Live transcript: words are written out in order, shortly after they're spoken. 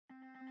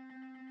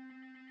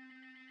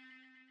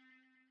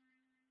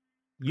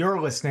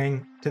You're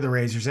listening to The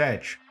Razor's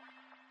Edge.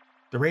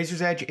 The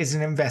Razor's Edge is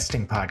an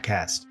investing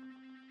podcast.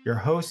 Your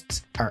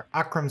hosts are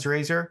Akram's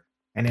Razor,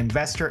 an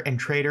investor and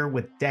trader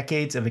with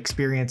decades of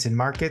experience in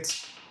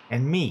markets,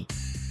 and me,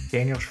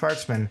 Daniel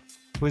Schwartzman,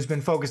 who has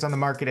been focused on the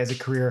market as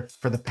a career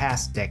for the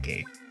past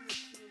decade.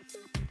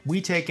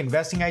 We take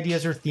investing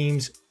ideas or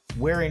themes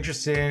we're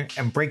interested in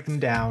and break them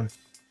down,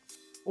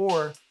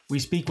 or we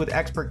speak with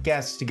expert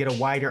guests to get a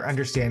wider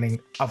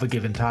understanding of a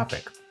given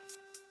topic.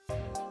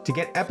 To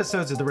get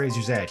episodes of The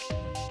Razor's Edge,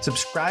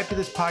 subscribe to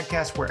this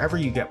podcast wherever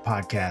you get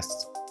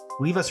podcasts,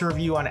 leave us a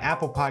review on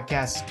Apple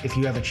Podcasts if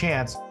you have a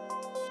chance,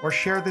 or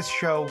share this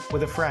show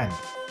with a friend.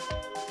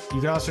 You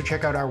can also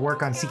check out our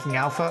work on Seeking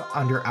Alpha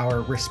under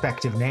our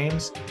respective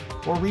names,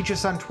 or reach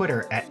us on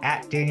Twitter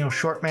at Daniel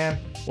Shortman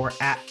or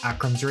at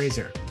Akram's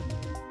Razor.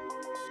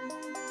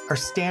 Our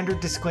standard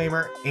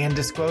disclaimer and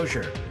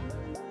disclosure.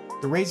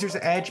 The Razor's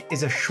Edge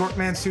is a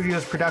Shortman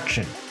Studios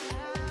production.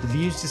 The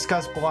views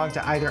discussed belong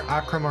to either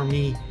Akram or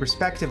me,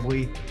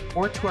 respectively,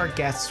 or to our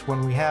guests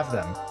when we have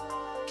them.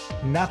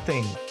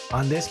 Nothing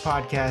on this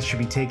podcast should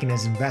be taken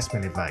as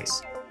investment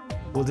advice.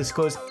 We'll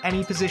disclose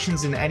any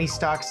positions in any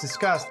stocks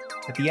discussed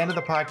at the end of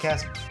the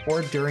podcast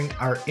or during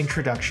our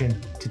introduction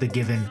to the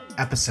given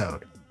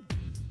episode.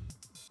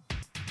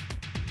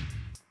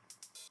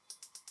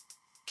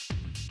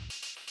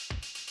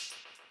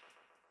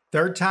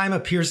 Third time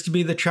appears to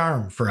be the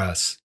charm for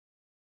us.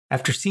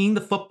 After seeing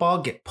the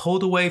football get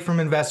pulled away from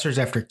investors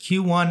after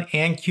Q1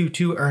 and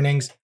Q2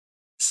 earnings,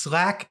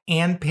 Slack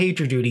and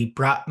PagerDuty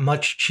brought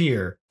much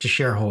cheer to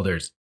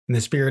shareholders in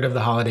the spirit of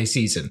the holiday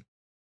season.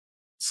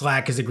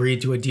 Slack has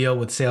agreed to a deal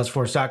with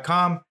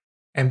Salesforce.com,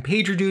 and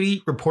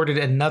PagerDuty reported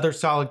another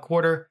solid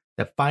quarter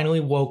that finally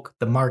woke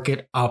the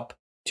market up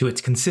to its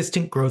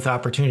consistent growth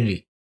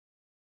opportunity.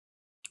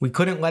 We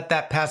couldn't let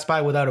that pass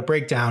by without a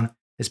breakdown,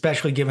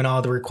 especially given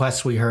all the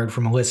requests we heard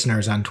from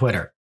listeners on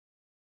Twitter.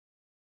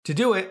 To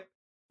do it,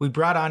 we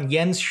brought on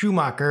Jens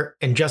Schumacher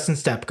and Justen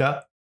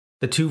Stepka,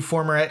 the two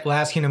former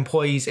Atlassian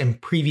employees and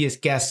previous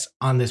guests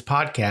on this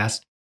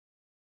podcast.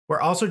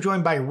 We're also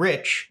joined by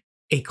Rich,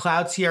 a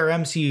cloud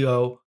CRM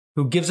CEO,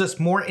 who gives us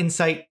more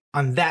insight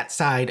on that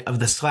side of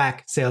the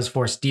Slack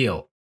Salesforce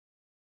deal.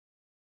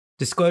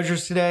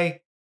 Disclosures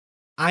today: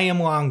 I am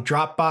long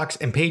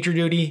Dropbox and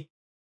PagerDuty.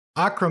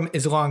 Akram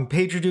is long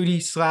PagerDuty,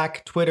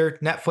 Slack, Twitter,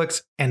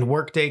 Netflix, and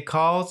Workday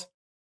calls.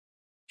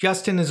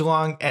 Justen is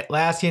long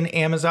Atlassian,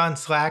 Amazon,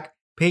 Slack,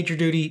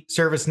 PagerDuty,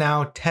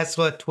 ServiceNow,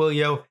 Tesla,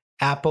 Twilio,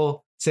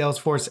 Apple,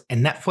 Salesforce,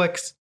 and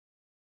Netflix.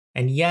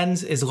 And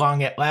Jens is long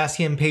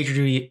Atlassian,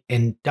 PagerDuty,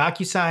 and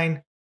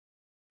DocuSign.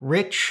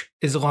 Rich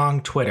is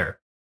long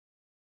Twitter.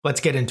 Let's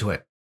get into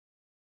it.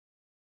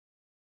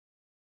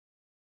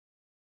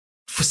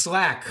 For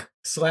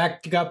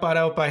Slack got bought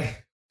out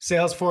by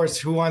Salesforce.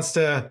 Who wants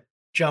to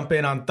jump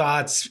in on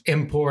thoughts,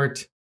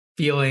 import,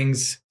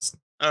 feelings?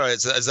 All right,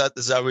 so is that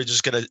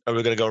are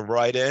we gonna go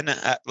right in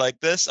like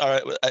this? All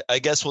right, I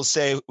guess we'll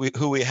say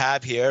who we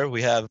have here.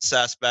 We have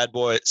SaaS bad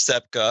boy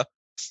Stepka.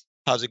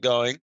 How's it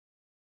going?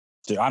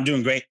 Dude, I'm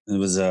doing great. It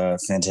was a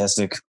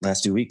fantastic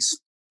last 2 weeks.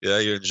 Yeah,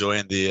 you're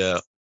enjoying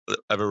the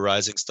ever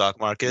rising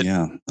stock market.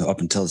 Yeah, up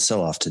until the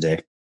sell-off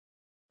today.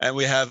 And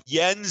we have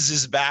Jens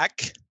is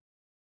back.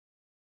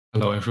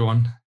 Hello,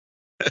 everyone.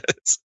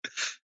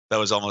 That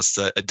was almost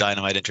a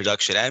dynamite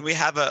introduction. And we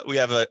have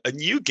a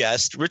new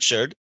guest,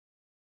 Richard.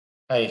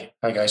 Hi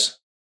guys.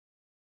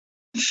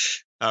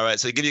 All right,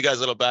 so to give you guys a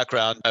little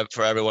background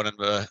for everyone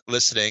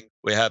listening,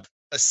 we have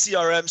a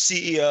CRM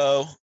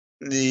CEO,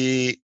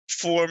 the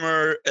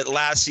former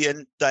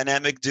Atlassian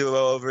dynamic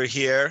duo over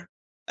here.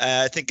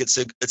 I think it's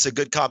a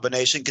good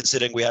combination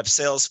considering we have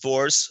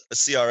Salesforce, a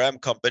CRM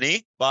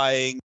company,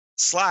 buying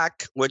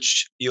Slack,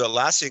 which you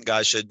Atlassian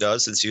guys should know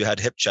since you had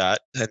HipChat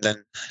and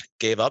then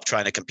gave up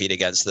trying to compete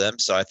against them.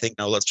 So I think,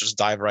 let's just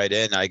dive right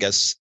in. I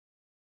guess,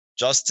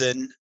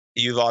 Justen,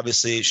 you've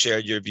obviously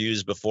shared your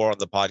views before on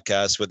the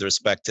podcast with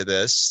respect to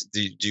this.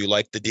 Do you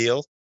like the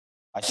deal?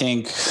 I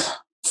think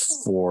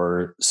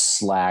for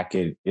Slack,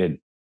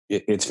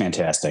 it's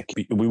fantastic.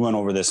 We went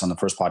over this on the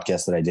first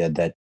podcast that I did,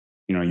 that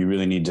you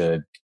really need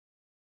to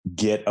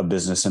get a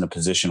business in a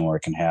position where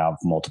it can have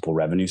multiple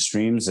revenue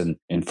streams. And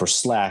for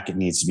Slack, it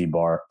needs to be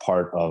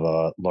part of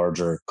a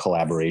larger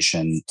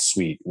collaboration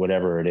suite,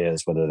 whatever it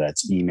is, whether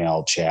that's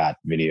email, chat,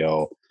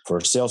 video. For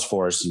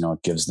Salesforce,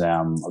 it gives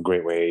them a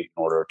great way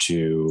in order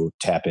to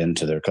tap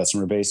into their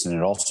customer base. And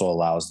it also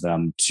allows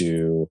them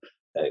to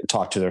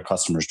talk to their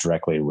customers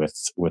directly with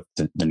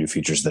the new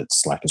features that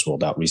Slack has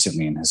rolled out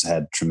recently and has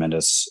had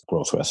tremendous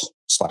growth with.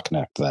 Slack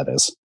Connect, that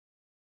is.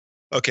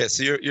 Okay,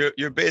 so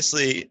you're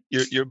basically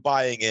you're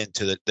buying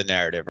into the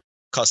narrative,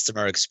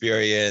 customer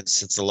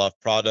experience. It's a love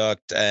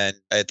product, and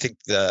I think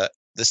the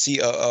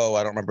COO,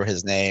 I don't remember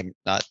his name,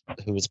 not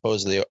who was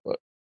supposedly a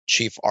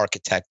chief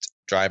architect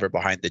driver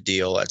behind the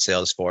deal at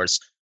Salesforce,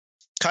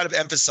 kind of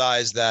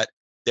emphasized that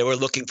they were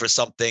looking for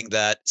something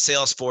that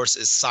Salesforce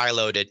is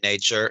siloed in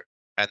nature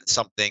and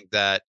something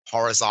that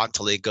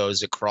horizontally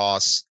goes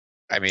across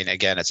I mean,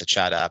 again, it's a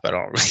chat app. I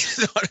don't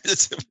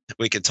really,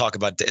 we can talk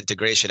about the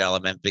integration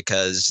element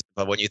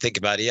but when you think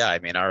about it, yeah, I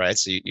mean, all right,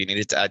 so you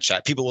needed to add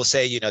chat. People will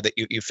say, that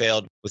you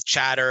failed with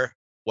Chatter.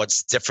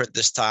 What's different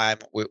this time?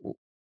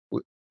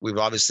 We've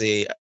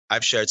obviously,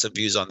 I've shared some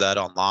views on that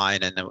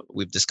online and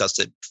we've discussed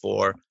it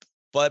before,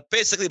 but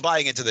basically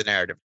buying into the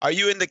narrative. Are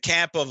you in the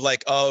camp of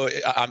like, oh,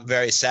 I'm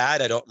very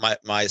sad.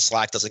 My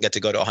Slack doesn't get to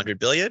go to 100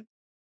 billion?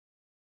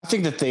 I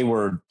think that they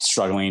were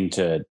struggling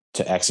to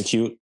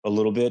execute a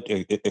little bit,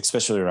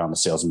 especially around the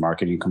sales and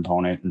marketing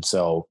component. And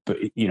so, but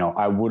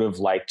I would have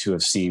liked to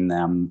have seen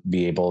them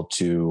be able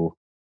to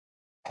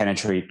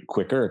penetrate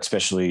quicker,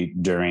 especially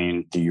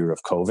during the year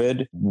of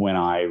COVID, when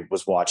I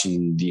was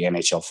watching the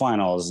NHL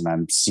finals and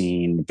I'm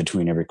seeing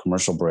between every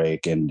commercial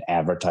break and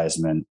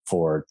advertisement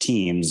for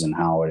Teams and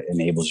how it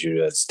enables you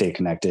to stay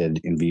connected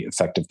and be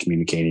effective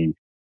communicating.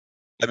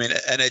 I mean,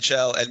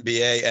 NHL,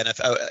 NBA,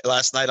 NFL.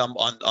 Last night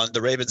on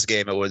the Ravens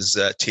game, it was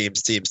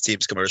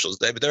teams commercials.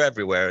 They're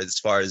everywhere as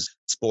far as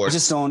sports.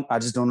 I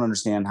just don't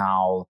understand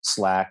how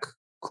Slack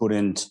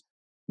couldn't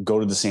go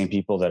to the same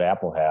people that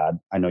Apple had.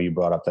 I know you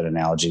brought up that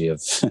analogy of,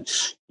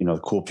 the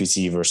cool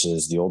PC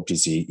versus the old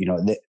PC.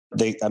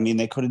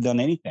 They could have done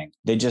anything.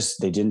 They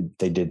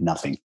did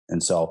nothing.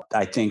 And so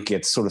I think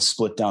it's sort of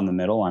split down the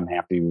middle. I'm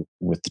happy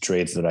with the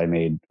trades that I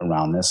made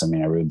around this. I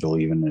mean, I really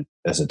believe in it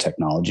as a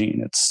technology,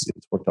 and it's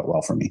worked out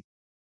well for me.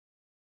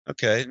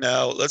 Okay,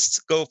 now let's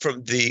go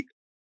from the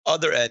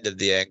other end of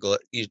the angle.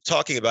 You're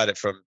talking about it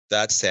from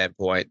that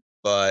standpoint,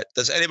 but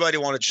does anybody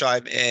want to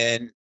chime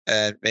in?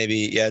 And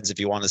maybe Jens, if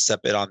you want to step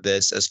in on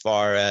this, as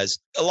far as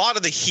a lot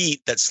of the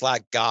heat that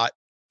Slack got,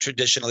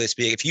 traditionally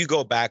speaking, if you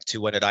go back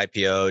to when it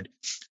IPO'd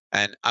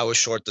and I was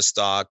short the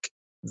stock,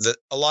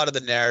 a lot of the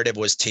narrative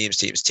was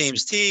teams.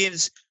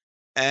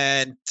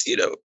 And,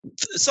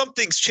 some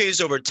things changed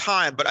over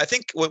time. But I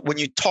think when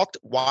you talked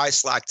why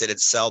Slack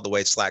didn't sell the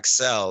way Slack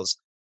sells,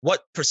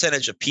 what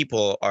percentage of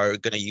people are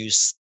going to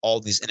use all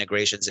these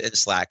integrations in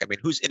Slack? I mean,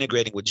 who's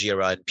integrating with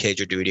Jira and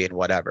PagerDuty and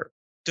whatever?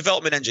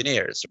 Development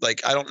engineers.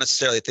 Like, I don't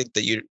necessarily think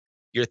that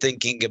you're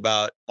thinking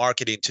about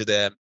marketing to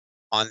them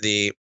on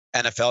the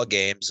NFL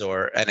games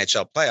or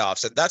NHL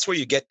playoffs. And that's where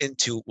you get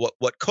into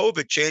what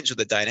COVID changed with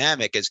the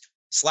dynamic is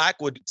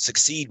Slack would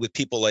succeed with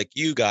people like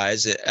you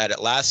guys at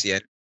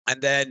Atlassian.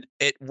 And then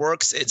it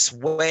works its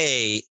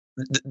way.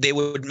 They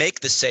would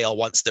make the sale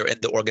once they're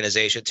in the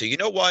organization to, you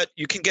know what,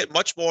 you can get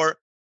much more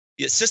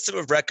system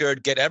of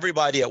record, get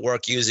everybody at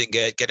work using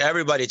it, get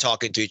everybody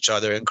talking to each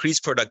other, increase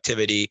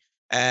productivity,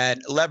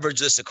 and leverage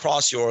this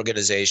across your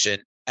organization.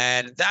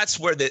 And that's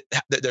where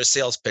their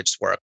sales pitch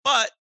work.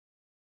 But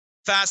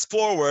fast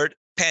forward,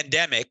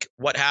 pandemic,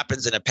 what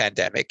happens in a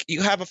pandemic?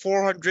 You have a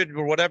 400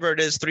 or whatever it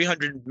is,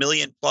 300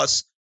 million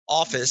plus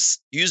office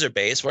user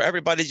base where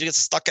everybody gets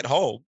stuck at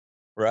home,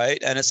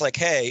 right? And it's like,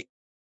 hey,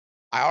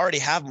 I already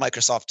have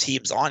Microsoft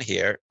Teams on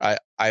here. I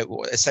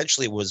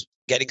essentially was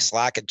getting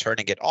Slack and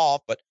turning it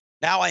off, but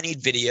now I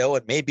need video.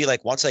 And maybe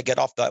like once I get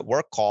off that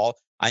work call,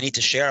 I need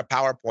to share a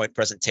PowerPoint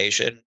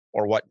presentation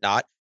or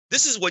whatnot.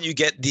 This is when you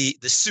get the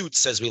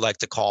suits, as we like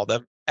to call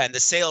them, and the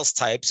sales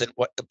types, and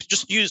what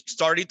just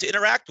starting to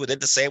interact with it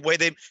the same way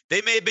they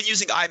may have been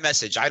using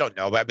iMessage. I don't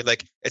know, but I mean,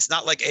 like, it's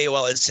not like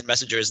AOL Instant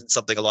Messenger isn't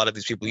something a lot of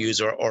these people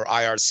use, or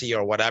IRC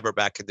or whatever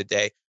back in the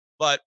day.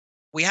 But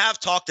we have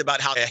talked about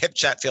how a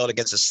HipChat failed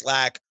against a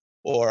Slack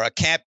or a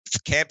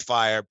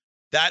Campfire.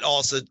 That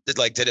also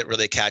didn't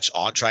really catch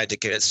on. Trying to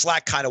get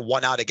Slack kind of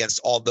won out against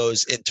all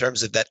those in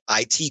terms of that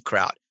IT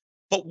crowd.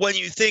 But when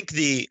you think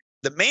the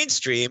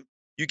mainstream,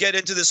 you get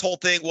into this whole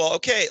thing. Well,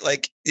 okay,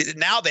 like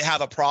now they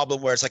have a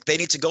problem where it's like they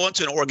need to go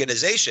into an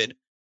organization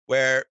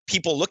where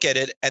people look at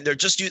it and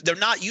they're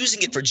not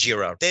using it for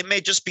Jira. They may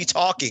just be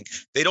talking.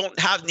 They don't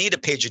need a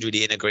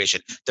PagerDuty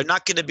integration. They're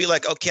not going to be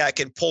like, okay, I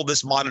can pull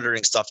this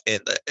monitoring stuff in,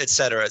 et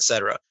cetera, et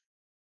cetera.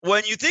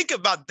 When you think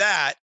about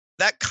that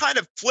kind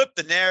of flipped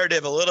the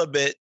narrative a little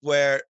bit,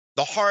 where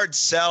the hard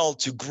sell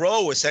to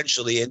grow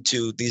essentially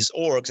into these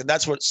orgs, and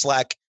that's where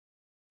Slack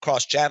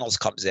cross channels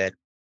comes in.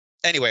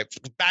 Anyway,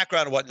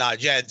 background and whatnot,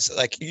 Jens,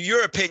 like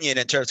your opinion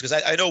in terms, because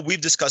I know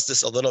we've discussed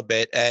this a little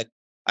bit, and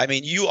I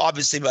mean, you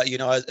obviously, but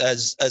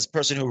as a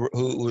person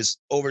who is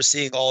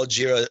overseeing all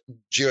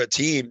Jira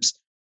teams,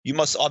 you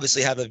must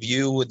obviously have a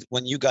view with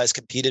when you guys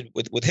competed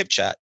with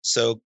HipChat.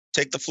 So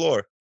take the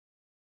floor.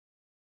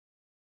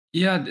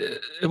 Yeah,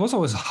 it was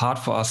always hard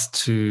for us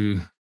to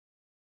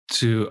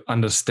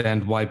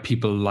understand why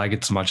people like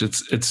it so much.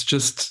 It's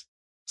just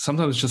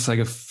sometimes it's just like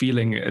a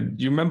feeling.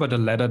 You remember the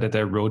letter that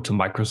they wrote to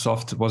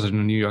Microsoft? Was it in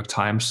the New York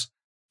Times?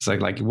 It's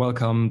like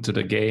welcome to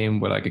the game.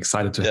 We're like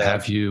excited to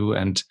have you.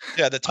 And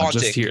the taunting.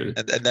 Just here,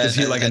 and then just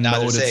here like and a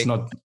note. saying, it's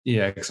not.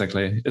 Yeah,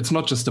 exactly. It's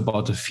not just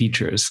about the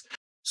features.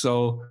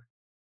 So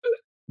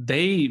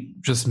they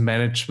just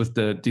managed with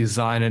the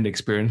design and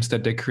experience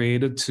that they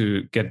created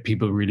to get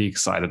people really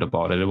excited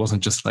about it. It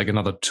wasn't just like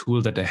another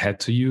tool that they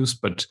had to use,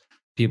 but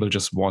people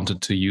just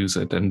wanted to use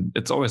it. And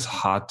it's always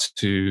hard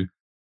to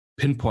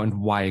pinpoint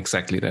why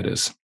exactly that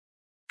is.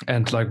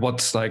 And like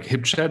what's like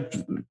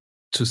HipChat,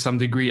 to some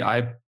degree,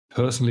 I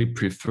personally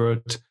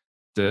preferred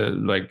the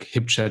like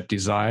HipChat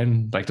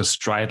design, like the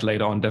Stride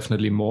later on,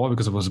 definitely more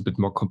because it was a bit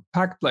more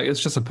compact. Like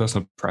it's just a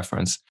personal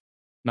preference.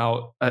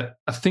 Now, I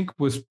think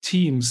with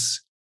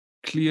Teams,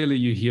 clearly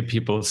you hear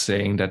people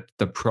saying that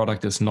the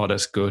product is not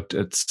as good.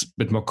 It's a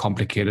bit more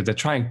complicated. They're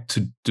trying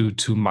to do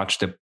too much.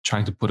 They're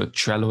trying to put a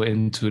Trello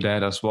into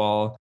that as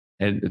well.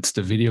 And it's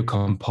the video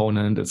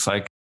component. It's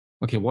like,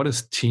 okay, what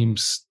is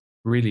Teams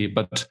really?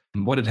 But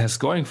what it has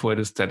going for it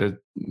is that it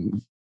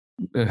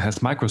has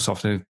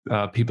Microsoft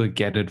and people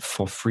get it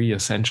for free,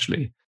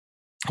 essentially.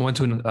 I went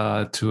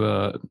to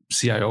a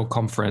CIO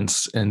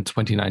conference in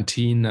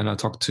 2019 and I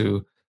talked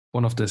to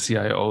one of the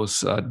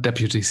CIOs,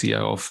 deputy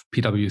CIO of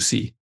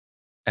PwC.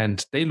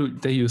 And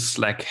they use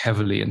Slack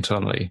heavily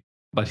internally.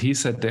 But he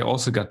said they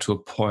also got to a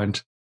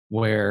point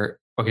where,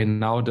 okay,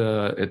 now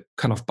it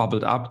kind of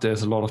bubbled up.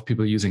 There's a lot of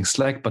people using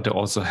Slack, but they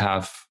also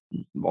have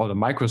all the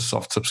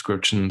Microsoft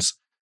subscriptions.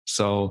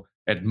 So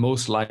it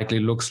most likely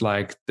looks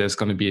like there's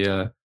going to be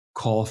a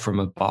call from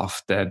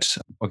above that,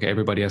 okay,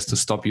 everybody has to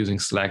stop using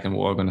Slack and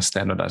we're all going to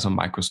standardize on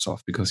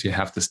Microsoft because you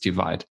have this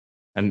divide.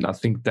 And I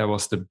think that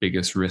was the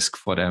biggest risk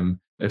for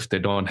them if they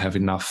don't have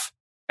enough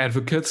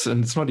advocates.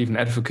 And it's not even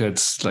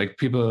advocates, like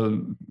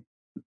people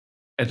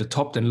at the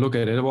top then look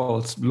at it, well,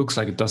 it looks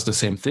like it does the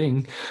same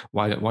thing.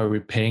 Why are we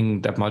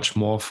paying that much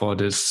more for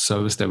this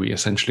service that we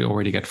essentially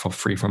already get for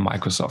free from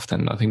Microsoft?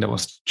 And I think that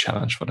was the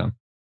challenge for them.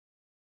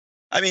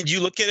 I mean, do you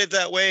look at it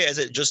that way as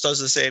it just does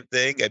the same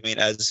thing? I mean,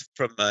 as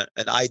from an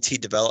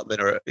IT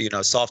development or,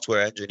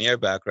 software engineer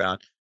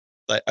background,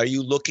 like, are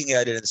you looking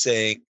at it and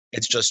saying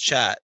it's just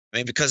chat? I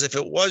mean, because if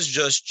it was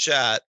just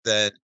chat,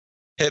 then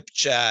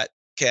HipChat,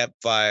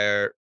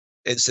 Campfire,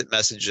 Instant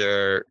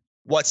Messenger,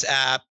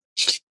 WhatsApp.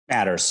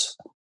 Matters.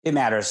 It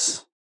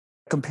matters.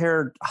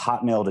 Compare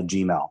Hotmail to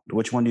Gmail.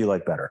 Which one do you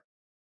like better?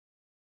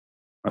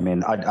 I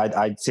mean,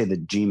 I'd say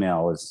that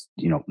Gmail is,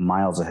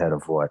 miles ahead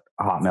of what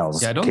Hotmail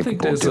is. Yeah, I don't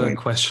think there's a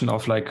question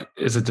of like,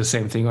 is it the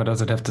same thing or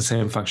does it have the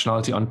same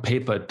functionality? On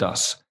paper, it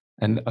does.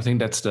 And I think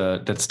that's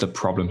the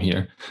problem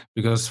here,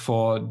 because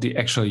for the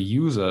actual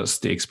users,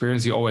 the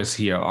experience you always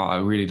hear, I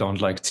really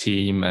don't like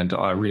Team and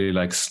I really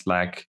like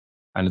Slack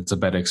and it's a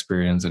better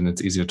experience and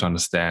it's easier to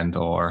understand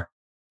or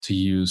to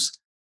use.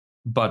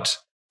 But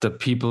the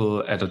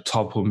people at the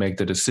top who make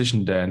the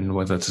decision then,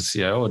 whether it's a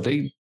CIO,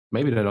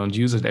 maybe they don't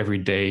use it every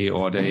day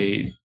or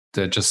they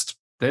just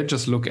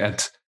look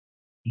at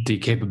the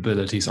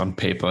capabilities on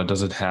paper.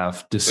 Does it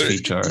have this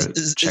feature?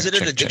 Is it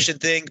an addiction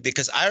thing?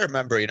 Because I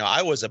remember,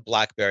 I was a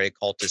BlackBerry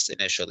cultist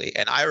initially,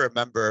 and I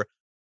remember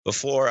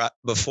before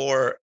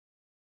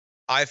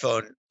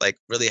iPhone like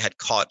really had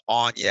caught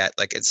on yet.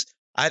 Like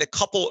I had a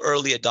couple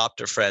early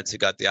adopter friends who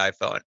got the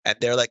iPhone, and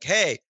they're like,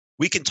 "Hey,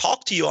 we can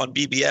talk to you on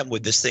BBM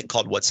with this thing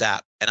called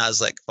WhatsApp," and I was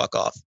like, "Fuck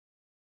off."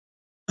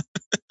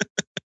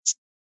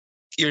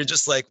 You're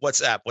just like,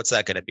 WhatsApp, what's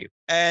that going to be?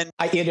 And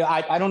I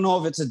don't know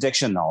if it's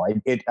addiction though.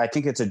 I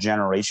think it's a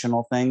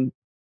generational thing.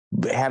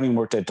 Having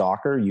worked at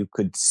Docker, you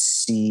could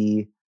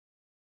see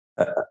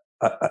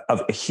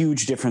a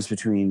huge difference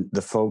between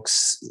the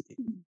folks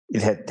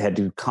that had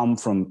to come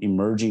from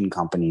emerging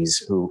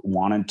companies who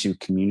wanted to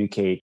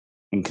communicate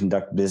and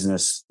conduct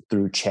business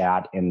through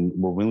chat and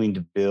were willing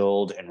to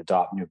build and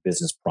adopt new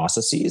business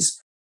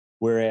processes.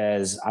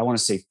 Whereas I want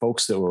to say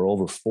folks that were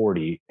over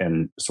 40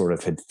 and sort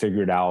of had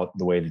figured out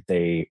the way that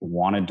they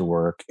wanted to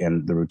work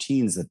and the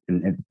routines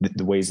and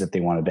the ways that they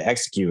wanted to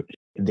execute,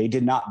 they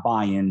did not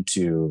buy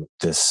into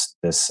this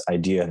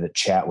idea that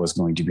chat was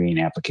going to be an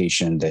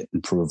application that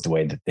improved the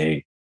way that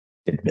they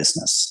did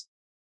business.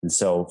 And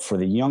so for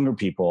the younger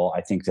people,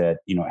 I think that,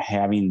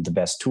 having the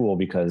best tool,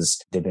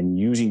 because they've been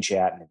using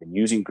chat and they've been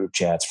using group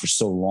chats for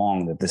so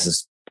long that this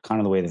is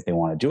kind of the way that they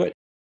want to do it.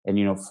 And,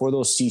 for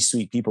those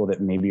C-suite people that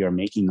maybe are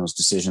making those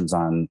decisions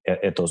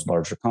at those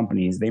larger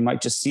companies, they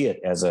might just see it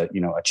as a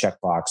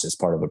checkbox as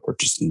part of a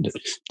purchasing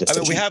decision. I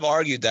mean, we have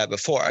argued that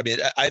before. I mean,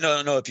 I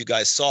don't know if you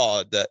guys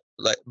saw that,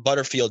 like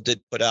Butterfield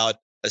did put out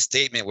a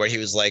statement where he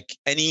was like,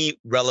 any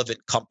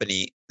relevant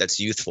company that's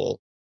youthful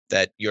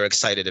that you're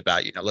excited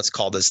about, let's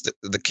call this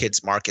the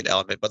kids market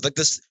element, but like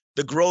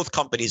the growth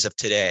companies of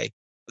today,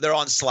 they're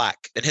on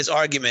Slack. And his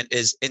argument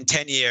is in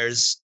 10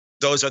 years,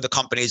 those are the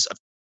companies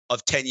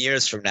of 10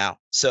 years from now.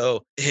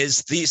 So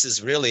his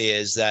thesis really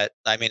is that,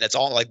 I mean, it's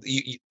all like,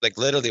 like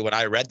literally when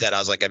I read that, I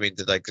was like, I mean,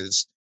 like,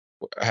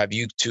 have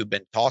you two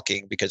been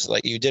talking? Because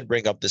like you did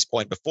bring up this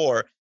point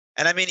before.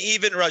 And I mean,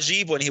 even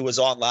Rajiv, when he was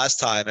on last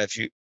time, if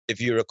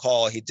you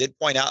recall, he did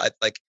point out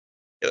like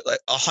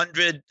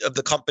 100 of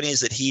the companies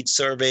that he'd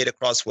surveyed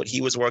across what he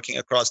was working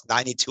across,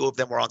 92 of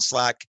them were on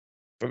Slack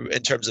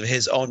in terms of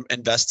his own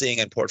investing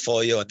and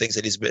portfolio and things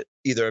that he's been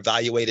either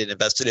evaluated,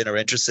 invested in, or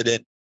interested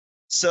in.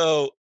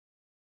 So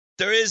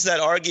there is that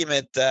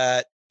argument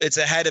that it's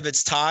ahead of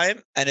its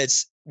time and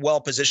it's well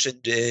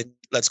positioned in,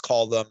 let's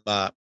call them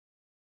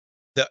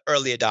the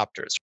early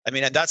adopters. I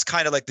mean, and that's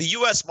kind of like the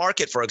US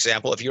market, for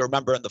example, if you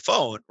remember in the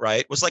phone,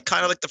 right, was like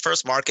kind of like the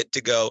first market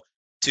to go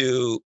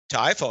to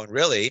iPhone,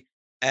 really.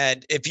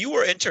 And if you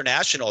were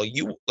international,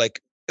 you like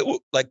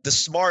the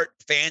smart,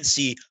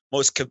 fancy,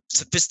 most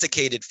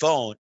sophisticated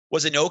phone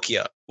was a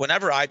Nokia.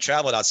 Whenever I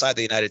traveled outside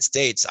the United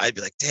States, I'd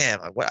be like, damn,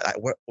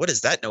 what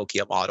is that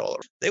Nokia model?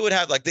 They would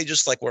have they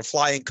just were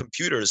flying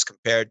computers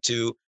compared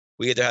to,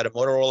 we either had a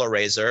Motorola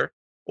Razor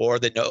or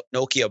the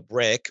Nokia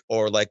Brick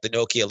or the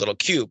Nokia little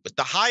cube. But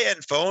the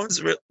high-end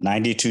phones,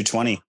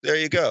 9220. there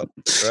you go,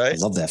 right? I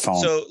love that phone.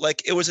 So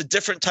it was a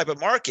different type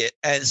of market.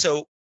 And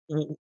so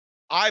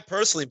I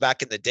personally,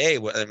 back in the day,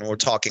 when we're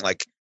talking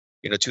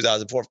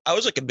 2004, I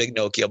was a big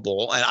Nokia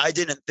bull, and I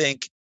didn't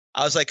think,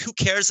 I was like, who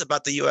cares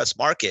about the US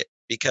market?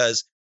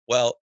 Because,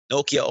 well,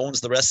 Nokia owns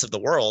the rest of the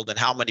world, and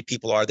how many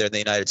people are there in the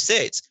United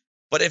States?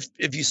 But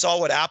if you saw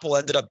what Apple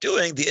ended up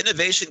doing, the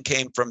innovation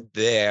came from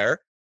there,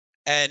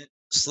 and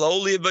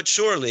slowly but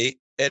surely,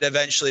 it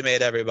eventually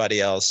made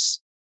everybody else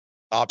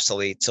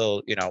obsolete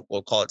till,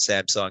 we'll call it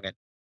Samsung, and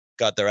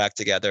got their act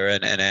together,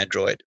 and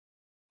Android.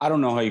 I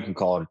don't know how you can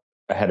call it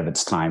ahead of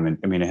its time. And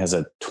I mean, it has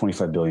a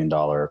 $25 billion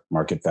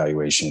market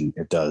valuation.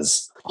 It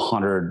does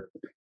 100.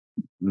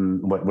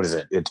 What is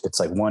it? It's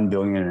like 1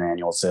 billion in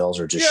annual sales,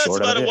 or just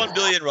short of it. It's about a 1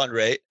 billion run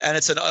rate, and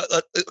it's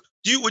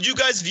would you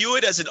guys view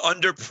it as an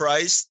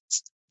underpriced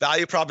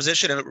value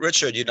proposition? And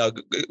Richard,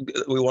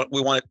 we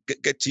want to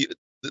get to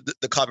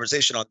the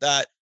conversation on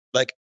that.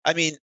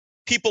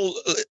 People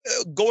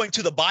going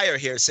to the buyer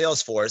here,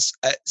 Salesforce.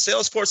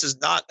 Salesforce is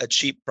not a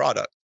cheap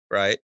product,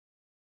 right?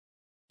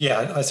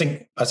 Yeah, I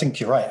think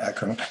you're right,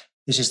 Akram.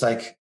 This is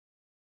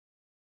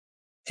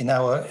in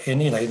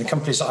the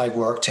companies that I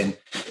worked in,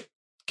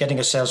 getting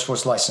a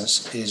Salesforce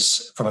license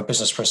is, from a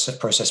business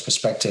process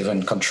perspective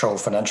and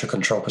financial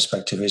control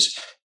perspective,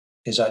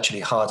 is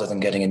actually harder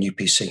than getting a new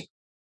PC,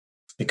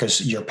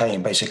 because you're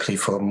paying basically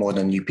for more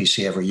than a new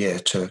PC every year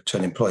to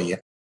an employee.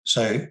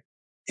 So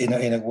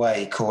in a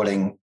way,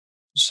 calling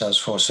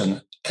Salesforce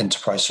an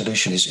enterprise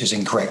solution is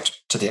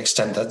incorrect, to the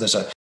extent that there's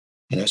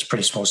it's a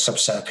pretty small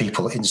subset of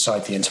people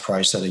inside the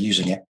enterprise that are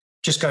using it.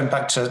 Just going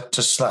back to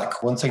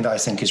Slack, one thing that I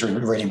think is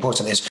really, really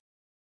important is,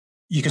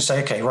 you can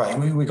say, okay, right,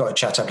 we got a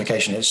chat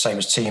application, it's the same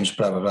as Teams,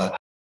 blah, blah, blah.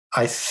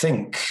 I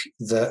think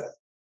that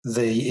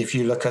if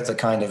you look at the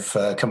kind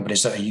of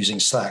companies that are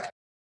using Slack,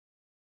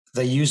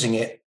 they're using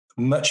it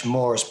much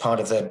more as part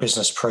of their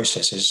business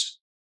processes,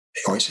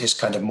 or it's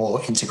kind of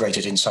more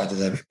integrated inside of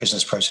their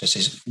business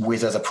processes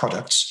with other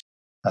products.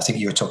 I think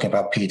you were talking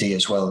about PD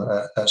as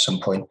well at some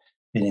point,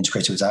 being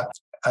integrated with that.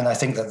 And I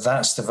think that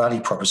that's the value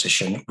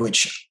proposition,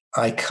 which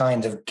I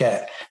kind of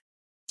get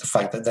the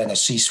fact that then a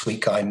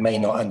C-suite guy may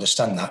not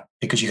understand that,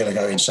 because you're going to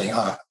go in saying,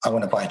 I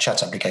want to buy a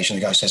chat application.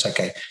 The guy says,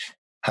 okay,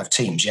 have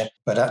Teams, yeah?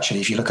 But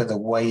actually, if you look at the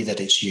way that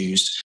it's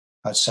used,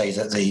 I'd say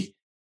that the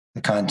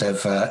kind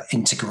of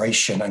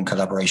integration and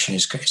collaboration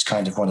is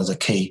kind of one of the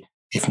key,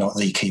 if not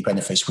the key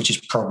benefits, which is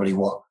probably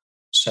what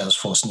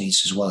Salesforce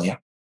needs as well, yeah?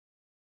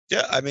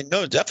 Yeah, I mean,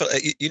 no,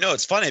 definitely.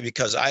 It's funny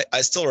because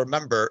I still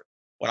remember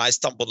when I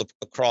stumbled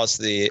across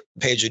the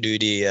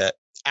PagerDuty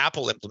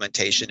Apple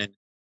implementation in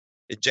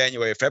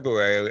January,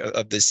 February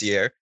of this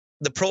year,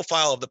 the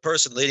profile of the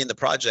person leading the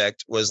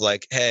project was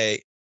like,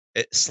 hey,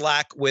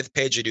 Slack with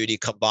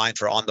PagerDuty combined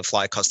for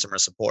on-the-fly customer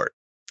support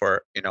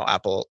for,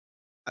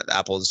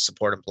 Apple's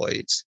support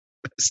employees.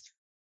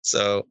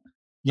 So,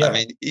 yeah. I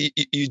mean,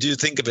 you do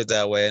think of it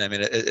that way. And I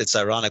mean, it's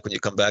ironic when you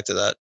come back to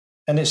that.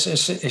 And it's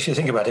if you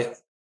think about it,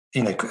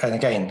 and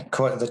again,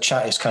 the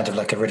chat is kind of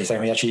like a really thing. I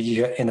mean,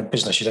 actually, in a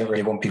business, you don't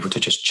really want people to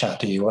just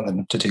chat, do you? You want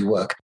them to do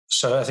work.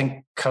 So I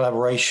think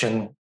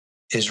collaboration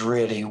is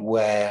really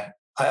where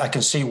I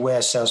can see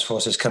where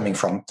Salesforce is coming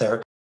from.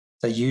 They're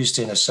used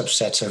in a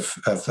subset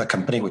of a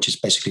company, which is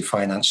basically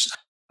finance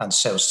and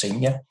sales team.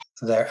 Yeah,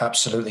 they're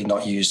absolutely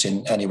not used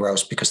in anywhere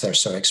else because they're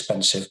so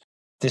expensive.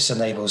 This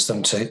enables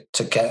them to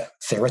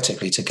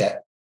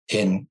get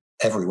in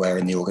everywhere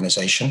in the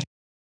organization,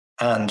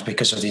 and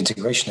because of the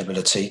integration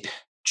ability,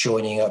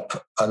 joining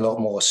up a lot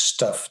more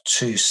stuff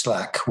to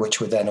Slack, which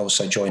would then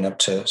also join up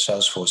to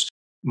Salesforce.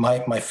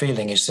 My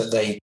feeling is that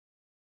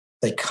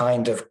they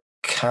kind of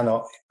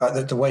cannot.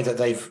 The way that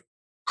they've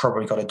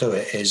probably got to do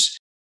it is,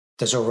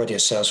 there's already a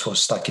Salesforce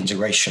Slack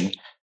integration,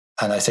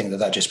 and I think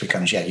that just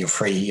becomes your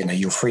free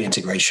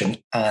integration,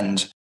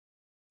 and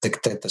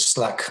the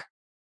Slack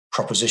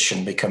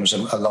proposition becomes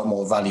a lot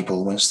more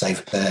valuable once they're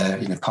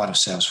part of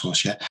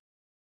Salesforce. Yeah,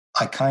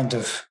 I kind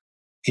of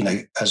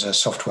as a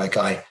software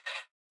guy,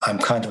 I'm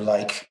kind of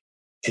like,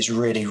 it's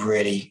really,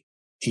 really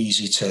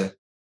easy to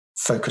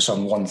focus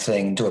on one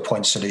thing, do a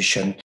point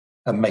solution,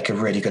 and make a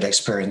really good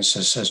experience,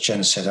 as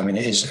Jen said. I mean,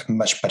 it is a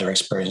much better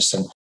experience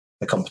than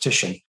the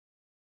competition.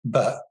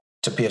 But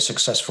to be a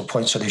successful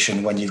point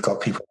solution when you've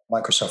got people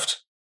like Microsoft,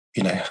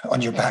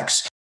 on your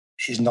backs,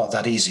 is not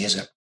that easy, is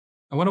it?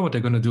 I wonder what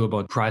they're going to do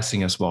about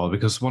pricing as well,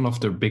 because one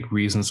of the big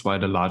reasons why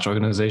the large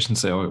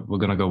organizations say, we're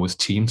going to go with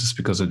Teams is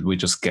because we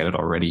just get it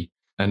already.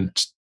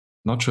 And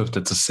not sure if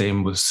that's the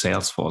same with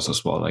Salesforce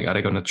as well. Like, are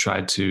they going to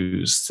try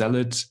to sell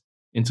it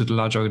into the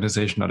large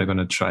organization? Are they going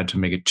to try to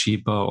make it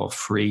cheaper or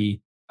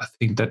free? I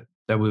think that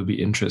will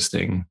be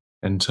interesting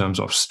in terms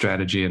of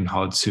strategy and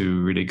how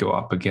to really go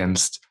up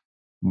against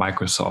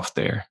Microsoft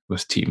there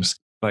with Teams.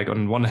 Like,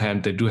 on one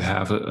hand, they do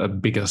have a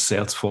bigger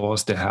sales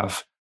force. They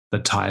have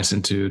that ties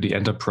into the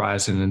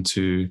enterprise and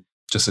into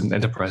just an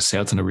enterprise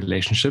sales and the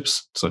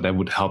relationships. So that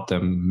would help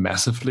them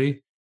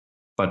massively.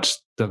 But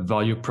the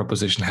value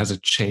proposition, has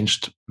it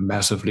changed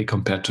massively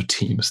compared to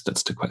Teams?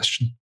 That's the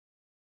question.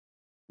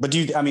 But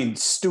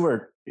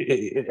Stuart,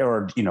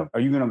 or, are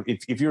you going to,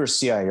 if you're a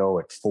CIO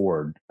at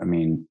Ford,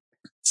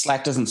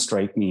 Slack doesn't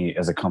strike me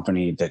as a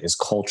company that is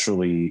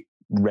culturally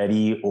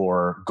ready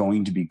or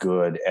going to be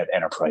good at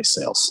enterprise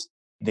sales.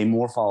 They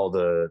more follow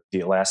the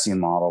Atlassian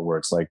model where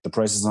it's like the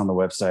price is on the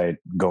website,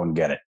 go and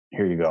get it.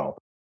 Here you go.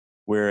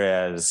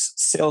 Whereas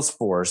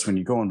Salesforce, when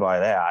you go and buy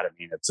that,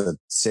 it's a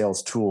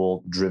sales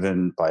tool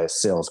driven by a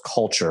sales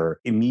culture.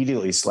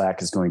 Immediately,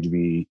 Slack is going to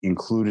be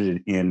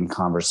included in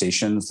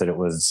conversations that it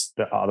was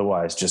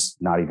otherwise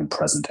just not even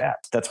present at.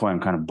 That's why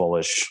I'm kind of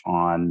bullish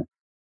on,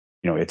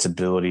 its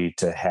ability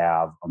to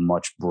have a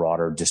much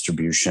broader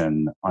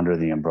distribution under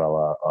the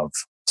umbrella of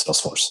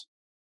Salesforce.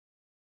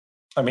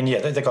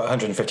 They've got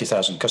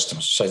 150,000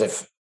 customers, so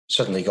they've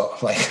suddenly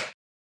got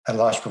a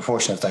large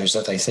proportion of those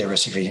that they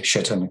theoretically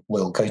should and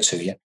will go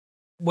to. Yeah.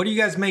 What do you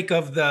guys make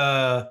of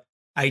the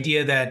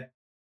idea that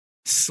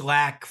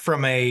Slack,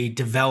 from a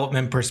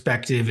development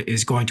perspective,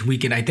 is going to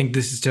weaken? I think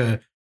this is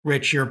to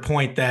Rich, your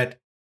point that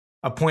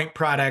a point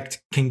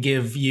product can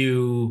give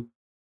you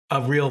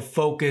a real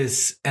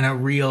focus and a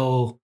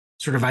real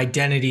sort of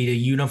identity to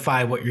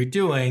unify what you're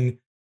doing,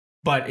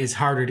 but is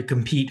harder to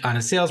compete on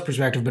a sales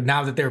perspective. But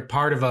now that they're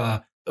part of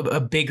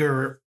a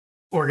bigger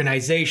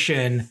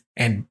organization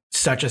and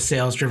such a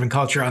sales-driven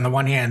culture, on the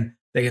one hand,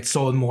 they get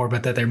sold more,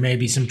 but that there may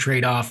be some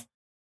trade-off.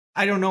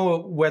 I don't know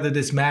whether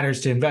this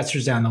matters to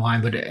investors down the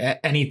line, but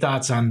any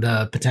thoughts on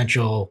the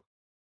potential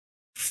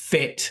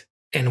fit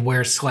and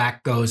where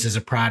Slack goes as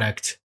a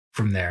product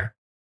from there?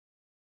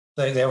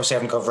 They obviously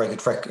haven't got a very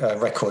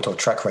good record or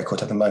track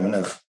record at the moment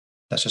of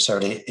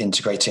necessarily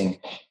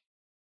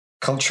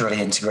culturally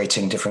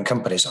integrating different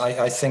companies.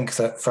 I think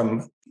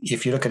that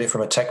if you look at it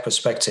from a tech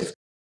perspective,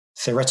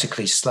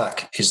 theoretically,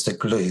 Slack is the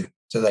glue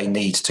that they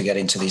need to get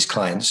into these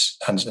clients,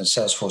 and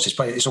Salesforce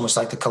it's almost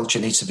like the culture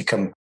needs to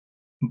become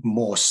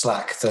more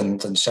Slack than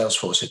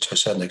Salesforce to a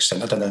certain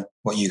extent. I don't know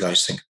what you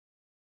guys think.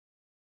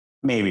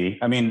 Maybe.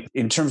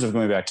 In terms of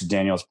going back to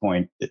Daniel's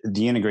point,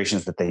 the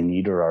integrations that they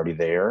need are already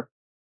there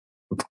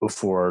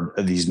for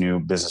these new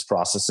business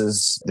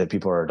processes that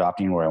people are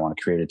adopting, where I want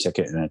to create a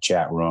ticket in a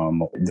chat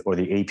room, or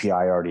the API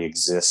already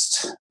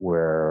exists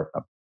where,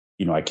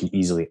 I can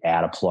easily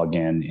add a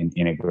plugin and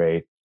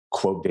integrate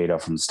quote data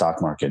from the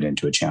stock market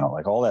into a channel.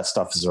 Like, all that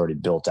stuff is already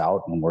built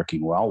out and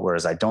working well,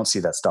 whereas I don't see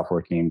that stuff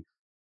working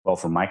well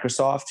for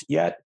Microsoft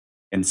yet.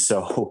 And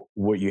so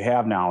what you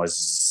have now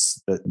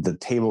is the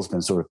table's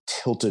been sort of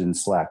tilted in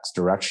Slack's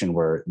direction,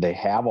 where they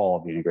have all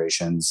of the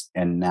integrations,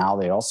 and now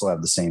they also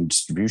have the same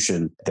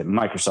distribution that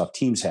Microsoft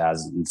Teams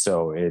has. And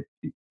so it,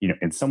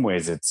 in some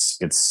ways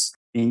it's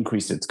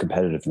increased its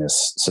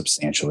competitiveness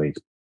substantially.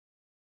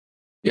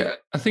 Yeah,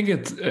 I think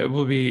it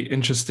will be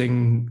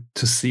interesting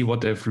to see what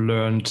they've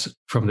learned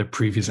from the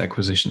previous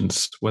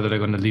acquisitions, whether they're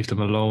going to leave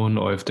them alone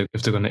or if they're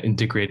going to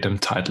integrate them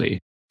tightly.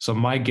 So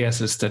my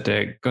guess is that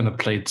they're going to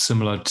play it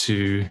similar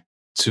to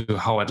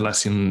how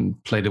Atlassian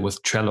played it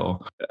with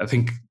Trello. I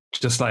think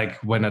just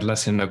like when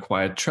Atlassian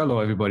acquired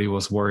Trello, everybody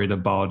was worried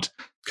about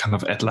kind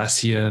of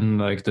Atlassian,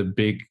 like the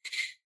big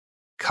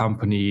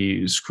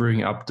company,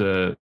 screwing up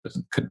the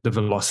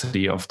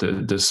velocity of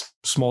this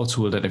small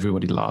tool that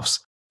everybody loves.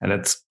 And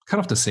it's kind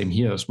of the same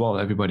here as well.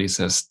 Everybody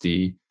says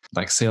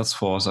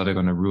Salesforce, are they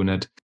going to ruin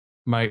it?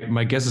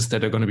 My guess is that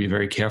they're going to be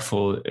very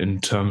careful in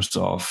terms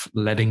of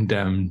letting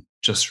them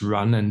just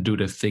run and do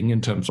the thing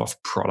in terms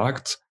of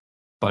product,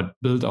 but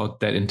build out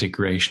that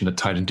integration, the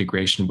tight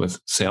integration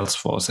with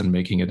Salesforce, and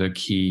making it a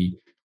key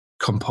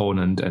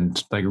component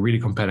and like a really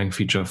compelling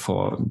feature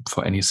for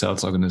any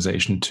sales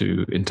organization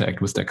to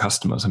interact with their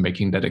customers, and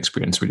making that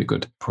experience really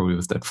good, probably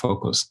with that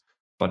focus.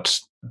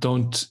 But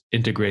don't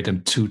integrate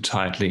them too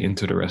tightly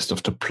into the rest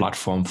of the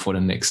platform for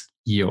the next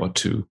year or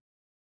two.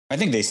 I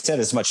think they said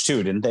as much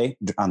too, didn't they,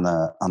 on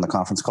the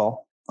conference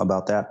call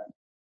about that?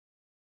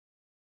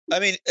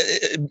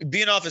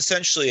 Binoff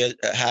essentially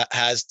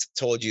has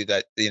told you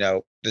that,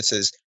 this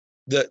is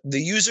the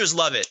users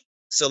love it.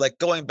 So like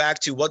going back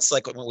to what's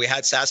like when we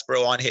had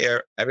Saspro on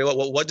here,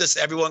 what does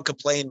everyone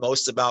complain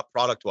most about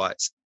product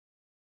wise?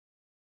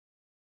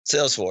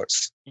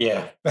 Salesforce.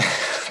 Yeah.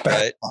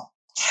 Right.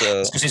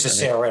 So because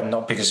it's a CRM,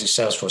 not because it's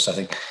Salesforce, I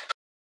think.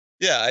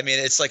 Yeah.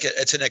 It's like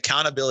it's an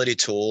accountability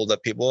tool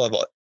that people have.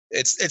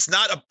 It's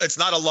not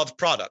a loved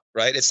product,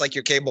 right? It's like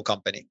your cable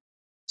company.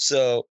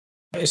 So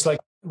it's like,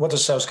 what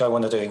does a sales guy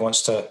want to do?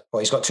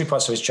 He's got two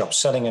parts of his job,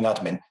 selling and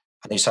admin.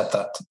 And he's had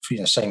that,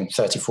 same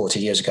 30, 40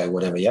 years ago,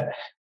 whatever. Yeah.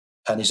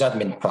 And his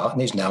admin part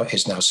is now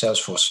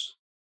Salesforce.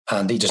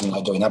 And he doesn't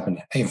like doing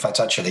admin. In fact,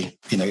 actually,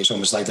 it's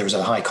almost like there is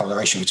a high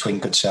correlation between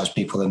good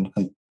salespeople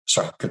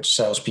good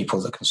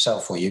salespeople that can sell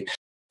for you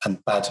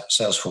and bad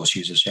Salesforce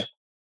users. Yeah.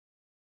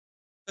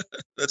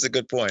 That's a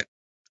good point.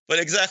 But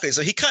exactly.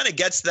 So he kind of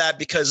gets that,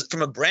 because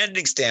from a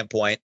branding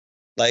standpoint,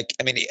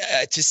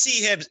 to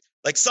see him,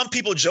 like some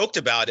people joked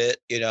about it,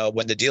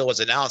 when the deal was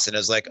announced, and it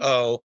was like,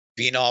 oh,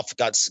 Beanoff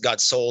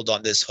got sold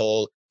on this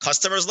whole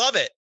customers love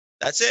it.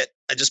 That's it.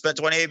 I just spent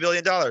 $28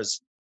 billion.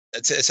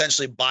 To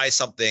essentially buy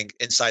something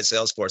inside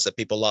Salesforce that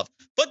people love.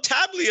 But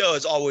Tableau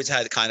has always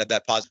had kind of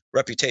that positive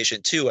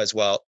reputation too, as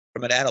well,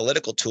 from an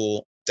analytical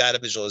tool, data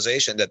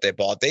visualization that they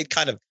bought. They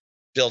kind of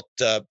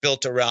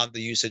built around the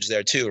usage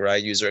there too,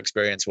 right? User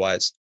experience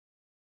wise.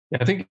 Yeah,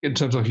 I think in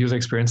terms of user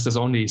experience, there's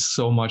only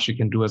so much you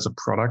can do as a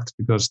product,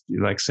 because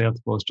like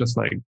Salesforce, just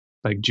like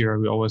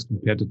Jira, we always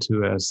compared it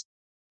to as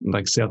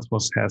like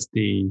Salesforce has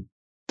the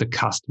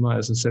customer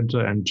as a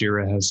center and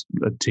Jira has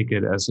a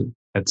ticket as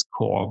its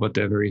core, but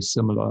they're very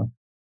similar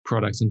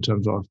products in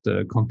terms of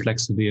the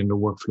complexity and the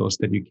workflows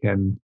that you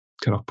can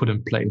kind of put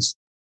in place.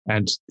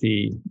 And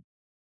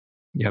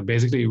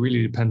basically it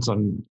really depends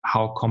on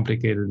how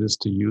complicated it is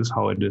to use,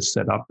 how it is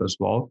set up as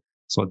well.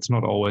 So it's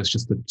not always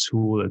just the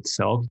tool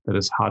itself that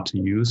is hard to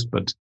use,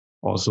 but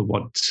also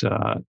what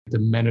the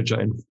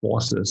manager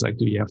enforces. Like,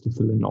 do you have to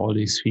fill in all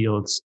these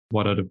fields?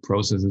 What are the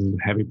processes,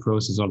 heavy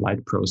process or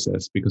light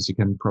process? Because you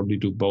can probably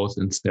do both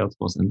in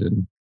Salesforce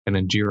and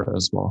in Jira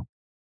as well.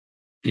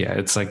 Yeah,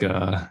 it's like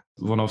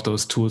one of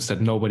those tools that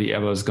nobody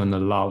ever is going to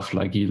love.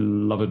 Like, you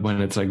love it when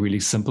it's like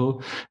really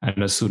simple.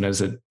 And as soon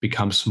as it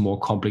becomes more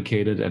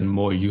complicated and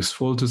more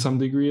useful to some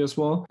degree as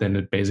well, then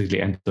it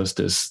basically enters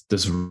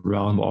this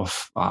realm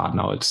of,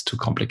 now it's too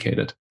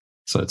complicated.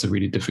 So it's a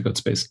really difficult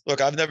space.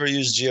 Look, I've never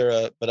used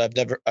Jira, but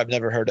I've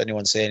never heard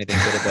anyone say anything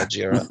good about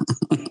Jira.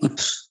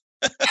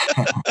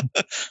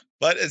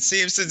 But it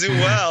seems to do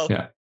well.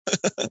 Yeah.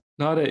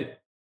 No,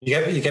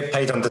 you get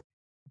paid on the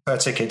per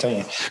ticket, don't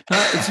you?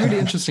 It's really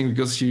interesting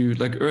because you,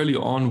 like, early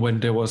on when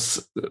there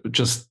was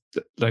just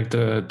like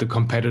the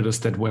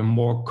competitors that were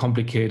more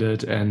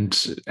complicated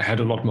and had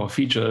a lot more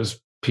features,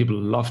 people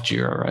loved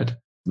Jira, right?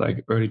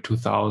 Like early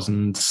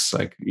 2000s,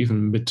 like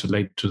even mid to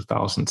late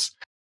 2000s.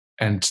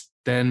 And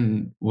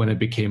then when it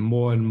became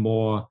more and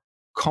more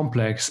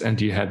complex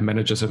and you had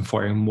managers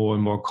enforcing more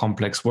and more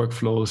complex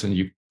workflows and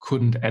you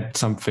couldn't add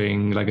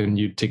something like a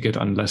new ticket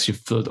unless you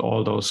filled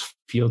all those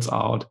fields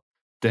out,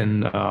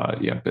 then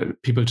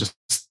people just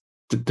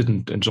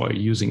didn't enjoy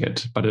using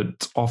it. But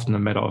it's often a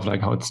matter of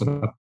like how it's set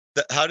up.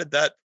 How did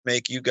that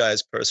make you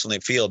guys personally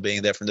feel,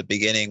 being there from the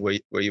beginning where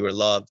you were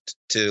loved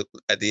to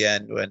at the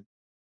end when,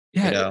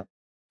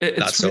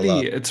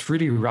 it's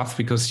really rough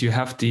because you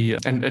have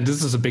and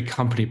this is a big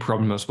company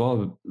problem as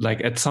well.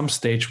 Like at some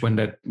stage when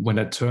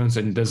that turns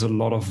and there's a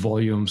lot of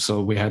volume.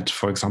 So we had,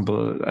 for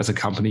example, as a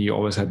company, you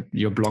always had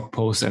your blog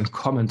posts and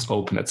comments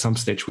open. At some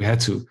stage we had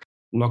to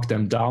lock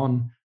them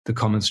down. The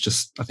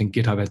comments I think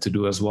GitHub had to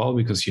do as well,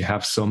 because you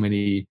have so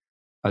many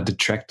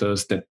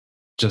detractors that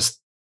just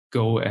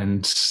go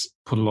and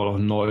put a lot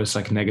of noise,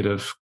 like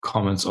negative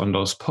comments on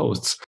those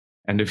posts.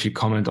 And if you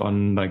comment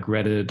on like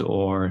Reddit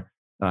or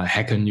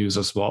Hacker News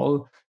as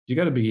well, you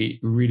got to be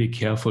really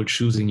careful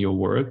choosing your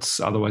words.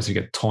 Otherwise you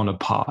get torn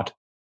apart,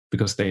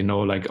 because they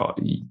know like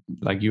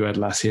you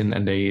Atlassian,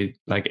 and they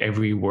like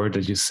every word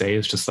that you say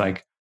is just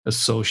like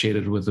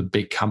associated with a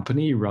big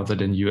company rather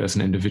than you as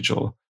an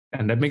individual.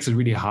 And that makes it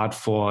really hard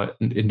for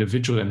an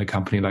individual in a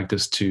company like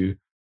this to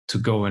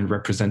go and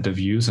represent the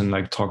views and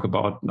like talk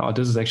about, no,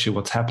 this is actually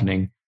what's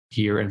happening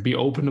here, and be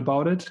open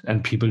about it.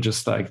 And people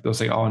just like, they'll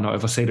say, oh no,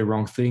 if I say the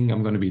wrong thing,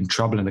 I'm going to be in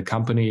trouble in the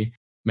company.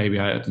 Maybe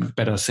I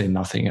better say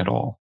nothing at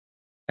all.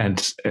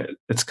 And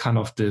it's kind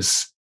of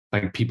this,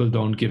 like, people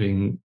don't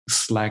giving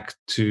slack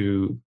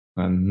to,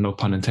 no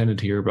pun intended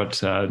here,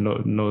 but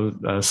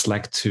no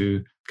slack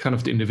to kind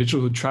of the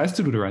individual who tries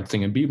to do the right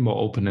thing and be more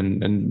open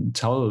and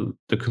tell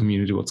the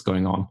community what's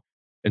going on.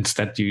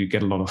 Instead, you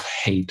get a lot of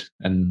hate,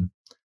 and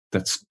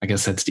I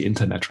guess that's the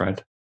internet,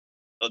 right?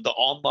 The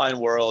online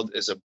world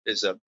is a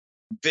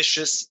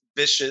vicious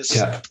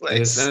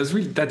place. And it's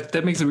really,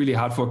 that makes it really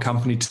hard for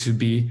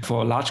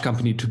a large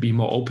company to be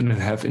more open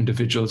and have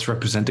individuals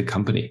represent the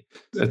company.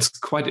 It's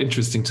quite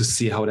interesting to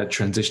see how that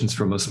transitions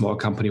from a small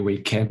company where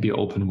you can't be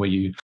open, where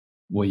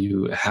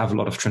you have a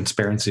lot of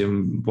transparency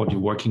in what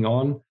you're working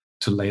on,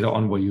 to later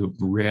on where you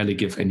rarely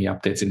give any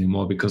updates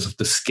anymore because of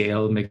the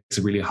scale. Makes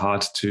it really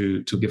hard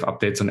to give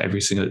updates on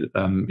every single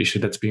issue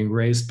that's being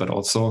raised, but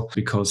also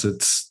because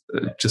it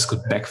just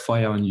could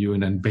backfire on you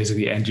and then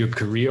basically end your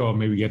career or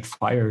maybe get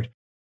fired,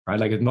 right?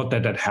 Like, not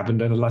that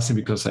happened at Atlassian,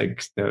 because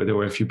like there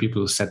were a few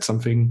people who said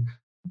something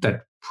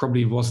that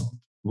probably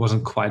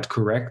wasn't quite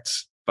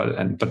correct, but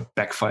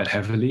backfired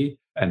heavily.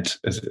 And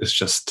it's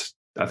just,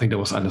 I think there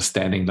was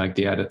understanding, like,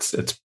 it's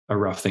a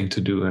rough thing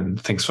to do,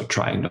 and thanks for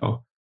trying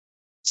though.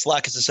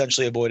 Slack has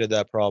essentially avoided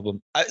that problem.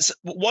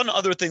 One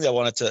other thing that I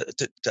wanted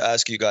to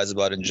ask you guys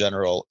about in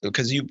general,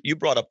 because you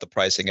brought up the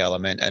pricing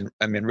element, and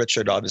I mean,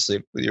 Richard,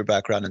 obviously with your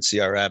background in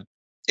CRM,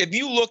 if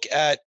you look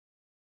at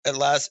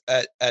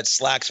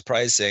Slack's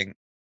pricing,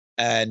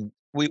 and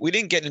we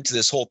didn't get into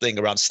this whole thing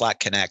around Slack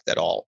Connect at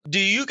all. Do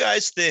you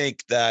guys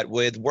think that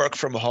with work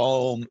from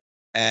home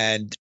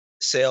and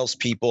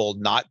salespeople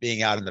not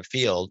being out in the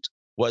field,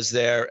 was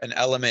there an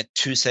element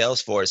to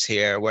Salesforce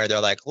here where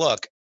they're like,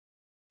 look,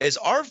 is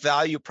our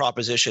value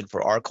proposition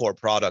for our core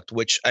product,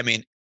 which, I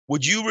mean,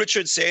 Would you,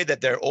 Richard, say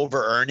that they're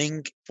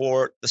over-earning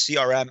for the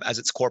CRM as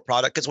its core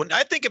product? Because when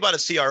I think about a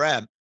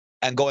CRM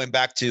and going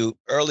back to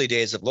early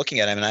days of looking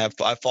at it, I mean,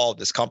 I followed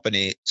this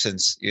company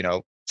since,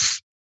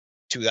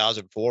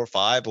 2004,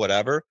 5,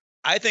 whatever.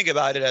 I think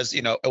about it as,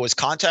 it was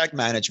contact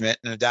management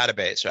and a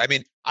database. Right? I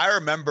mean, I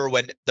remember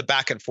when the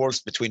back and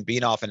forth between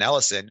Beanoff and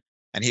Ellison,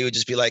 and he would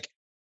just be like,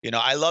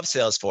 I love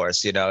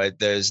Salesforce.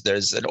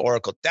 There's an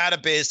Oracle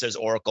database, there's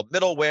Oracle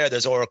middleware,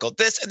 there's Oracle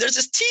this, and there's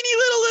this teeny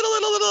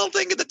little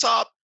thing at the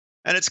top,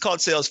 and it's called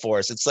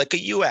Salesforce. It's like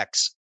a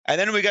UX. And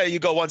then you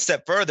go one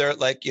step further,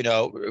 like,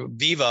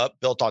 Viva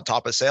built on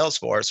top of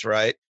Salesforce,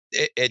 right?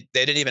 They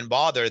didn't even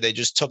bother. They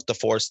just took the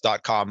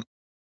force.com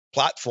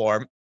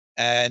platform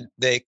and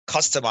they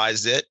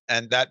customized it,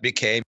 and that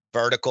became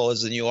vertical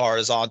as the new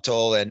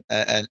horizontal and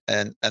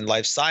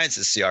life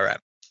sciences CRM.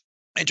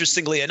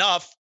 Interestingly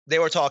enough, they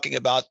were talking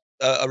about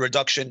a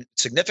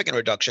significant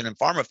reduction in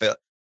pharma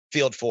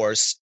field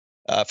force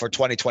for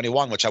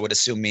 2021, which I would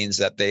assume means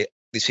that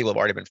these people have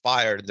already been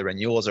fired and the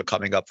renewals are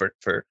coming up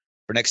for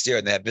next year,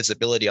 and they have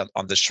visibility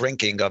on the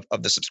shrinking of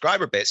the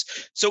subscriber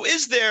base. So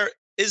is there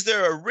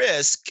a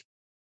risk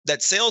that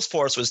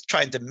Salesforce was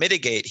trying to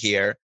mitigate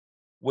here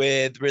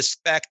with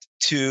respect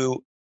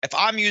to, if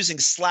I'm using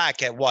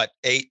Slack at $8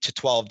 to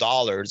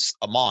 $12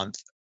 a month,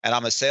 and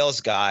I'm a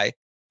sales guy,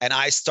 and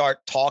I start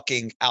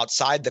talking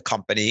outside the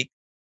company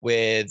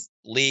with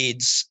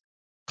leads,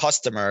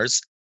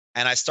 customers,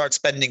 and I start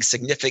spending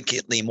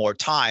significantly more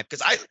time,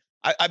 because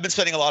I've been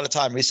spending a lot of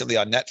time recently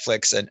on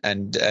Netflix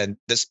and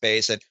this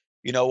space. And,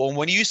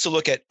 when you used to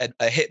look at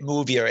a hit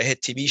movie or a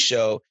hit TV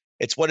show,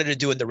 it's what did it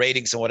do in the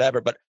ratings and whatever.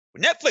 But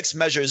Netflix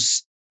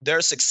measures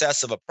their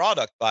success of a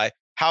product by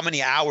how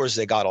many hours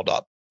they got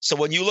up. So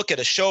when you look at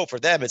a show for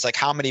them, it's like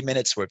how many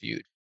minutes were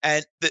viewed.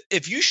 And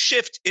if you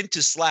shift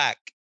into Slack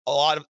a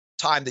lot of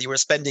time that you were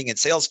spending in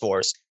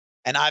Salesforce,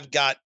 and I've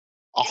got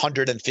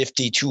 $150,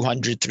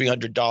 $200,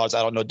 $300,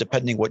 I don't know,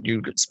 depending what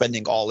you're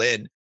spending all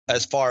in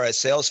as far as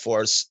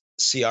Salesforce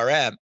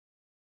CRM,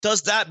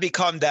 does that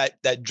become that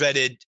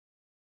dreaded,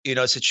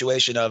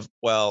 situation of,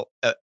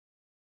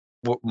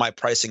 my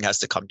pricing has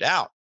to come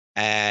down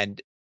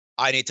and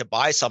I need to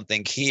buy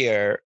something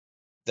here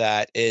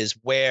that is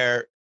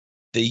where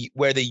the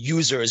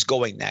user is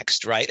going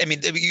next, right? I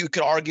mean, you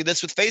could argue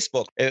this with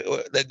Facebook.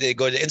 They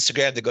go to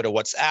Instagram, they go to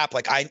WhatsApp.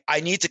 Like I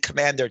need to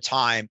command their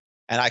time,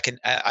 and I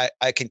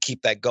can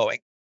keep that going.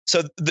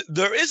 So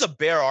there is a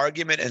bear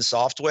argument in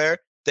software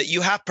that you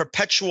have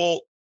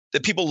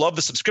that people love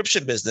the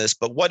subscription business,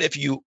 but what if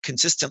you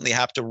consistently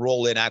have to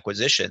roll in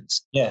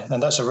acquisitions? Yeah,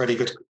 and that's a really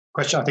good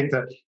question. I think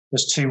that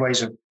there's two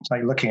ways of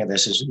looking at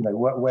this: is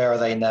where are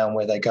they now and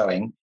where they're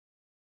going?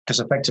 Because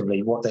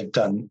effectively, what they've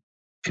done,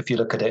 if you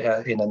look at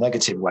it in a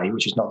negative way,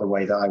 which is not the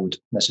way that I would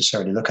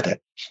necessarily look at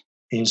it,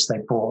 is they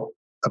bought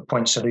a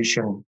point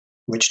solution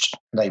which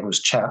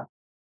enables chat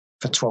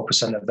for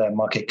 12% of their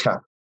market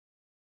cap.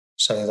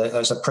 So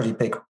that's a pretty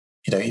big,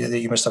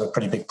 you must have a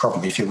pretty big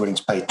problem if you're willing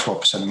to pay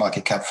 12% of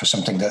market cap for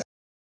something that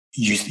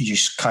you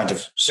kind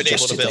of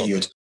suggested that you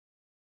would.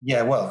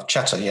 Yeah, well,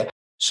 chatter, yeah.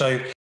 So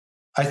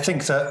I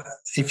think that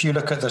if you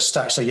look at the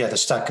stack, the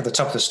stack at the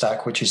top of the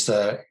stack, which is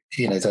the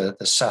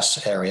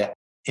SaaS area,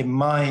 in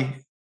my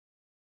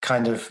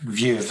kind of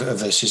view of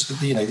this is,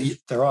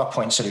 there are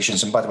point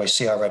solutions. And by the way,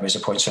 CRM is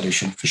a point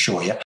solution for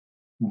sure, yeah.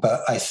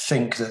 But I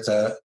think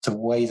that the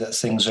way that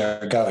things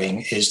are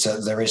going is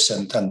that there is,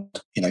 and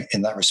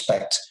in that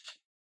respect,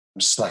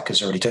 Slack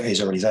is already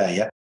there,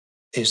 yeah,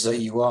 is that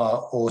you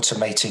are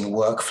automating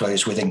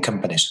workflows within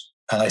companies.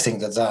 And I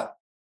think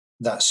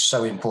that's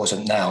so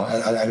important now.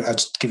 I'll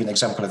just give you an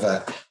example of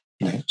a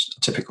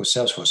typical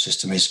Salesforce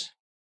system is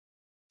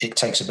it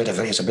takes it's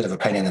a bit of a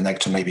pain in the neck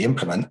to maybe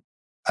implement.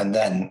 And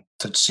then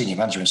the senior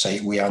management say,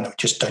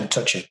 just don't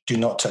touch it. Do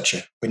not touch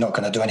it. We're not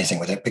going to do anything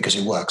with it because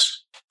it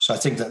works. So I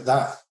think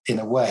that in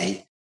a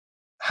way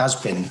has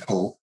been,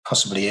 or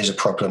possibly is, a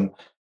problem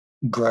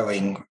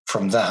growing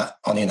from that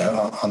on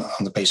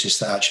the basis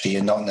that actually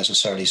you're not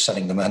necessarily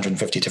selling them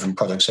 150 different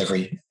products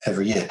every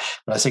year.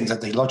 But I think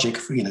that the logic,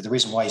 the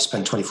reason why you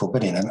spend 24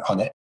 billion on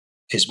it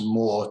is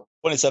more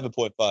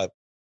 27.5.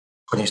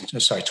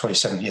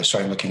 27. Yeah,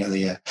 sorry, I'm looking at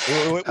the.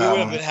 We would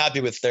have been happy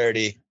with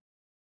 30.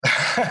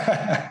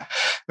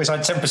 It's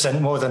like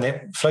 10% more than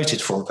it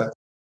floated for, but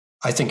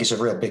I think it's a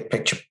real big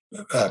picture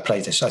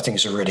play. This, I think,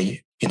 it's a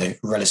really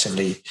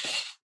relatively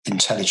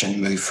intelligent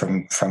move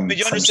from. But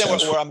you understand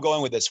where I'm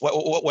going with this?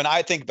 When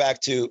I think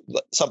back to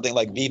something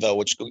like Viva,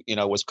 which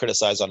was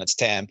criticized on its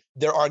TAM,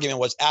 their argument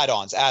was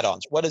add-ons.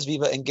 What does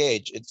Viva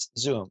engage? It's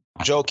Zoom.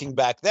 Joking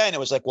back then, it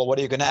was like, well, what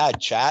are you going to add?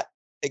 Chat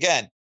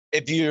again.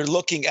 If you're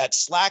looking at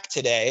Slack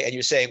today and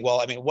you're saying, well,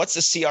 I mean, what's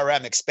the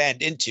CRM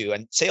expand into?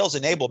 And sales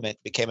enablement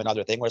became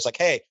another thing where it's like,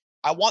 hey,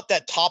 I want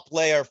that top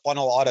layer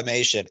funnel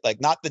automation,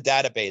 like not the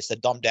database, the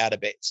dumb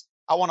database.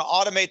 I want to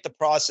automate the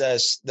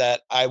process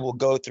that I will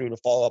go through to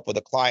follow up with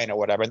a client or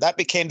whatever. And that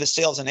became the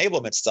sales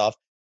enablement stuff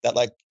that,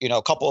 like,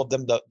 a couple of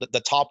them,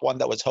 the top one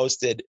that was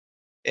hosted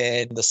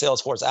in the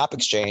Salesforce App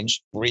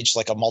Exchange reached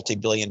like a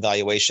multi-billion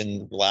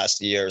valuation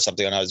last year or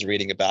something when I was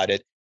reading about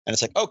it. And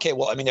it's like, okay,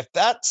 well, I mean, if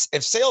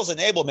sales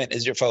enablement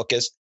is your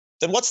focus,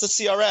 then what's the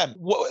CRM?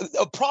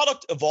 A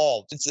product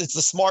evolved. It's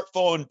the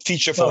smartphone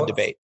feature phone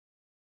debate.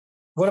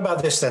 What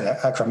about this then,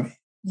 Akram?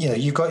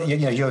 You've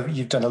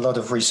done a lot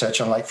of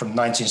research on like from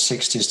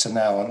 1960s to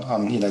now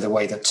on the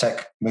way that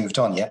tech moved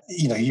on. Yeah,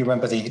 you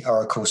remember the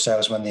Oracle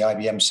salesman, the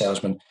IBM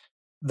salesman.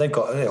 They've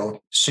got a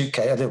little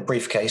suitcase, a little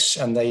briefcase,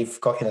 and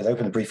they've got they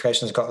open the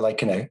briefcase and it's got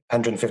like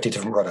 150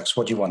 different products.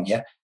 What do you want?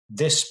 Yeah,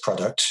 this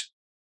product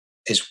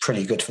is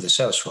pretty good for the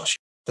Salesforce.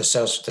 The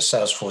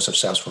Salesforce of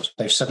Salesforce.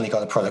 They've suddenly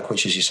got a product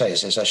which, as you say,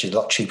 is actually a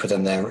lot cheaper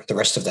than the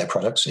rest of their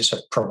products. It's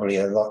probably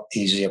a lot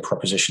easier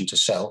proposition to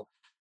sell.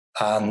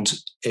 And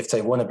if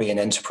they want to be in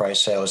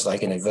enterprise sales,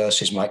 like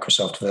versus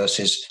Microsoft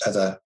versus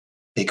other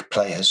big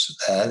players,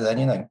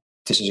 then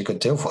this is a good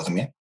deal for them.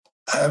 Yeah.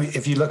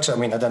 If you looked at,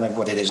 I don't know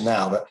what it is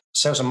now, but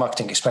sales and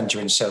marketing expenditure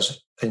in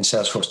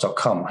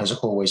Salesforce.com has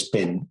always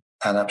been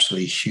an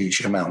absolutely huge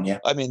amount. Yeah.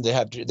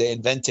 They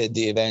invented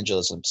the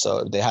evangelism.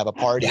 So they have a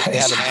party. Yes. They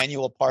have an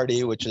annual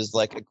party, which is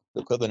like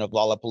the equivalent of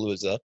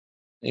Lollapalooza.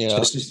 So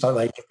it's not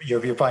like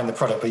you're buying the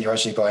product, but you're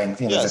actually buying,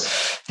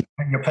 yes.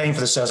 You're paying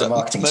for the sales and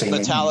marketing team.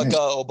 Metallica,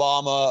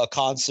 Obama, a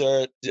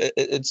concert.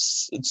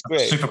 It's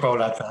great. Super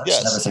Bowl adverts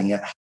and everything.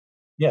 Yeah.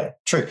 Yeah,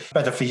 true.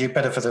 Better for you,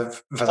 better for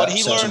but that.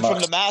 He learned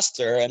from the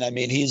master, and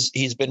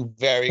he's been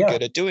very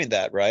good at doing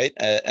that, right?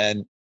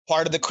 And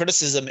part of the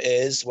criticism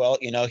is, well,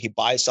 he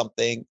buys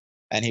something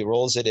and he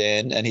rolls it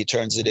in and he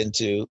turns it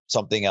into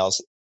something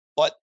else.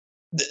 But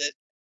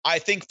I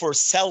think for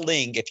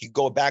selling, if you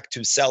go back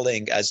to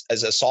selling as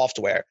a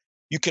software,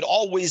 you could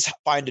always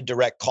find a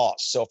direct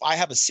cost. So if I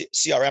have a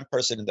CRM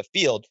person in the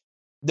field,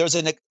 there's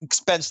an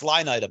expense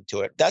line item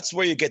to it. That's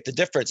where you get the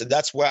difference. And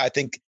that's where I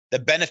think the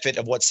benefit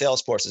of what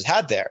Salesforce has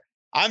had there.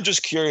 I'm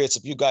just curious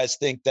if you guys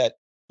think that,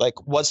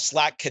 was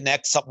Slack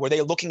Connect, were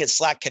they looking at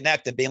Slack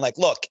Connect and being like,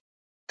 look,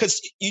 because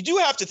you do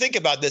have to think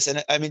about this.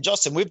 And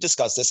Justin, we've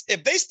discussed this.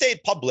 If they stayed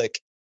public,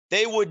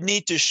 they would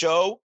need to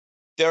show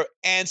their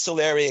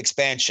ancillary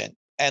expansion.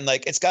 And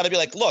it's got to be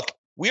like, look,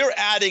 we're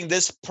adding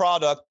this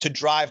product to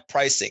drive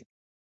pricing.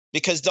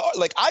 Because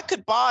I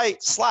could buy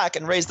Slack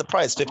and raise the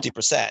price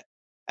 50%,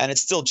 and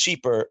it's still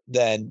cheaper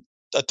than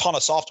a ton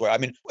of software.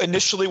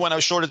 Initially when I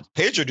was shorted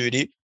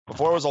PagerDuty,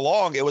 before it was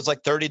along, it was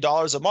like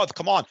 $30 a month.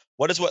 Come on.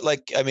 What's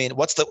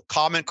the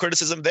common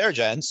criticism there,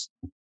 Jens?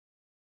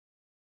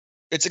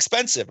 It's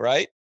expensive,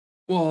 right?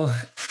 Well,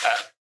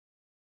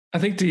 I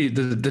think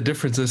the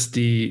difference is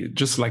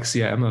just like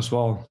CRM as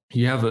well.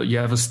 You have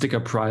a sticker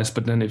price,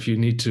 but then if you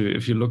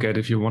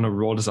want to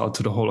roll this out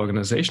to the whole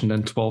organization,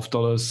 then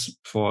 $12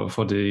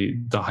 for the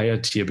higher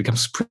tier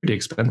becomes pretty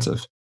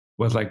expensive.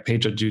 With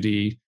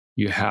PagerDuty,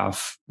 you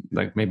have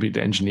maybe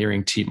the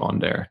engineering team on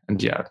there, and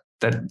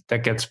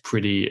that gets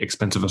pretty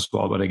expensive as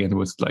well. But again,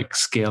 with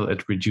scale,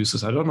 it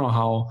reduces. I don't know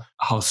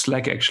how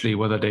Slack actually,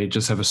 whether they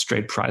just have a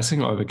straight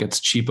pricing or if it gets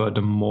cheaper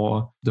the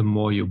more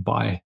you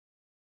buy.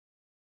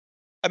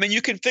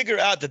 You can figure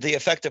out that the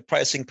effective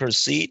pricing per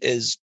seat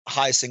is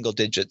high single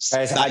digits.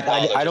 Guys,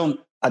 I don't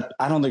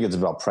think it's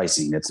about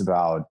pricing. It's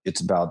about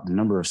the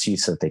number of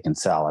seats that they can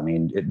sell.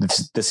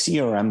 The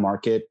CRM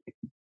market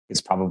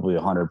is probably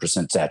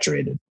 100%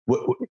 saturated.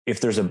 If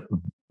there's a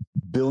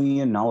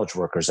billion knowledge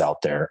workers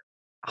out there,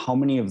 how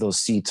many of those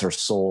seats are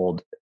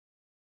sold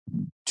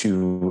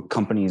to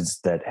companies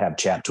that have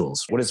chat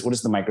tools? What is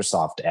the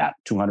Microsoft at?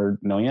 200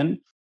 million?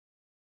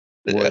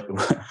 What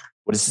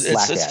is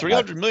Slack it's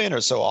 300 million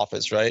or so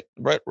Office, right?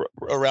 Right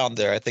around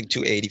there. I think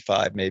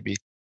 285 maybe.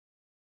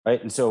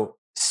 Right. And so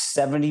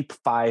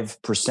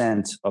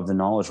 75% of the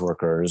knowledge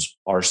workers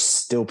are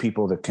still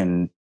people that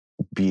can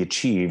be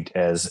achieved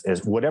as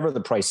whatever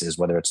the price is,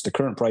 whether it's the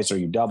current price or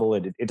you double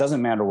it. It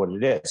doesn't matter what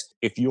it is.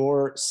 If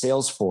you're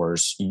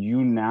Salesforce,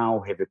 you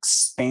now have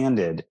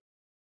expanded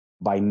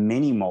by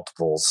many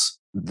multiples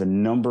the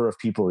number of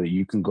people that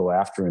you can go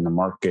after in the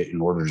market in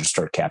order to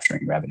start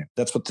capturing revenue.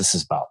 That's what this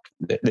is about.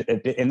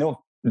 And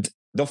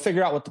they'll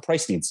figure out what the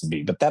price needs to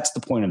be, but that's the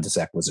point of this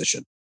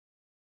acquisition.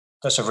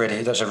 That's a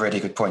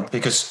really good point,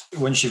 because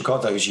once you've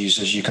got those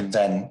users, you can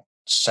then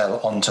sell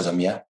onto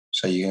them. Yeah.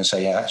 So you can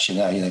say, actually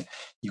now,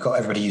 you've got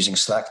everybody using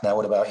Slack. Now,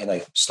 what about,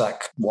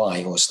 Slack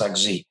Y or Slack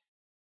Z?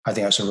 I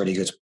think that's a really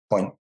good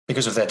point.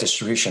 Because of their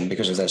distribution,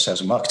 because of their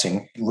sales and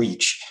marketing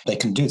reach, they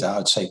can do that,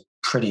 I'd say,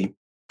 pretty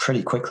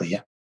quickly.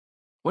 Yeah.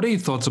 What are your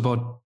thoughts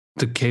about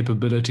the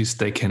capabilities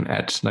they can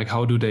add?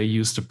 How do they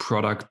use the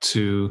product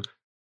to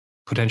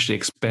potentially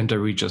expand their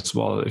reach as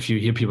well? If you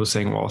hear people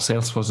saying, well,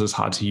 Salesforce is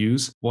hard to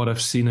use, what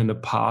I've seen in the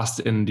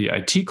past in the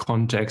IT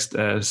context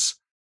is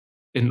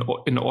in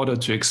order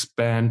to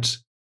expand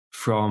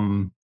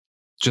from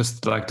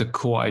just the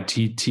core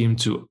IT team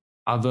to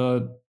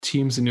other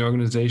teams in the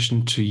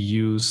organization to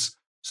use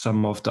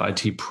some of the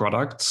IT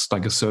products,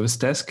 like a service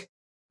desk.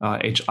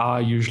 HR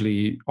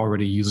usually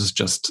already uses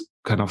just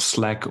kind of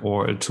Slack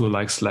or a tool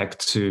like Slack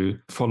to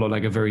follow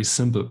a very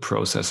simple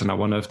process. And I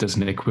wonder if there's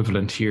an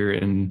equivalent here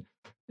in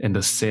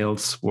the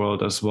sales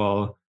world as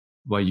well,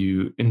 where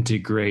you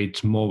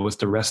integrate more with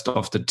the rest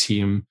of the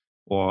team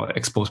or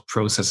expose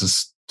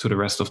processes to the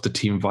rest of the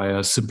team via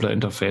a simpler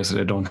interface. So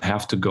they don't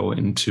have to go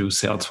into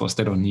Salesforce.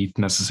 They don't need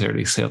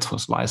necessarily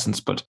Salesforce license,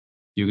 but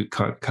you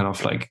kind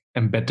of like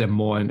embed them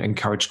more and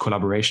encourage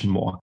collaboration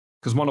more.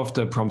 Because one of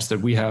the problems that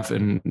we have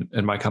in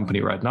my company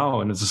right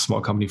now, and it's a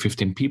small company,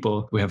 15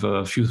 people, we have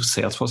a few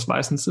Salesforce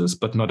licenses,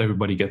 but not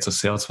everybody gets a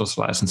Salesforce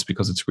license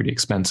because it's really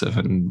expensive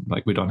and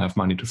like we don't have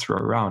money to throw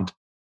around.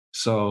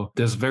 So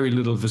there's very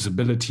little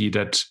visibility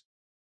that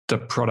the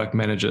product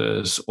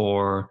managers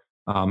or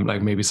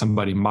like maybe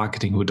somebody in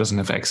marketing who doesn't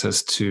have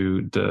access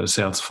to the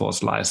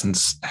Salesforce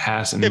license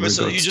has in regards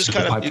so you just to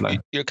kind the of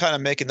pipeline. you're kind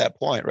of making that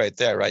point right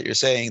there, right? You're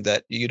saying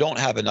that you don't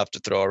have enough to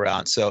throw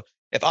around. So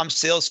if I'm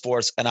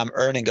Salesforce and I'm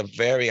earning a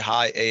very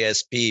high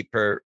ASP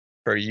per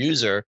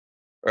user,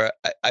 or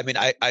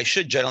I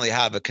should generally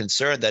have a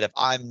concern that if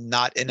I'm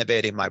not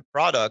innovating my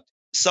product,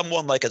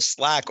 someone like a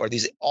Slack or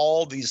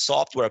all these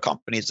software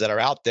companies that are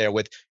out there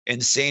with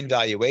insane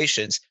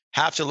valuations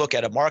have to look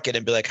at a market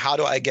and be like, how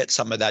do I get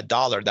some of that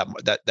dollar,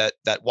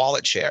 that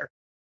wallet share?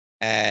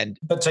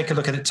 But take a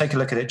look at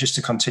it just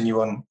to continue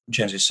on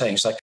James is saying.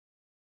 It's like,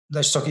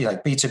 let's talk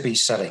B2B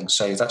selling.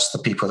 So that's the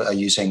people that are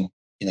using,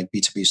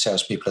 B2B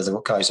salespeople are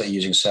the guys that are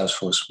using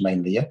Salesforce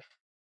mainly. Yeah.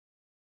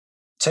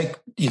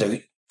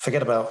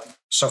 Forget about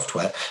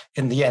software.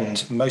 In the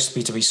end, most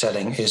B2B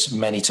selling is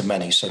many to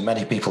many. So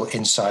many people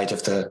inside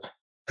of the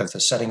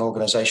selling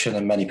organization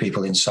and many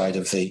people inside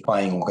of the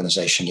buying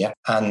organization. Yeah.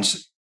 And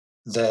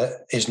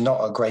there is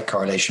not a great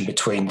correlation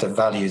between the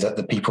value that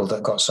the people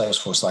that got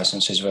Salesforce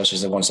licenses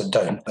versus the ones that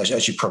don't.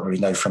 As you probably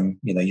know from,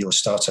 your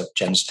startup,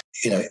 Jens,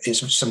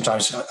 it's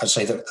sometimes I'd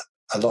say that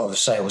a lot of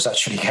sales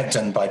actually get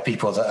done by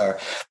people that are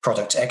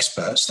product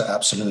experts that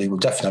absolutely will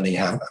definitely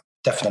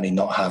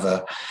not have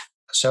a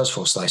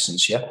Salesforce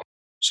license. Yeah.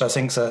 So I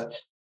think that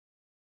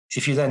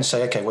if you then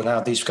say, okay, well, now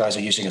these guys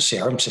are using a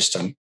CRM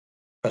system,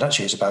 but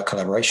actually it's about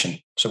collaboration.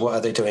 So what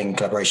are they doing in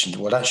collaboration?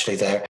 Well, actually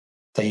they're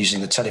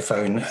using the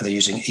telephone, they're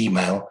using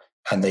email,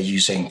 and they're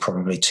using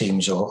probably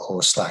Teams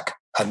or Slack.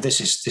 And this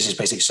is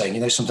basically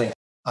saying, something,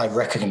 I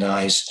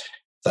recognize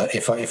that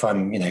if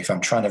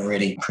I'm trying to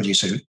really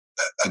produce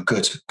a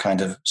good kind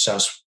of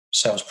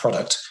sales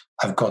product,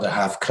 I've got to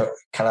have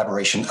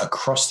collaboration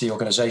across the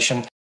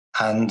organization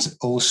and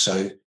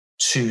also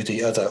to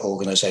the other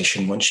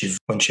organization once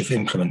you've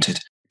implemented.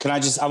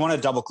 I want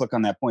to double click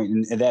on that point,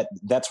 and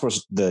that's where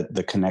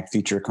the connect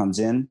feature comes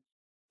in.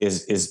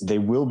 Is they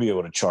will be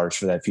able to charge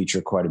for that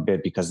feature quite a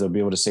bit because they'll be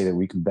able to say that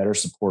we can better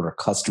support our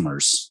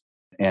customers,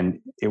 and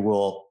it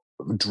will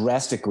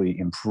drastically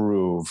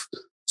improve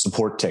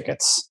support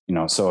tickets.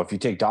 So if you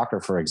take Docker,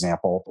 for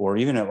example, or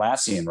even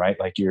Atlassian, right?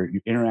 Like you're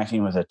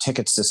interacting with a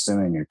ticket system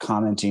and you're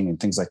commenting and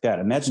things like that.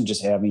 Imagine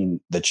just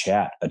having the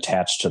chat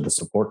attached to the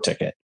support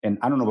ticket. And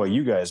I don't know about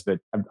you guys, but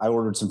I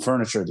ordered some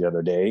furniture the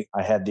other day.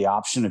 I had the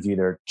option of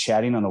either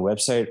chatting on the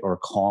website or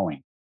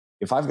calling.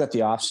 If I've got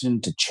the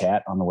option to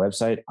chat on the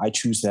website, I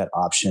choose that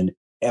option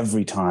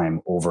every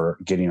time over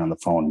getting on the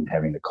phone and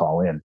having to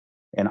call in.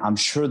 And I'm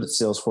sure that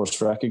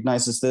Salesforce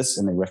recognizes this,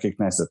 and they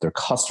recognize that their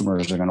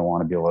customers are going to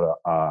want to be able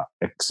to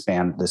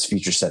expand this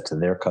feature set to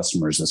their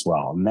customers as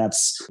well. And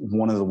that's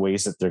one of the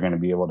ways that they're going to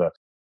be able to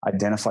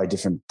identify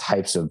different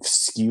types of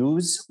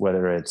SKUs,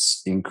 whether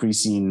it's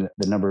increasing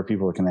the number of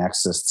people that can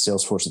access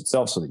Salesforce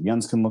itself so that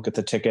Jens can look at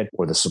the ticket,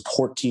 or the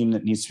support team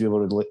that needs to be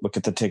able to look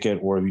at the ticket,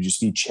 or if you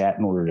just need chat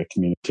in order to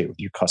communicate with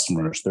your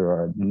customers. There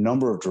are a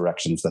number of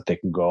directions that they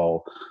can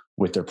go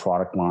with their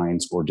product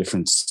lines or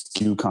different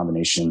SKU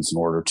combinations in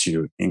order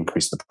to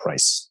increase the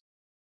price.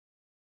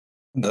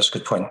 That's a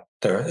good point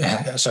there.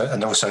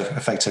 And also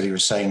effectively you're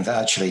saying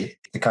that actually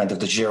the kind of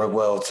the Jira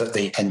world that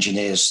the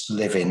engineers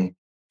live in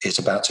is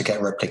about to get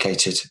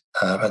replicated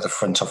at the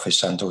front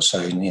office and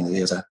also in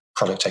the other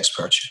product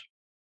experts.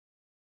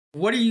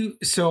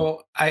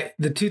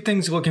 The two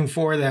things looking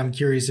forward that I'm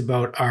curious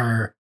about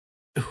are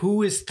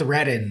who is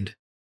threatened.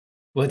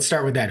 Let's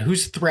start with that.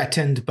 Who's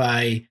threatened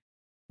by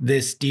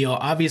this deal?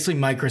 Obviously,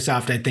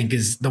 Microsoft, I think,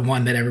 is the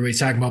one that everybody's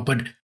talking about,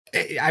 but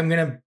I'm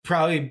going to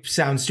probably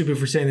sound stupid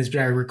for saying this,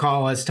 but I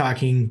recall us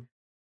talking,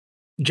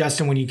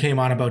 Justin, when you came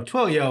on about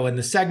Twilio and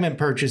the segment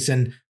purchase,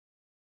 and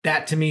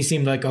that to me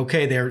seemed like,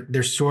 okay,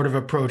 they're sort of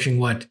approaching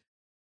what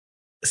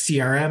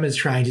Salesforce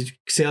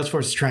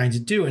is trying to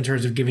do in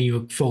terms of giving you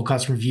a full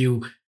customer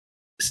view.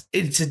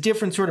 It's a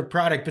different sort of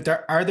product,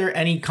 but are there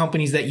any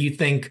companies that you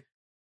think,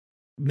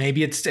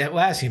 maybe it's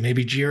Atlassian,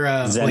 maybe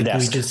Jira, Zendesk. like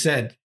we just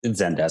said?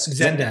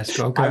 Zendesk.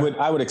 Okay.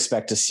 I would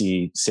expect to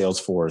see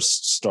Salesforce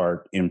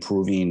start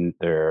improving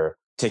their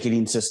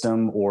ticketing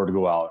system, or to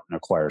go out and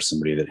acquire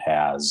somebody that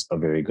has a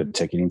very good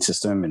ticketing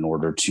system in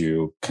order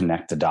to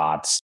connect the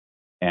dots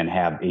and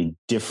have a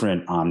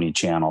different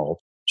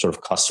omni-channel sort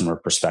of customer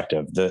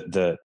perspective.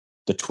 The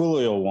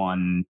Twilio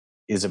one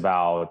is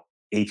about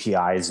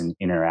APIs and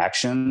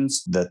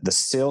interactions. The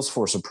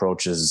Salesforce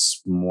approach is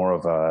more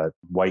of a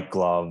white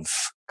glove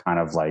kind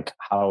of like,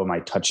 how am I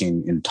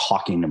touching and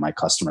talking to my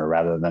customer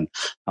rather than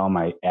how am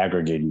I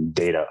aggregating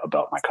data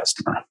about my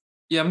customer?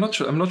 Yeah, I'm not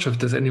sure if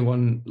there's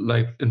anyone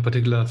like in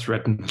particular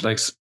threatened, like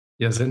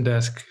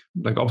Zendesk,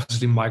 like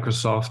obviously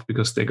Microsoft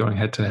because they're going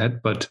head to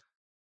head, but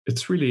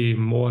it's really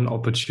more an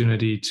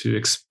opportunity to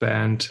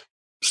expand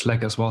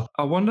Slack as well.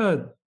 I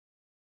wonder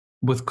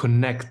with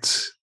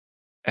Connect,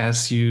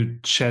 as you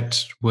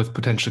chat with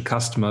potential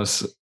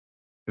customers,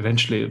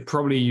 eventually,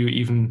 probably you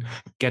even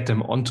get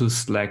them onto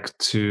Slack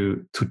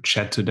to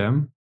chat to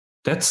them.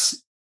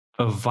 That's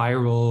a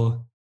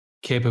viral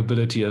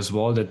capability as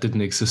well that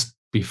didn't exist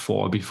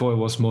before. Before it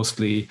was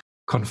mostly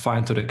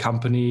confined to the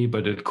company,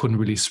 but it couldn't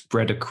really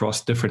spread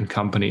across different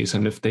companies.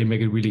 And if they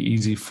make it really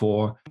easy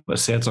for a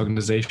sales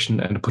organization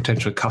and a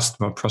potential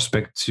customer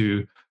prospect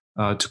to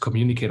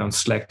communicate on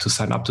Slack, to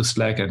sign up to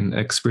Slack and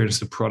experience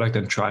the product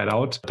and try it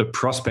out, the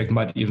prospect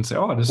might even say,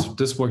 oh,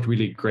 this worked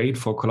really great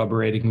for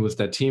collaborating with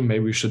that team.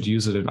 Maybe we should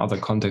use it in other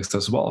contexts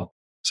as well.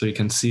 So you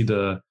can see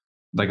a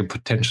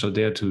potential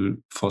there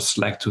for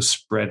Slack to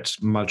spread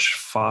much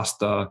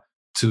faster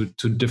to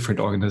different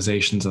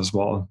organizations as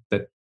well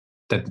that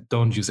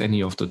don't use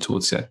any of the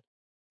tools yet.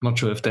 Not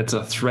sure if that's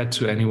a threat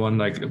to anyone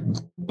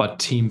but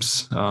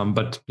Teams.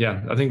 But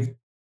yeah, I think.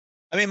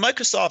 I mean,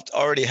 Microsoft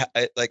already,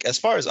 as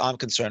far as I'm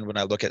concerned, when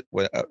I look at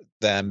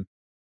them,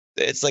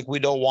 it's like we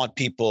don't want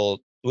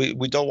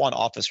we don't want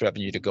Office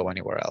revenue to go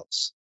anywhere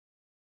else,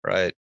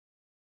 right?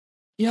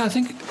 Yeah, I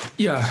think,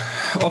 yeah.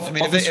 I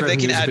mean, if they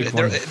can add,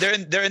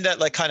 they're in that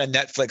like kind of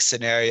Netflix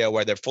scenario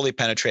where they're fully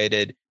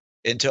penetrated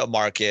into a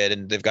market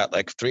and they've got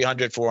like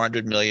 300,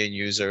 400 million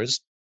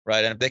users,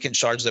 right? And if they can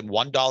charge them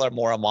 $1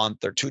 more a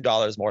month or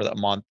 $2 more a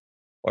month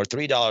or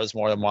 $3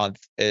 more a month,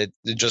 it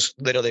just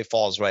literally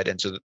falls right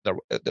into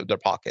their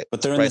pocket.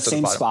 But they're in the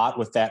same spot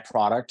with that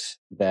product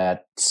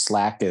that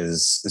Slack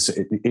is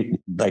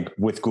like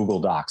with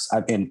Google Docs.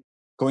 And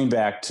going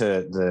back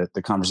to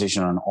the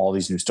conversation on all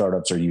these new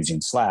startups are using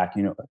Slack,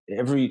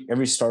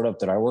 every startup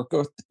that I work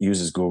with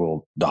uses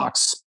Google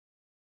Docs.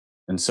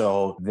 And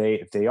so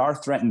they are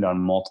threatened on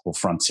multiple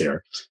fronts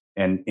here.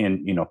 And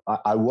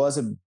I was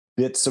a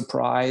bit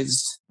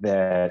surprised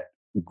that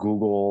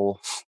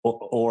Google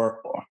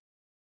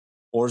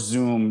or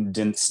Zoom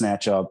didn't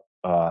snatch up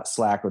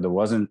Slack, or there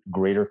wasn't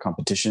greater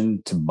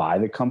competition to buy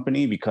the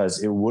company,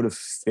 because it would have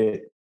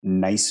fit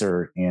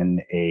nicer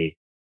in a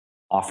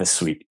Office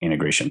Suite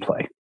integration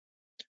play.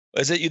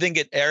 Is it, you think,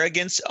 it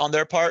arrogance on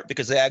their part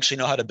because they actually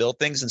know how to build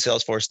things and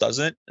Salesforce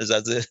doesn't? Is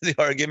that the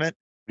argument?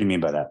 What do you mean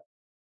by that?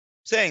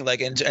 Saying like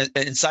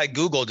inside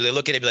Google, do they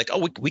look at it and be like,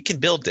 oh, we can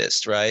build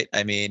this, right?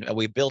 I mean,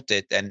 we built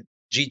it, and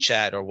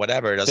GChat or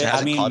whatever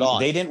hasn't caught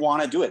on. They didn't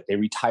want to do it. They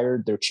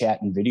retired their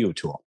chat and video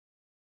tool.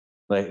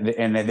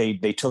 And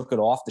they took it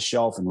off the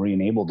shelf and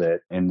re-enabled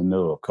it in the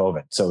middle of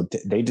COVID. So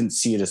they didn't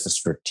see it as a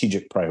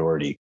strategic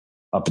priority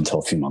up until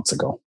a few months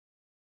ago.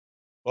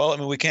 Well, I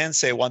mean, we can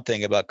say one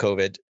thing about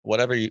COVID.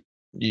 Whatever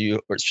your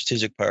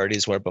strategic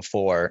priorities were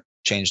before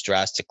changed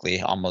drastically,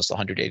 almost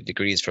 180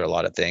 degrees for a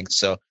lot of things.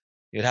 So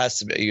you've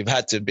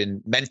had to have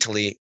been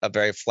mentally a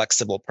very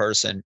flexible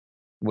person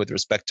with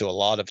respect to a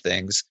lot of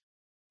things,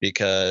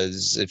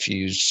 because if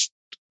you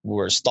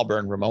were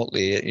stubborn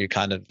remotely, you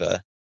kind of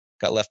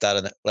got left out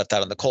in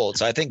the cold.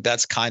 So I think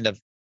that's kind of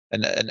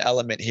an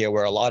element here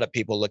where a lot of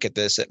people look at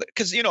this,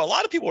 because a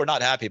lot of people were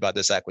not happy about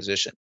this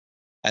acquisition,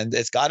 and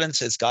it's gotten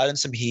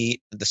some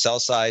heat. The sell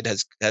side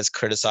has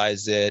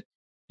criticized it.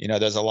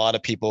 There's a lot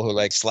of people who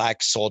like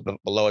Slack sold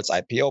below its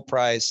IPO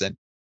price and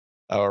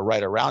or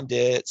right around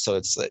it, so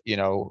it's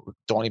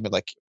don't even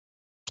like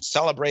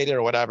celebrate it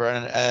or whatever,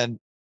 and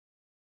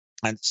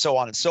so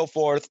on and so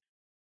forth.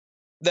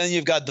 Then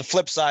you've got the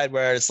flip side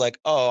where it's like,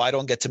 oh, I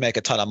don't get to make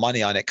a ton of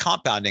money on it,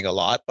 compounding a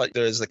lot. But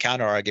there's the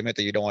counter argument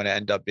that you don't want to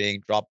end up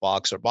being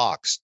Dropbox or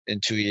Box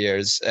in 2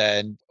 years.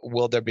 And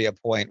will there be a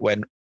point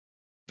when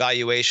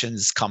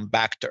valuations come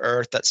back to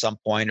earth at some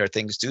point, or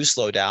things do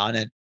slow down,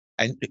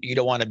 and you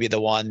don't want to be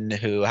the one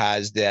who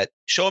has that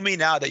show me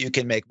now that you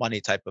can make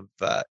money type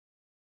of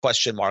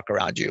question mark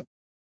around you.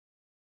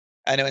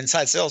 And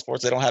inside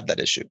Salesforce, they don't have that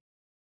issue.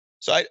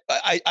 So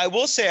I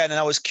will say, and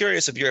I was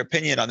curious of your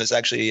opinion on this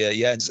actually,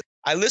 Jens.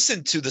 I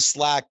listened to the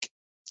Slack,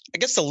 I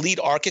guess the lead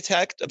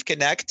architect of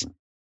Connect,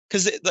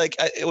 because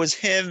it was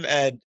him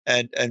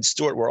and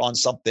Stuart were on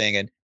something,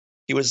 and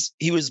he was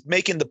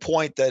making the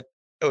point that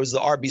it was the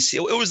RBC.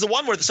 It was the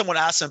one where someone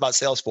asked him about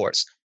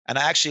Salesforce, and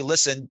I actually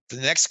listened to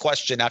the next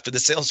question after the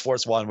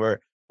Salesforce one, where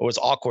it was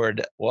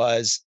awkward.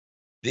 Was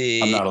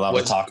the I'm not allowed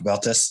to talk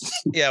about this.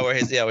 where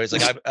he's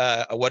like,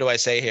 what do I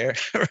say here?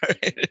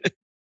 Right?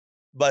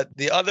 But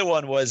the other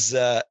one was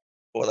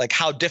like,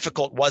 how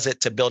difficult was it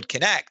to build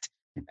Connect?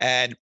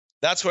 And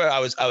that's where I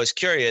was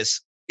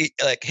curious.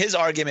 Like his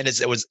argument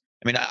is,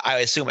 I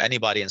assume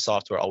anybody in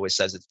software always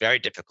says it's very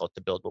difficult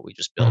to build what we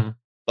just built. Mm-hmm.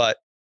 But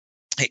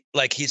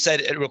like he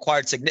said, it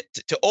required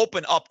to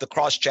open up the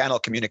cross-channel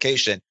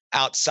communication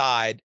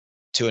outside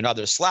to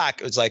another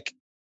Slack. It was like,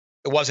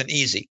 it wasn't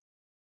easy.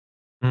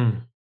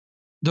 Mm.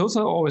 Those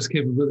are always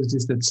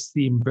capabilities that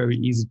seem very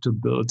easy to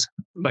build.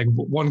 Like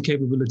one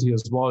capability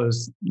as well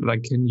is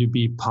like, can you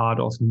be part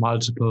of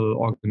multiple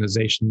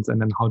organizations,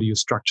 and then how do you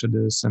structure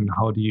this, and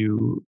how do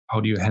you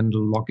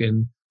handle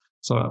login?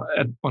 So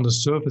on the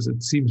surface,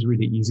 it seems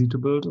really easy to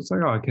build. It's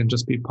like, I can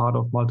just be part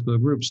of multiple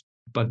groups.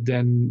 But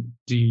then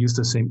do you use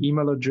the same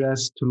email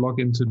address to log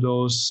into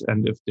those?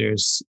 And if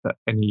there's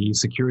any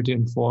security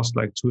enforced,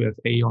 like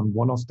 2FA on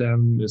one of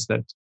them, is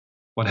that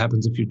what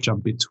happens if you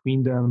jump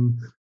between them?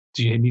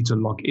 Do you need to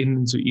log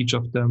into each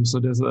of them? So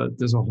there's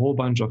a whole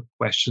bunch of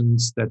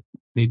questions that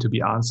need to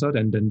be answered,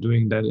 and then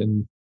doing that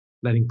in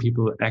letting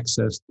people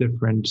access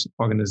different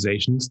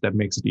organizations, that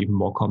makes it even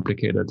more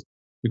complicated,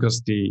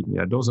 because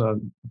those are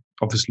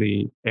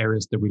obviously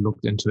areas that we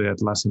looked into at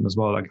Atlassian as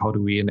well. Like, how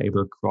do we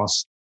enable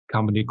cross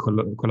company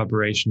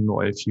collaboration,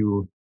 or if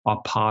you are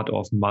part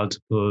of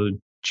multiple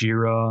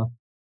Jira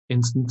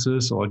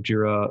instances or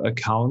Jira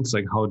accounts,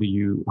 like how do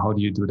you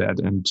do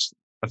that? And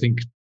I think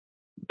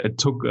it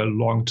took a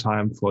long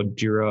time for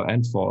Jira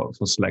and for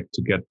Slack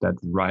to get that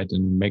right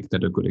and make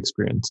that a good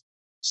experience.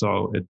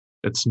 So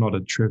it's not a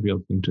trivial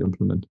thing to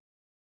implement,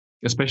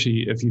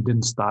 especially if you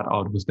didn't start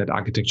out with that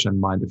architecture in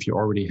mind. If you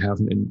already have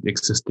an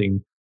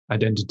existing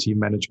identity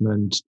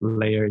management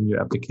layer in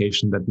your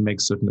application that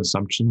makes certain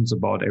assumptions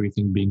about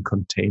everything being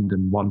contained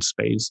in one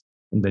space,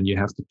 and then you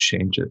have to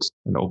change it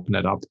and open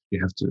it up.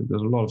 There's a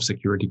lot of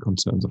security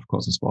concerns, of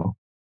course, as well.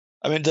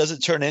 I mean, does it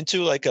turn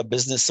into like a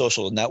business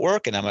social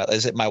network? And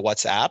is it my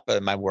WhatsApp?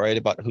 Am I worried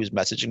about who's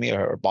messaging me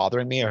or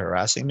bothering me or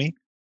harassing me?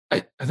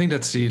 I think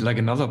that's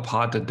another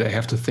part that they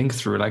have to think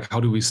through. Like,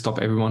 how do we stop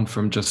everyone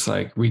from just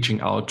like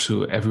reaching out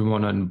to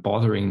everyone and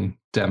bothering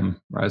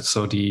them, right?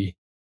 So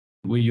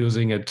we're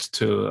using it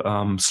to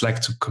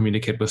Slack to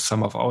communicate with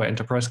some of our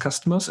enterprise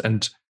customers,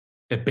 and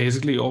it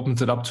basically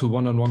opens it up to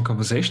one-on-one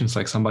conversations.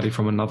 Like, somebody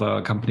from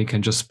another company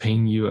can just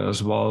ping you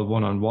as well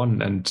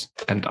one-on-one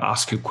and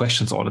ask you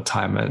questions all the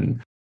time,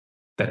 and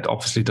that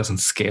obviously doesn't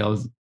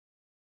scale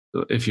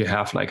if you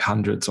have like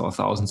hundreds or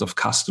thousands of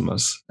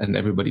customers and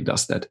everybody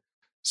does that.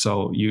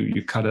 So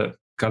you gotta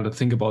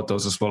think about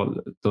those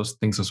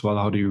things as well.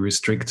 How do you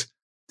restrict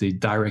the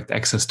direct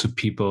access to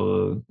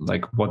people?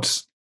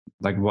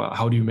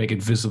 How do you make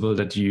it visible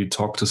that you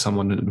talk to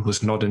someone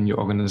who's not in your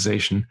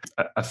organization?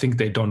 I think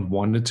they don't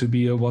want it to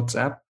be a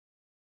WhatsApp,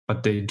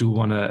 but they do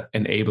want to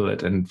enable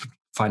it, and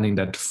finding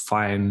that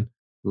fine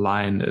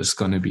line is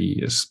going to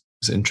be is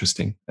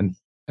interesting and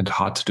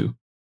hard to do.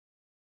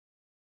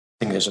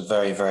 I think there's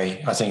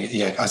a I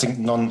think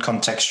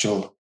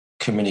non-contextual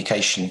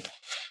communication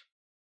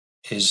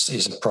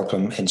is a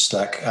problem in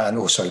Slack, and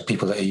also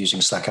people that are using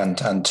Slack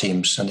and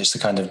Teams, and it's the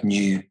kind of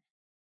the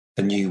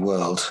new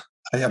world.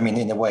 I mean,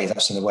 in a way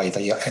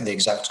that you're the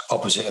exact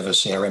opposite of a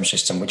CRM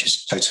system, which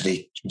is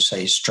totally,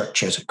 say,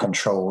 structured,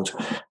 controlled,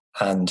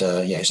 and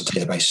it's a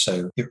database.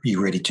 So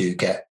you really do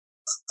get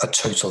a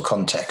total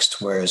context,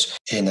 whereas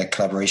in a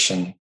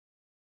collaboration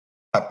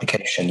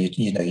application,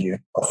 you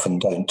often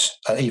don't.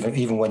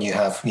 Even when you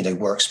have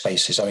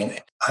workspaces. I mean,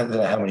 I don't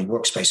know how many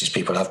workspaces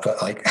people have,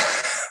 but like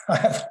I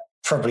have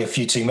probably a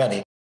few too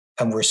many,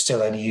 and we're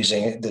still only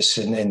using this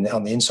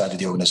on the inside of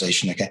the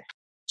organization. Okay,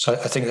 so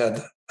I think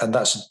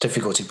that's a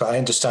difficulty, but I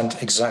understand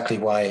exactly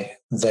why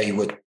they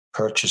would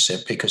purchase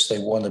it, because they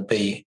want to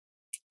be,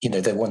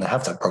 they want to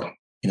have that problem.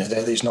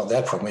 It's not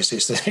their problem. It's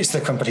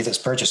the company that's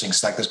purchasing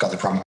Slack that's got the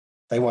problem.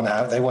 They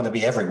want to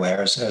be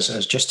everywhere, as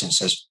Justen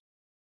says.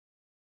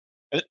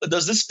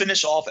 Does this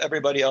finish off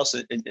everybody else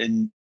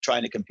in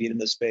trying to compete in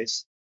this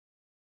space?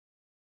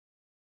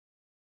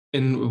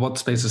 In what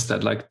space is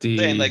that? Like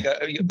saying like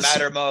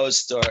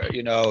Mattermost, or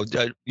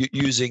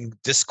using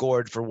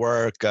Discord for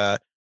work. Are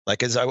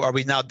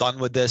we now done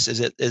with this? Is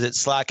it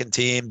Slack and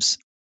Teams?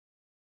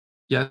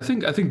 Yeah,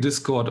 I think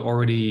Discord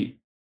already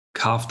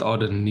carved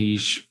out a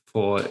niche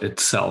for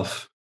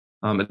itself.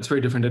 It's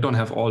very different. They don't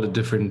have all the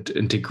different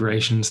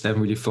integrations. They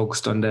haven't really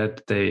focused on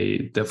that.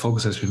 Their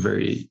focus has been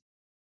very,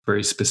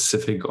 very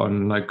specific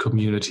on like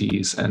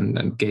communities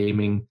and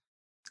gaming.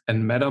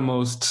 And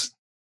Mattermost,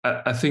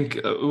 I think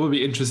it will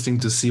be interesting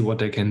to see what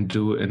they can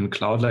do in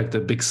cloud. Like, the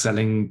big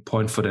selling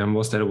point for them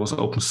was that it was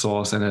open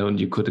source and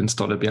you could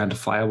install it behind a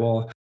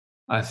firewall.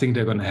 I think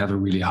they're going to have a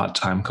really hard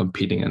time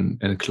competing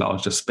in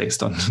cloud, just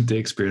based on the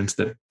experience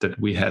that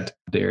we had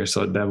there.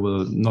 So that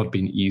will not be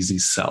an easy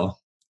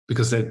sell,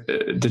 because they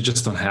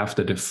just don't have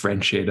the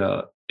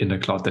differentiator in the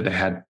cloud that they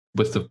had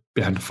with the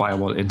behind the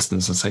firewall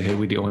instance, and say, hey,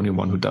 we're the only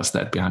one who does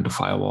that behind the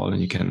firewall,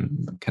 and you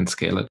can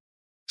scale it.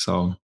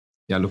 So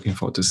yeah, looking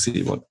forward to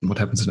see what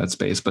happens in that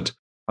space. But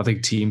I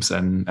think Teams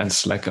and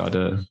Slack are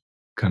the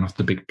kind of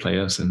the big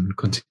players and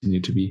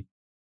continue to be.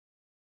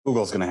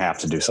 Google's going to have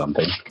to do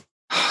something.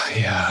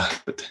 Yeah,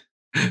 but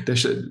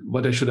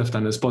what they should have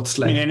done is bought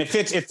Slack. I mean, and it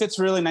fits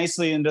really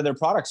nicely into their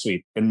product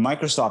suite. And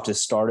Microsoft has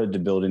started to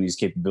build in these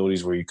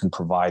capabilities where you can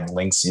provide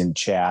links in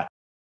chat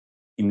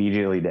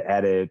immediately to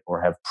edit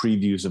or have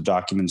previews of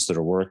documents that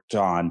are worked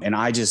on. And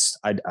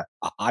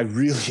I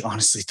really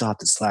honestly thought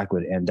that Slack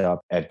would end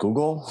up at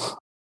Google.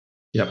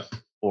 Yep.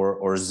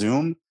 Or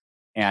Zoom.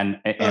 And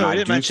I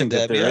didn't mention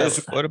that.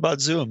 What about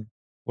Zoom?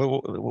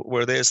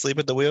 Were they asleep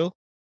at the wheel?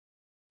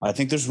 I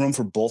think there's room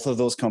for both of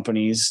those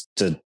companies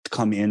to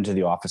come into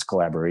the office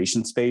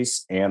collaboration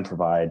space and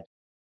provide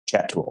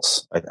chat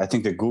tools. I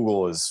think that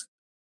Google is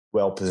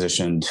well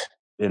positioned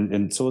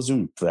And so is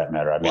Zoom for that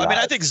matter.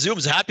 I think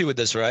Zoom's happy with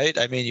this, right?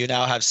 I mean, you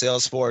now have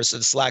Salesforce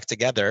and Slack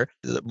together.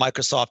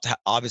 Microsoft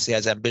obviously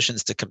has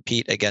ambitions to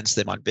compete against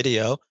them on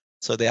video,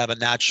 so they have a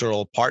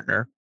natural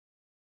partner.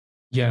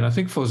 Yeah, and I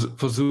think for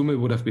Zoom it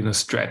would have been a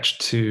stretch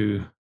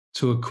to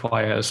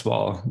acquire as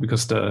well,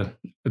 because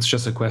it's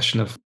just a question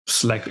of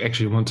Slack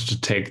actually wanted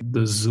to take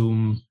the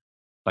Zoom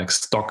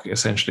stock.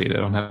 Essentially, they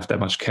don't have that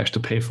much cash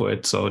to pay for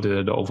it, so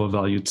the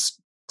overvalued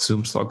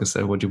Zoom stock is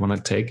that what you want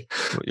to take.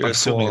 You're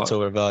assuming it's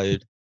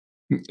overvalued.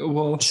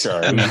 Well,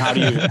 sure. I mean, how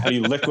do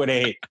you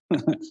liquidate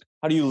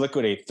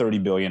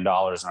 $30 billion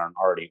on an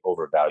already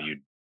overvalued?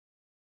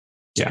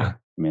 Yeah,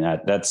 I mean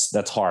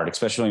that's hard,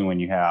 especially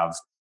when you have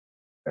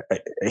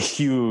a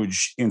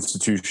huge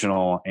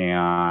institutional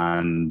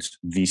and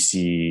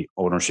VC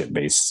ownership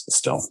base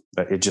still.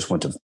 But it just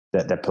went to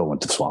that pill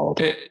went to swallow.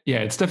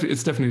 It's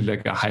definitely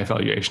like a high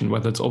valuation.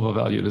 Whether it's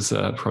overvalued is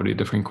probably a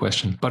different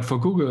question. But for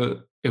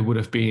Google, it would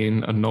have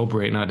been a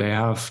no-brainer. They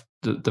have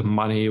the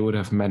money, would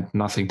have meant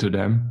nothing to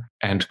them.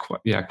 And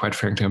quite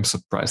frankly, I'm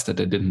surprised that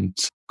they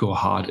didn't go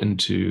hard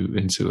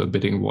into a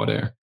bidding war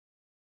there.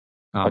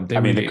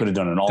 They could have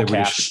done an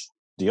all-cash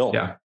deal.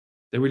 Yeah.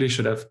 They really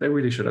should have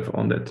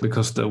owned it,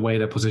 because the way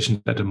they're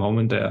positioned at the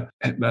moment,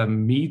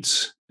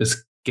 Meet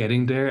is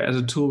getting there as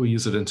a tool. We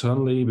use it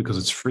internally because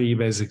it's free,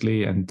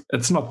 basically, and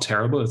it's not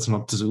terrible. It's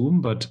not Zoom,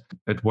 but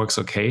it works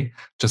okay.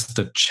 Just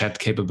the chat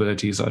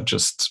capabilities are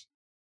just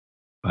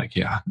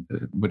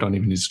we don't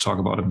even need to talk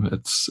about them.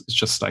 It's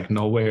just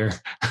nowhere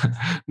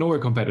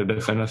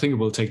competitive, and I think it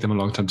will take them a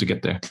long time to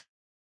get there.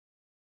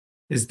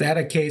 Is that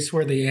a case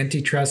where the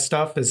antitrust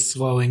stuff is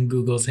slowing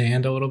Google's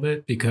hand a little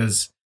bit?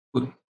 Because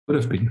would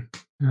have been,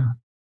 yeah.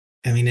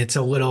 I mean, it's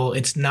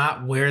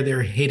not where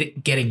they're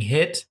getting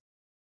hit,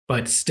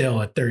 but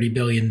still at $30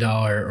 billion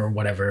or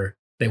whatever,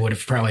 they would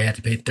have probably had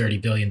to pay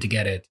 $30 billion to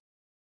get it.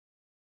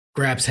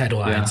 Grabs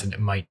headlines and it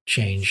might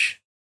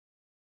change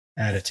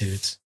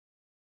attitudes.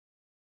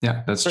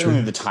 Yeah, that's certainly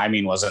true. The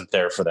timing wasn't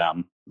there for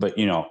them. But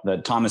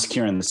that Thomas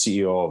Kieran, the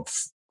CEO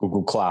of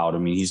Google Cloud, I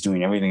mean, he's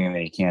doing everything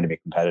that he can to be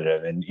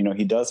competitive, and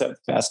he does have the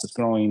fastest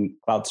growing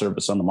cloud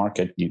service on the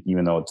market,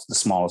 even though it's the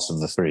smallest of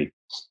the three.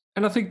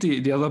 And I think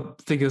the other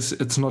thing is,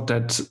 it's not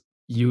that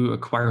you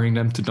acquiring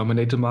them to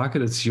dominate the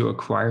market, it's you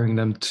acquiring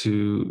them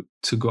to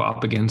go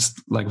up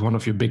against one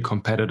of your big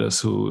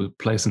competitors who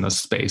plays in a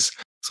space.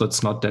 So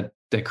it's not that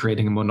they're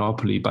creating a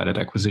monopoly by that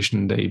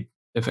acquisition.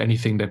 If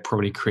anything, they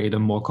probably create a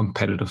more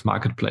competitive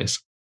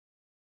marketplace.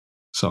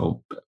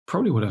 So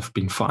probably would have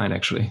been fine,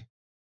 actually.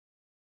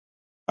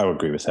 I would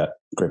agree with that.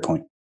 Great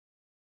point.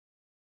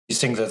 You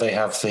think that they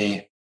have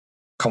the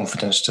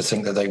confidence to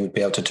think that they would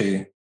be able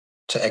to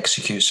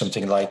execute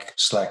something like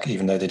Slack,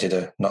 even though they did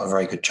not a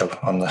very good job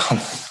on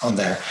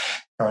their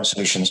current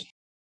solutions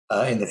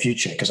in the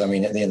future? Because I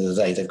mean, at the end of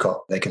the day,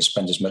 they can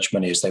spend as much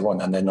money as they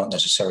want, and they're not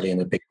necessarily in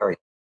a big hurry.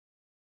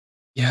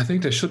 Yeah, I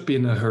think they should be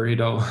in a hurry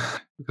though,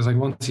 because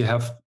once you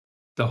have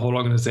the whole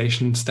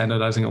organization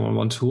standardizing on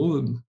one tool,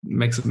 it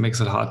makes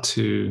it hard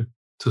to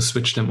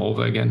switch them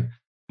over again.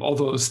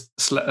 Although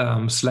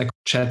Slack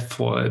chat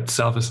for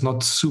itself is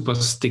not super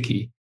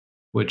sticky,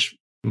 which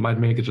might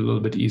make it a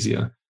little bit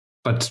easier.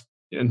 But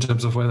in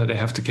terms of whether they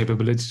have the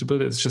capability to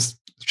build it, it's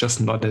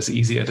just not as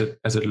easy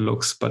as it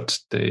looks, but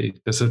they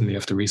certainly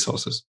have the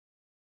resources.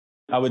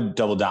 I would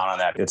double down on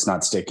that. It's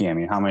not sticky. I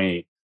mean, how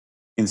many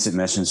instant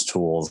message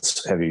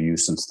tools have you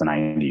used since the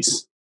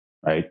 90s,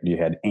 right? You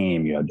had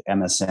AIM, you had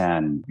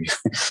MSN,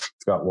 you've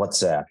got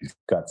WhatsApp, you've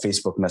got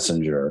Facebook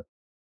Messenger.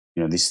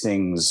 These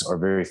things are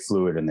very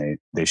fluid and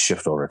they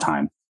shift over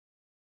time.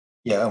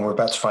 Yeah, and we're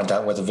about to find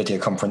out whether video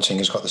conferencing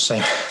has got the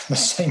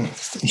same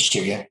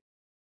issue. Yeah.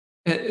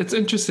 It's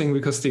interesting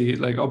because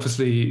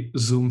obviously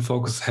Zoom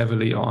focus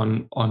heavily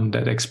on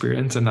that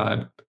experience,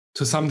 and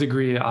to some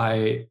degree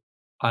I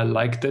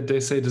like that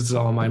they say this is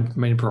our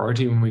main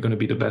priority and we're going to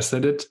be the best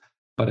at it.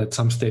 But at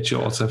some stage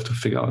you also have to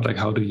figure out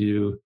how do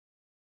you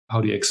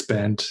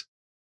expand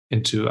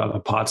into other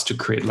parts to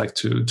create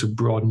to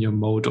broaden your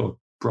moat or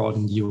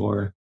broaden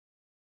your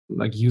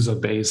user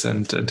base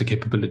and the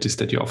capabilities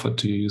that you offer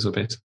to your user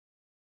base.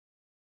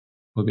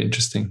 Will be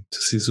interesting to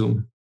see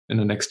Zoom in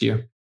the next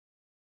year.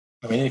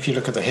 I mean, if you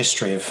look at the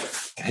history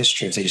of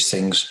these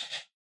things,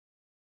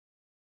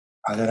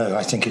 I don't know.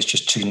 I think it's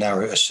just too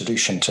narrow a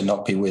solution to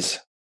not be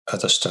with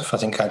other stuff. I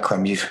think,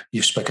 Akram,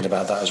 you've spoken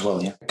about that as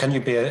well. Yeah, can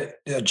you be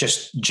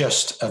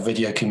just a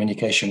video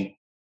communication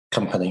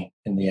company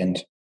in the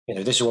end?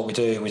 This is what we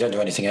do. We don't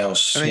do anything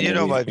else. I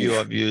mean, my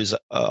views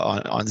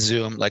on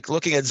Zoom.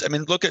 Look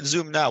at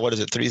Zoom now. What is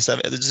it?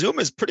 37. Zoom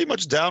is pretty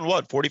much down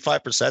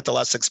 45% the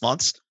last 6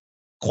 months.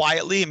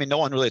 Quietly. I mean, no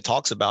one really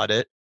talks about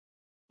it.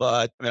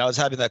 But I mean, I was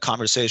having that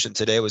conversation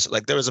today.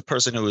 There was a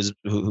person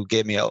who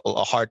gave me a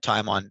hard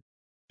time on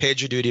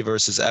PagerDuty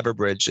versus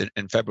Everbridge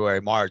in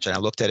February, March, and I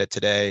looked at it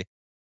today,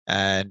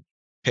 and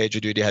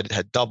PagerDuty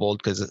had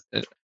doubled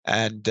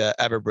and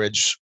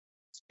Everbridge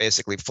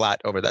basically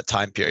flat over that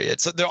time period.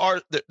 So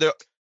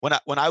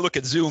when I look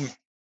at Zoom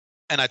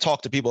and I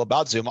talk to people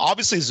about Zoom,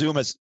 obviously Zoom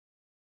has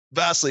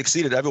vastly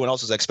exceeded everyone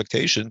else's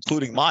expectation,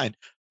 including mine.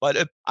 But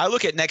if I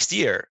look at next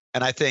year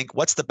and I think,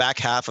 what's the back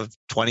half of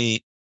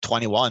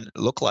 2021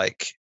 look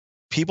like?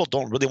 People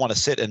don't really want to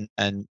sit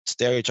and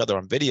stare at each other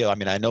on video. I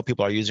mean, I know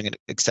people are using it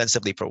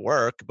extensively for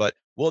work, but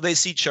will they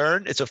see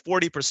churn? It's a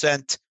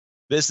 40%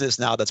 business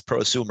now that's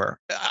prosumer.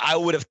 I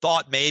would have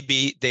thought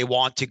maybe they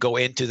want to go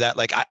into that.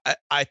 Like,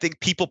 I think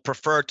people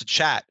prefer to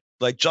chat.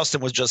 Like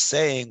Justin was just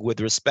saying, with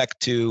respect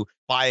to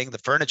buying the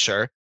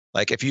furniture,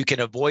 like if you can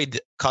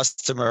avoid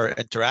customer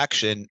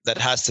interaction that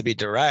has to be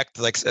direct,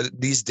 like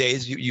these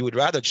days you would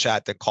rather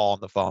chat than call on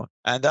the phone.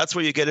 And that's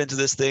where you get into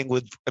this thing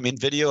with, I mean,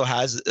 video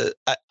has,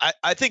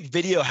 I think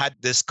video had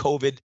this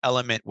COVID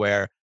element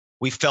where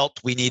we felt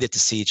we needed to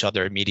see each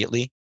other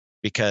immediately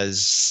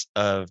because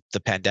of the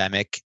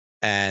pandemic.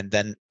 And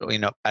then,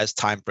 as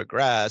time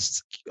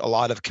progressed, a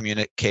lot of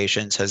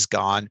communications has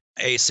gone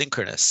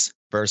asynchronous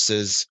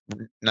versus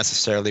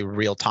necessarily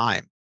real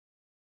time.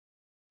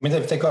 I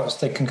mean,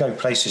 they can go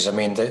places. I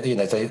mean,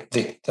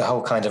 the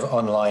whole kind of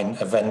online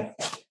event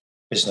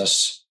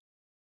business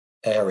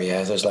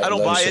area. There's like I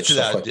don't buy into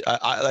that. Software.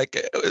 I like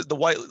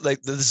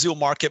the Zoom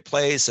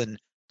marketplace and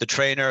the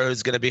trainer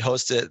who's going to be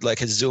hosted like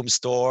his Zoom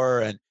store,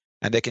 and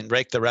they can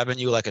rake the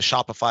revenue like a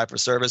Shopify for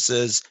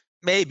services,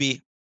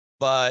 maybe.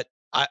 But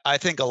I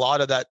think a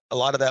lot of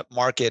that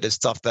market is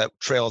stuff that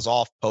trails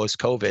off post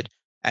COVID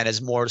and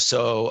is more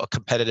so a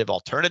competitive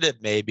alternative,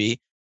 maybe,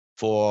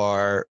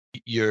 for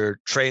your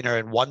trainer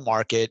in one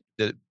market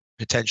that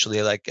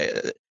potentially like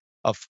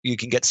you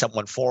can get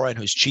someone foreign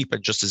who's cheap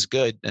and just as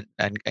good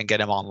and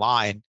get him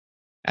online.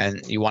 And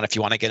if you want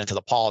to get into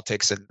the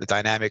politics and the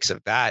dynamics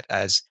of that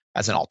as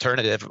an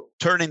alternative,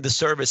 turning the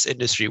service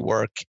industry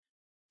work.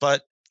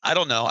 But I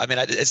don't know. I mean,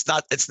 it's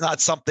not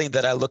something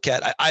that I look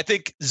at. I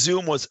think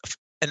Zoom was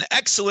an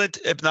excellent,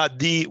 if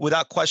not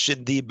without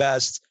question, the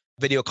best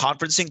video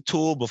conferencing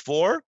tool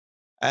before.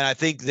 And I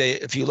think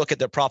if you look at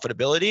their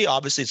profitability,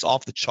 obviously it's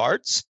off the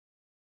charts,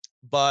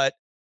 but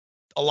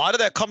a lot of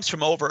that comes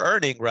from over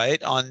earning,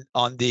 right? On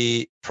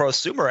the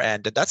prosumer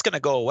end, and that's going to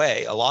go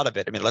away. A lot of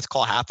it. I mean, let's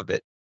call half of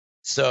it.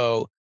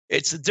 So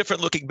it's a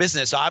different looking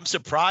business. I'm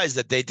surprised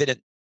that they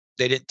didn't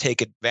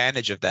take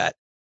advantage of that,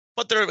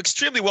 but they're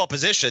extremely well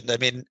positioned. I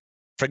mean,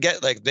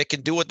 forget, like, they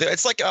can do what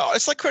it's like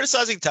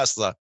criticizing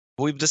Tesla.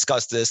 We've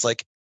discussed this.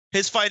 Like,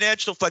 his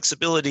financial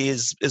flexibility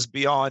is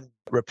beyond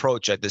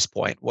reproach at this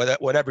point,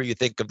 whatever you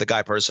think of the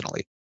guy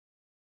personally.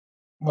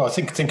 Well,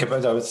 think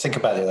about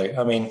it. Like,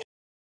 I mean,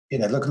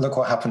 look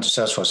what happened to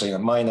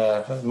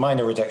Salesforce.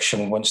 Minor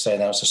reduction once they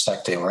announced the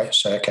Slack deal, right?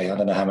 So, okay, I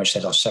don't know how much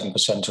they lost, 7%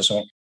 or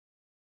something.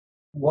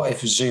 What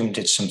if Zoom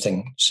did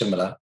something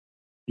similar,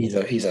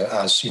 either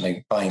as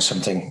buying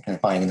something,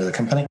 buying another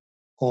company,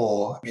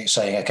 or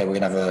saying, okay, we're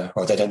going to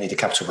have they don't need a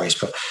capital raise,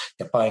 but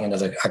they're buying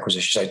another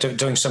acquisition. So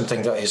doing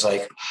something that is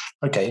like,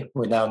 okay,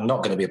 we're now not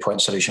going to be a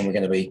point solution. We're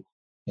going to be,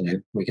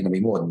 we're going to be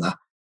more than that.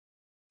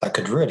 That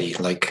could really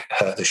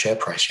hurt the share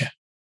price. Yeah.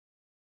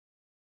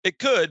 It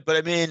could, but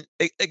I mean,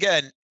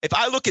 again, if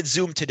I look at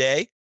Zoom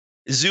today,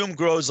 Zoom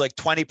grows like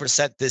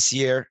 20% this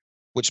year,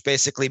 which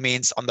basically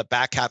means on the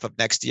back half of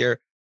next year,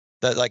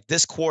 that like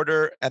this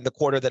quarter and the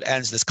quarter that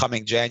ends this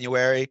coming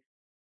January,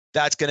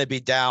 that's going to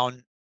be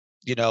down,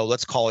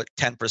 let's call it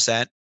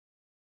 10%.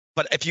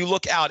 But if you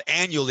look out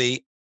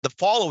annually, the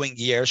following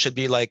year should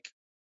be like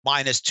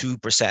minus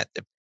 2%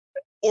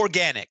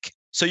 organic.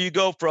 So you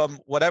go from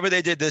whatever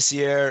they did this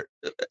year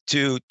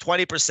to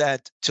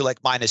 20% to like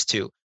minus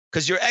 2%,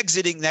 because you're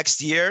exiting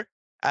next year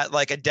at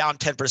like a down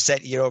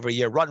 10% year over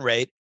year run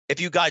rate. If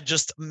you got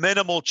just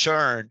minimal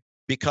churn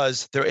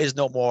because there is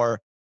no more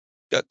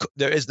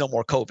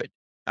COVID.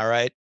 All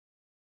right.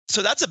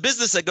 So that's a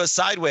business that goes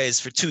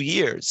sideways for 2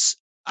 years.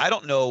 I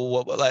don't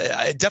know.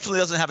 It definitely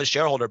doesn't have a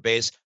shareholder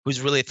base who's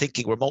really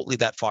thinking remotely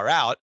that far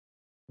out.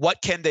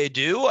 What can they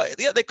do?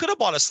 Yeah, they could have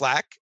bought a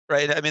Slack,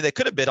 right? I mean, they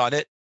could have bid on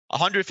it.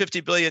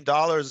 $150 billion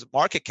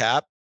market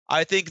cap.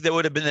 I think there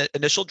would have been an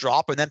initial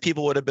drop, and then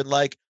people would have been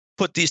like,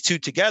 put these two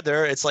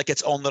together. It's like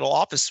its own little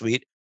office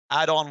suite.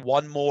 Add on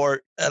one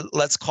more,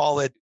 let's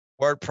call it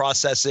word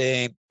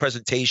processing,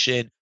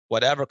 presentation,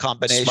 whatever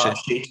combination. Smart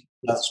sheet.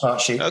 That's smart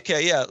sheet.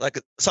 Okay, yeah, like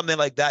something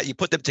like that. You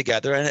put them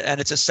together,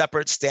 and it's a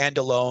separate,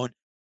 standalone,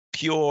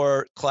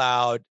 pure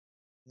cloud,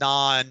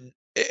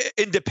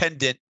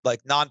 non-independent,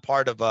 like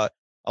non-part of a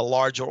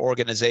larger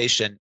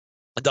organization.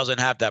 It doesn't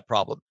have that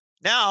problem.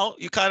 Now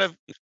you kind of,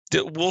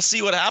 we'll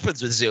see what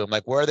happens with Zoom.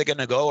 Like, where are they going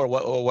to go, or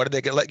what are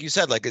they going? Like you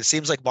said, like it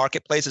seems like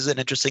marketplace is an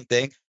interesting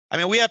thing. I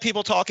mean, we have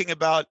people talking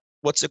about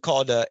what's it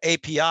called,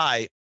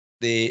 API,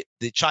 the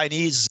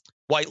Chinese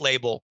white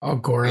label,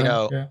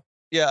 Agora.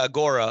 Yeah,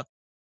 Agora,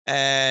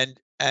 and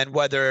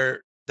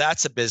whether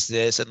that's a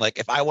business, and like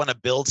if I want to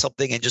build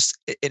something and just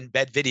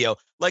embed video,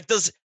 like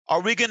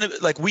are we going to,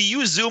 like, we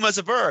use Zoom as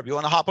a verb? You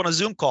want to hop on a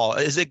Zoom call?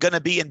 Is it going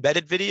to be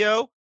embedded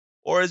video,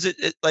 or is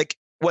it like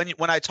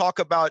when I talk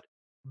about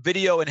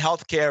video in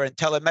healthcare and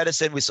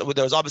telemedicine,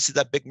 there was obviously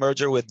that big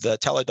merger with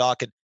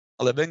Teladoc and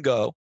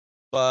Livongo,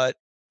 but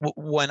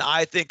when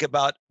I think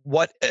about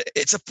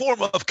it's a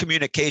form of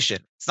communication,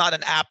 it's not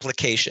an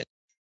application.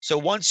 So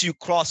once you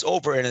cross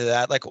over into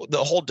that, like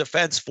the whole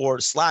defense for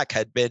Slack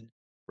had been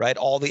right?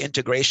 All the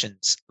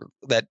integrations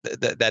that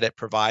it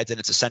provides, and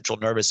it's a central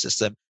nervous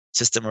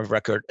system of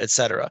record, et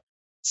cetera.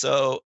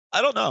 So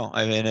I don't know.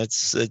 I mean,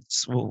 it's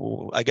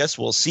I guess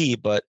we'll see,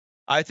 but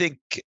I think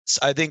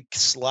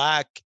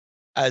Slack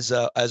as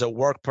a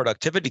work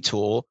productivity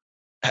tool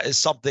is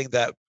something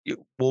that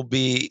will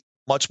be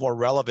much more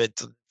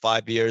relevant in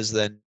 5 years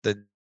than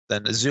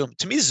Zoom.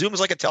 To me, Zoom is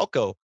like a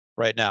telco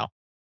right now.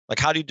 Like,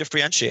 how do you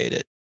differentiate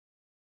it?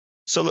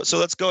 So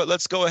let's go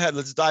ahead.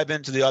 Let's dive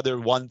into the other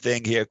one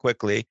thing here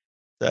quickly.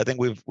 I think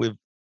we've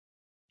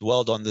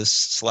dwelled on this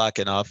Slack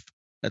enough.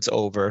 It's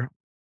over.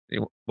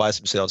 You buy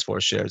some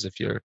Salesforce shares if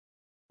you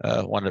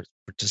want to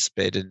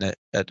participate in it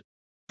at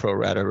pro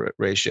rata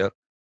ratio.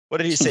 What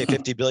did he say?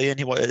 50 billion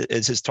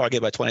is his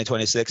target by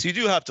 2026. You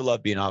do have to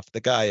love being off.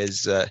 The guy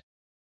is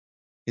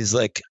he's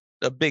like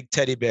a big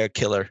teddy bear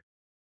killer.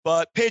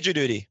 But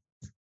PagerDuty,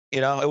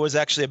 it was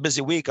actually a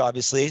busy week,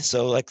 obviously.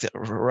 So like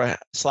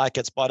Slack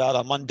gets bought out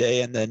on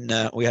Monday, and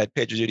then we had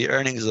PagerDuty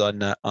earnings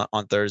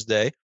on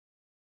Thursday.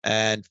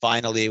 And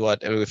finally,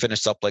 we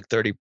finished up like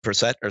 30%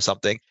 or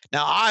something.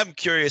 Now, I'm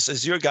curious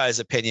as your guys'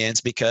 opinions,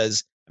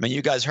 because I mean,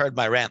 you guys heard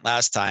my rant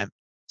last time.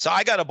 So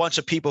I got a bunch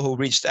of people who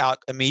reached out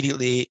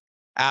immediately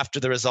after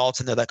the results,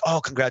 and they're like,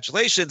 "Oh,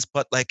 congratulations!"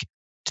 But like,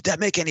 did that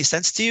make any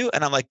sense to you?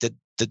 And I'm like, did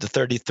the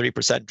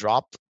 33%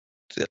 drop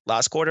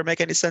last quarter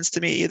make any sense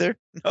to me either?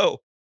 No.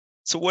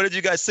 So what did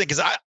you guys think?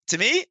 Because to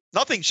me,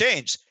 nothing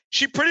changed.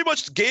 She pretty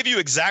much gave you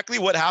exactly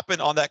what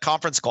happened on that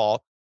conference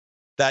call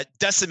that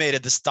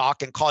decimated the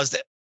stock and caused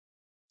it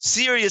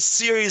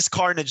serious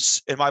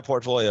carnage in my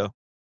portfolio.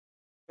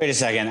 Wait a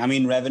second. I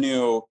mean,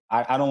 revenue,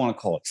 I don't want to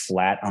call it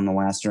flat on the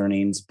last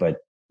earnings, but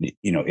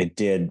it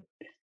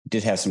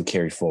did have some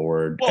carry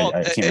forward. Well,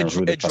 I can't remember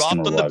who the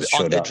customer was.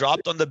 It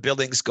dropped on the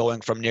billings,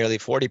 going from nearly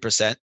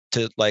 40%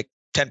 to like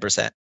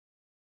 10%,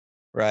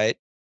 right?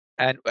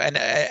 And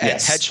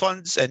yes. Hedge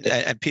funds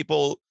and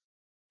people,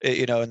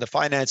 in the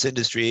finance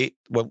industry,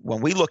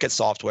 when we look at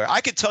software, I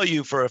could tell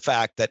you for a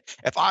fact that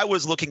if I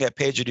was looking at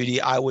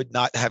PagerDuty, I would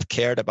not have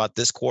cared about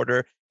this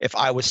quarter if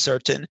I was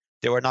certain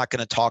they were not going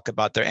to talk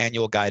about their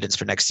annual guidance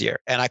for next year.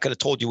 And I could have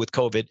told you with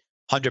COVID,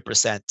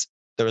 100%,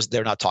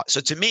 they're not talking.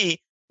 So to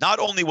me, not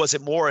only was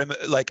it more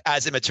like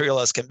as immaterial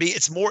as can be,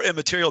 it's more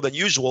immaterial than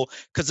usual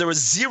because there was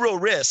zero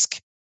risk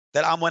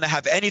that I'm going to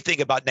have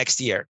anything about next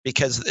year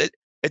because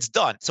it's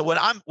done. So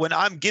when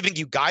I'm giving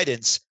you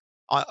guidance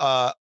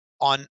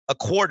on a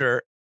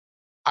quarter,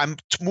 I'm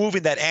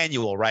moving that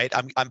annual, right?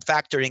 I'm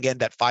factoring in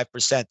that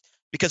 5%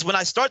 because when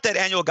I start that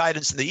annual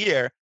guidance in the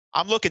year,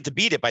 I'm looking to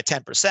beat it by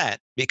 10%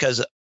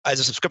 because as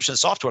a subscription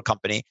software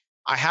company,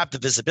 I have the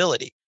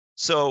visibility.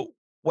 So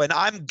when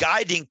I'm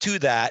guiding to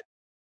that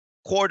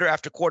quarter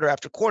after quarter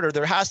after quarter,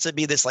 there has to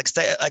be this like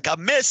a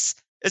miss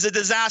is a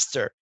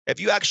disaster. If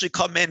you actually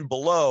come in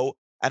below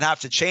and have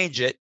to change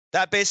it,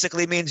 that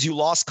basically means you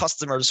lost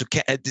customers who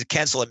can't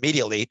cancel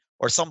immediately,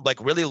 or some like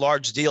really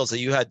large deals that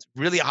you had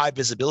really high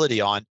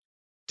visibility on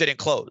didn't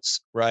close,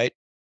 right?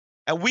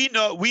 And we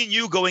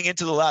knew going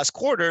into the last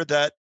quarter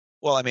that,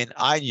 well, I mean,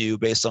 I knew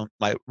based on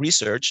my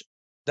research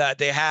that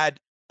they had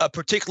a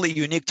particularly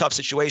unique, tough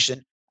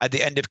situation at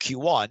the end of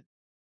Q1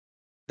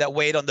 that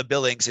weighed on the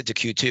billings into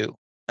Q2.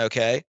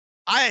 Okay,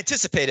 I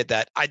anticipated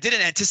that. I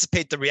didn't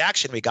anticipate the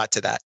reaction we got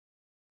to that.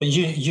 But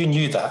you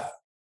knew that,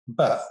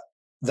 but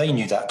they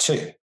knew that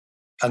too.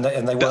 And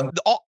they weren't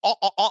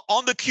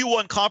on the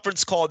Q1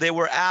 conference call. They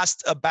were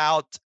asked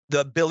about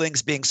the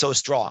billings being so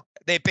strong.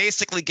 They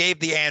basically gave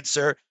the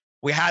answer.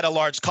 We had a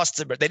large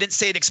customer. They didn't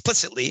say it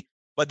explicitly,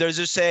 but they're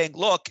just saying,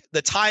 look,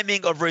 the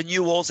timing of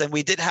renewals, and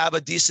we did have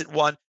a decent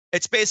one.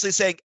 It's basically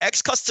saying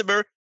X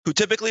customer who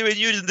typically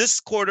renewed in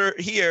this quarter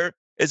here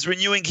is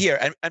renewing here.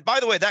 And by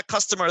the way, that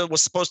customer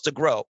was supposed to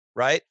grow,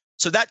 right?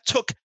 So that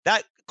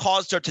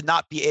caused her to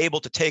not be able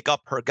to take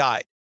up her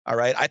guide. All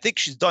right. I think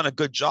she's done a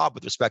good job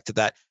with respect to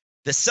that.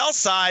 The sell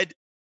side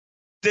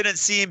didn't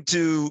seem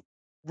to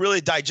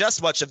really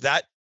digest much of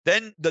that.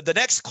 Then the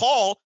next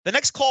call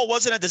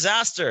wasn't a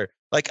disaster.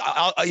 Like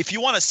if you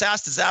want a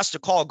SaaS disaster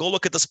call, go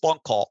look at the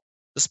Splunk call.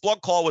 The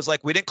Splunk call was like,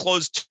 we didn't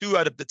close 2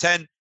 out of the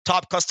 10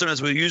 top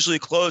customers we usually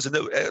close. And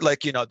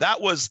that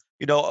was,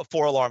 a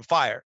 4-alarm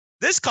fire.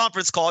 This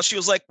conference call, she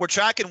was like, we're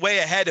tracking way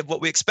ahead of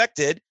what we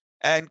expected.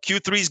 And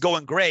Q3 is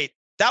going great.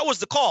 That was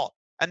the call.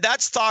 And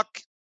that stock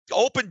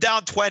opened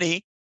down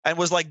 20 and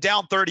was like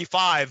down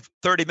 35,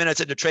 30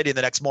 minutes into trading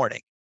the next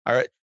morning. All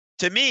right.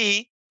 To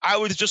me,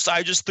 I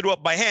just threw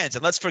up my hands.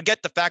 And let's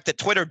forget the fact that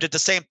Twitter did the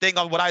same thing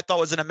on what I thought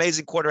was an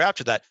amazing quarter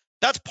after that.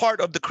 That's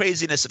part of the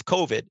craziness of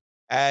COVID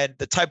and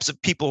the types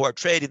of people who are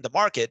trading the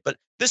market. But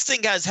this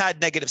thing has had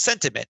negative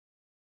sentiment.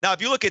 Now,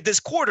 if you look at this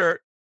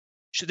quarter,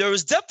 there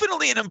was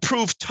definitely an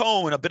improved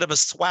tone, a bit of a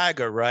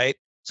swagger, right?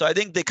 So I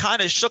think they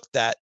kind of shook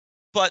that,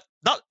 but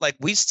not like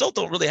we still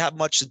don't really have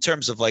much in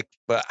terms of like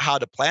how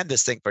to plan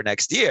this thing for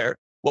next year.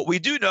 What we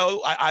do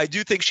know, I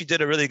do think she did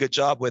a really good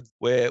job with,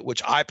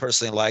 which I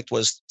personally liked,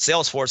 was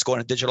Salesforce going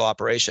to digital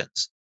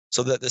operations.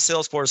 So the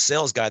Salesforce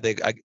sales guy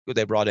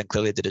they brought in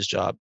clearly did his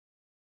job.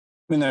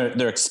 I mean,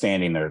 they're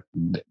expanding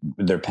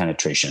their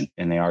penetration,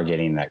 and they are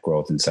getting that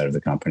growth inside of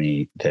the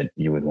company that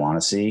you would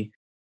want to see.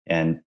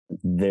 And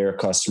their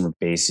customer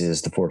base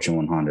is the Fortune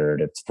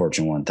 100, it's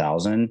Fortune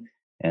 1000.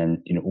 And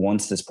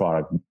once this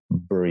product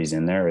buries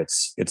in there,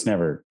 it's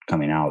never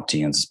coming out, to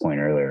Jens's point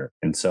earlier.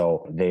 And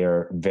so they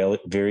are very,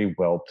 very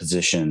well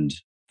positioned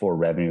for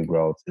revenue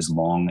growth as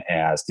long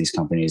as these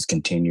companies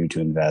continue to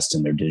invest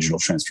in their digital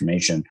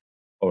transformation.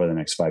 Over the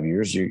next 5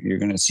 years, you're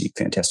going to see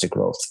fantastic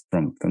growth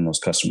from those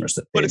customers.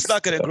 But it's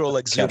not going to grow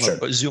like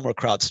Zoom or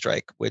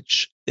CrowdStrike,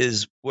 which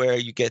is where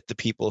you get the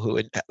people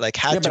who like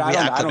had to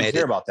reacclimate. I don't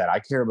care about that. I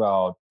care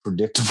about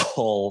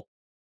predictable.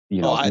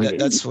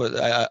 That's what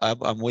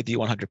I'm with you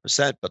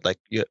 100%. But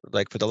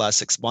like for the last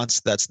 6 months,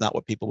 that's not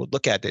what people would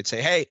look at. They'd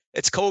say, "Hey,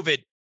 it's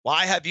COVID.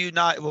 Why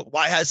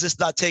has this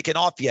not taken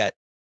off yet?"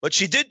 But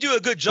she did do a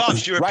good job.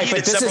 She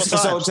repeated several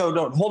times.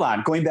 So hold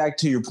on. Going back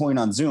to your point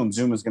on Zoom is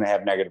going to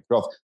have negative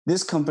growth.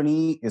 This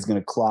company is going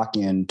to clock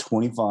in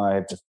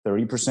 25 to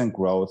 30%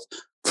 growth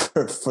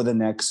for the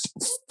next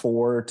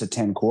 4 to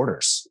 10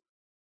 quarters,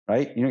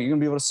 right? You're going to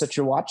be able to set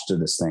your watch to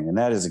this thing. And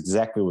that is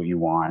exactly what you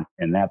want.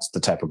 And that's the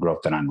type of growth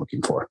that I'm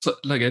looking for. So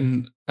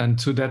and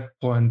to that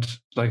point,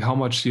 like how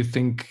much do you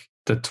think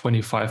the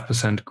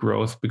 25%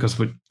 growth, because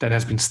that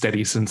has been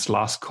steady since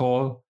last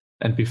call,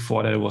 and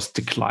before that it was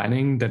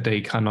declining, that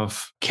they kind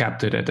of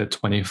capped it at that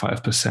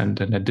 25%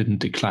 and it didn't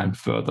decline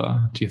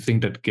further? Do you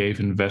think that gave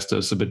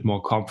investors a bit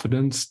more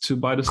confidence to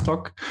buy the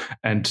stock?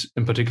 And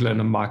in particular, in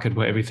a market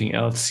where everything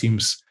else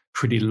seems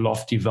pretty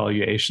lofty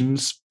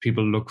valuations,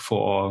 people look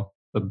for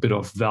a bit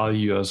of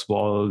value as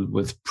well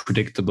with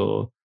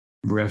predictable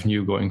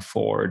revenue going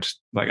forward.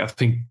 Like, I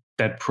think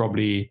that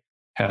probably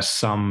has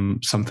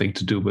something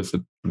to do with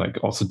it.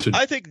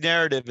 I think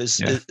narrative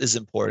is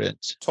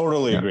important.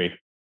 Totally agree.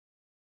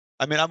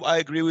 I mean, I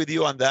agree with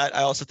you on that.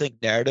 I also think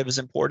narrative is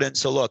important.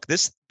 So look,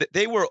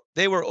 they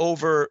were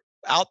over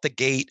out the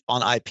gate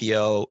on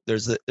IPO.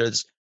 There's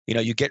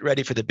you get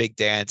ready for the big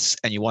dance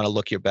and you want to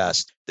look your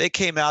best. They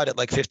came out at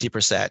like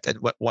 50%, and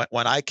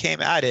when I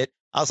came at it,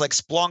 I was like,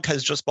 Splunk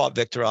has just bought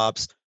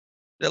VictorOps,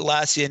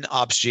 Atlassian,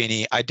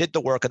 OpsGenie. I did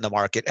the work in the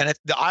market, and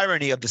the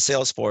irony of the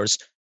Salesforce,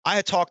 I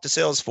had talked to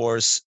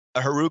Salesforce,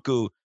 a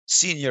Haruku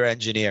senior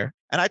engineer,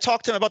 and I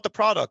talked to him about the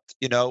product.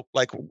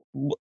 Like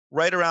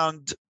right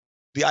around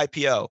the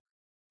IPO.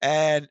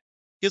 And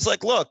he's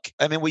like, look,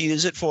 I mean, we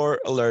use it for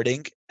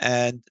alerting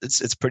and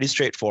it's pretty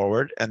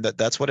straightforward. And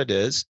that's what it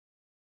is.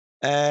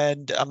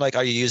 And I'm like,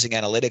 are you using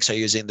analytics? Are you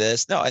using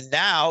this? No. And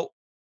now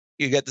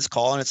you get this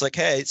call and it's like,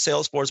 hey,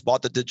 Salesforce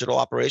bought the digital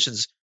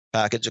operations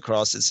package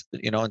across its,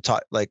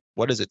 like,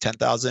 what is it?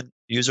 10,000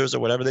 users or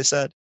whatever they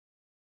said.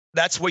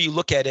 That's where you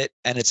look at it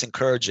and it's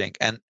encouraging.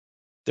 And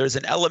there's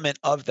an element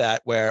of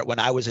that where when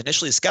I was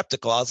initially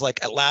skeptical, I was like,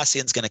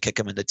 Atlassian's going to kick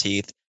him in the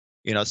teeth.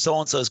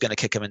 So-and-so is going to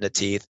kick him in the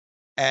teeth.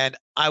 And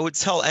I would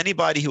tell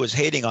anybody who was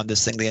hating on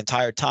this thing the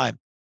entire time,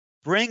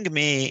 bring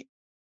me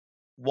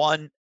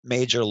one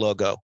major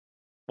logo.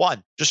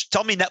 One, just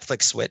tell me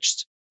Netflix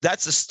switched.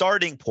 That's the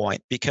starting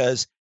point,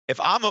 because if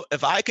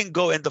I can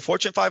go into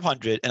Fortune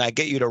 500 and I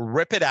get you to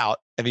rip it out,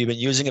 and you've been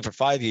using it for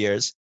 5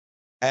 years,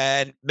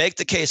 and make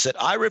the case that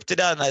I ripped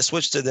it out and I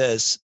switched to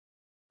this,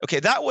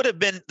 okay, that would have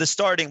been the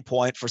starting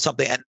point for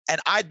something.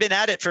 And I'd been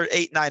at it for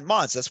 8-9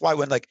 months. That's why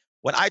when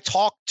I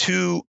talked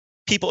to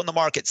people in the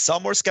market,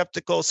 some were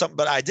skeptical,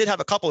 but I did have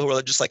a couple who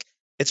were just like,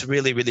 it's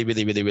really, really,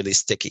 really, really, really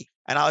sticky.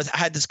 And I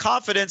had this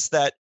confidence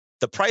that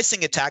the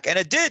pricing attack, and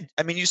it did.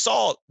 I mean, you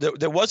saw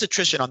there was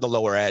attrition on the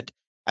lower end,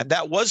 and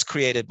that was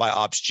created by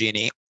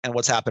OpsGenie and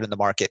what's happened in the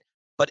market.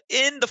 But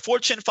in the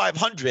Fortune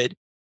 500,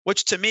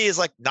 which to me is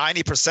like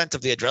 90%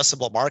 of the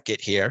addressable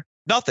market here,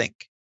 nothing.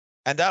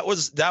 And that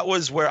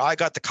was where I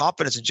got the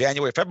confidence in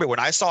January, February, when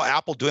I saw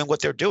Apple doing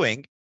what they're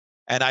doing,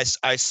 and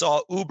I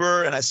saw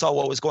Uber, and I saw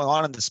what was going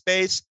on in the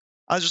space.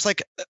 I was just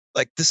like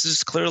this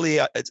is clearly,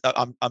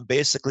 I'm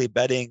basically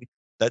betting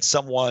that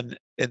someone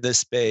in this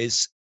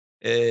space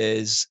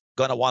is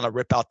going to want to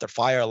rip out their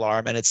fire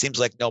alarm. And it seems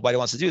like nobody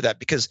wants to do that,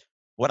 because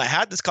when I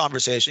had this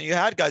conversation, you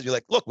had guys be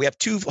like, look, we have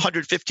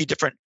 250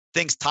 different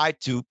things tied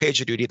to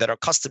PagerDuty that are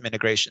custom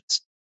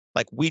integrations.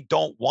 Like, we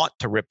don't want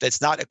to rip.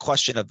 It's not a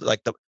question of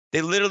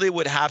they literally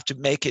would have to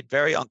make it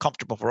very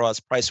uncomfortable for us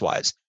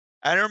price-wise.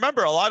 And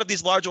remember, a lot of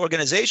these large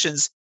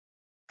organizations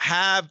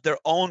have their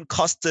own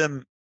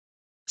custom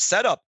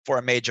setup for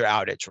a major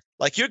outage.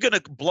 Like, you're going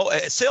to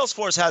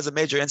Salesforce has a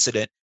major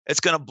incident,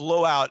 it's going to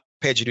blow out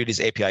PagerDuty's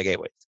API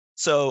gateway.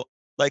 So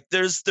like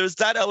there's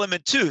that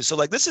element too. So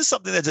like, this is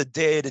something that's a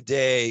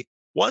day-to-day.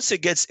 Once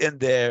it gets in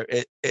there,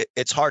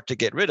 it's hard to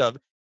get rid of.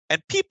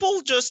 And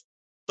people just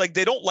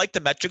they don't like the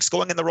metrics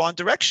going in the wrong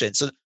direction.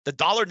 So the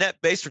dollar net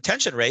based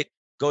retention rate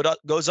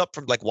goes up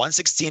from like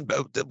 116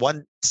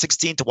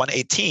 to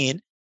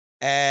 118,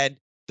 and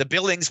the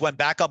billings went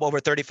back up over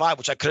 35,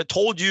 which I could have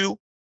told you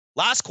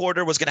last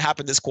quarter was going to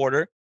happen this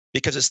quarter,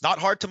 because it's not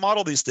hard to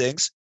model these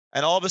things.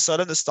 And all of a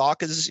sudden the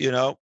stock is,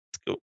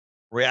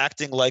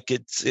 reacting like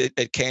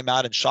it came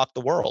out and shocked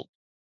the world,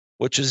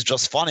 which is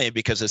just funny,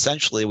 because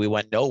essentially we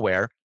went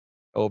nowhere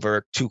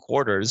over 2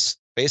 quarters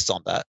based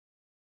on that.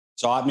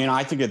 So, I mean,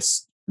 I think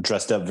it's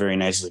dressed up very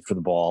nicely for the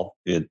ball.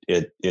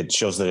 It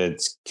shows that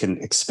it can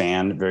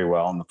expand very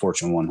well in the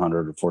Fortune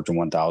 100 or Fortune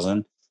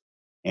 1000.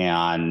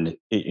 And,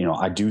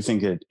 I do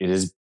think it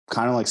is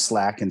kind of like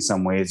Slack in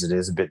some ways. It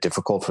is a bit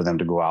difficult for them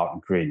to go out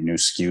and create new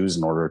SKUs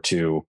in order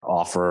to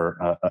offer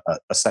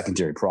a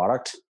secondary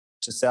product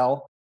to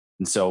sell.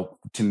 And so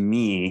to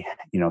me,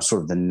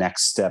 sort of the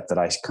next step that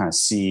I kind of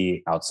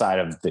see outside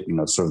of the,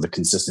 sort of the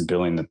consistent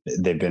billing that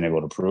they've been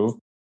able to prove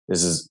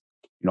is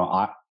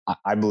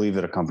I believe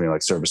that a company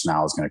like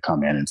ServiceNow is going to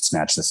come in and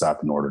snatch this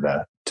up in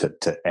order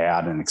to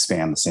add and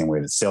expand the same way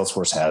that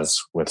Salesforce has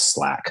with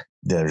Slack.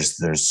 There's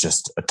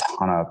just a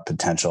ton of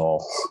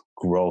potential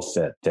growth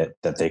that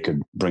they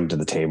could bring to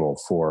the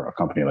table for a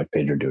company like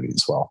PagerDuty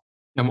as well.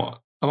 I'm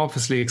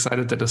obviously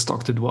excited that the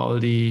stock did well.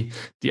 The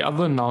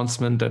other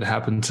announcement that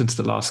happened since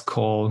the last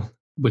call,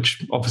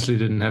 which obviously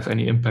didn't have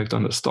any impact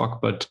on the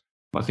stock, but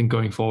I think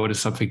going forward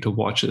is something to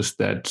watch, is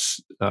that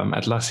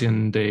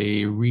Atlassian,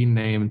 they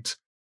renamed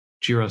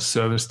Jira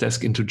Service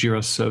Desk into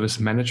Jira Service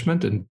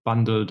Management and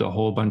bundled a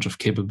whole bunch of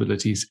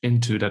capabilities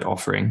into that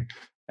offering.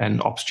 And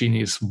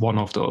OpsGenie is one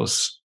of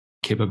those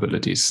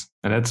capabilities.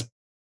 And that's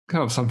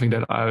kind of something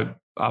that I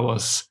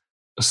was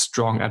a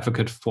strong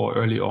advocate for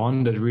early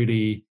on, that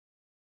really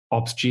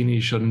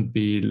OpsGenie shouldn't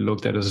be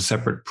looked at as a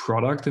separate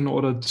product in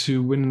order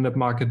to win in that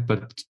market,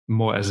 but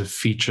more as a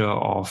feature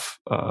of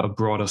a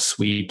broader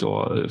suite,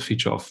 or a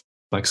feature of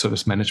like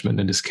service management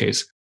in this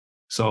case.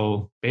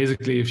 So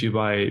basically, if you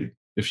buy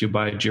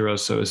Jira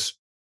Service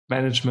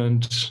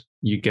Management,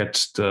 you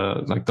get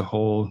the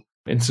whole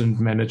incident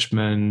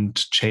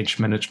management, change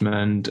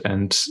management,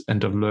 and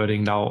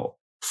alerting now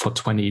for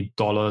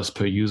 $20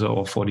 per user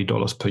or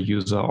 $40 per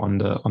user on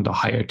the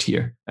higher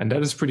tier, and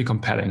that is pretty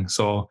compelling.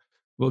 So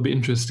it will be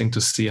interesting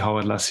to see how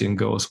Atlassian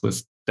goes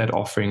with that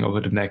offering over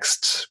the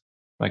next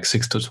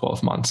 6 to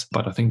 12 months.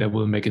 But I think that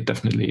will make it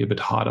definitely a bit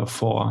harder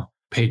for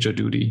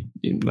PagerDuty.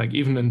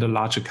 Even in the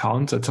large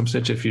accounts, at some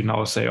stage, if you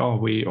now say, oh,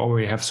 we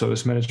already have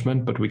service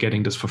management, but we're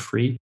getting this for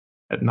free,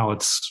 and now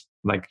it's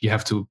like you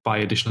have to buy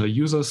additional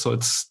users. So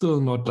it's still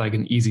not like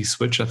an easy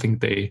switch. I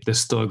think they're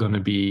still going to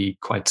be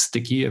quite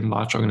sticky in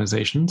large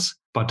organizations,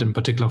 but in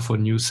particular for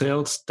new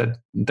sales,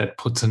 that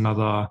puts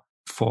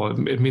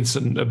it means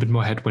a bit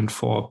more headwind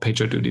for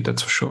PagerDuty,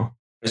 that's for sure.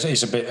 It's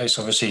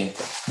obviously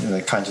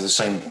kind of the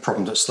same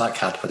problem that Slack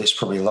had, but it's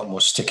probably a lot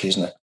more sticky,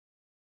 isn't it?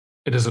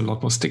 It is a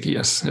lot more sticky,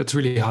 yes. It's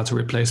really hard to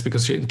replace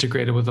because you're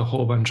integrated with a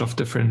whole bunch of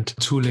different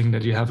tooling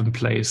that you have in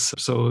place.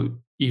 So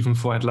even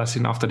for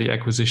Atlassian, after the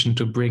acquisition,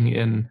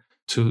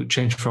 to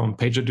change from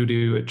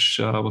PagerDuty, which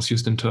was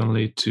used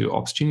internally, to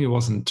OpsGenie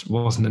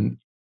wasn't an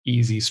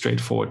easy,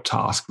 straightforward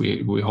task.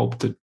 We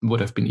hoped it would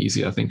have been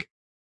easy, I think.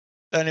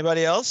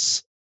 Anybody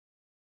else?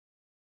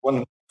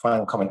 One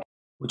final comment,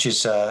 which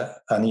is,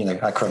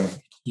 Akram,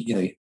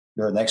 you're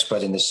an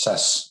expert in this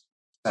SaaS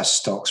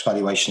stocks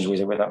valuations.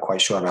 We're not quite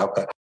sure about,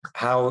 but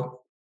how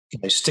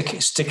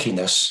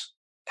stickiness,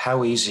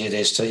 how easy it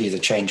is to either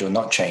change or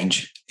not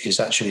change, is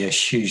actually a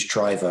huge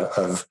driver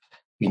of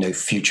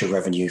future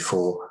revenue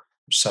for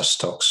SaaS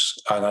stocks.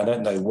 And I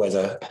don't know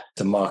whether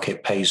the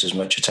market pays as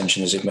much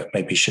attention as it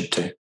maybe should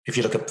do. If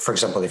you look at, for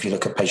example,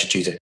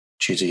 PagerDuty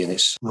and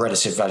its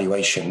relative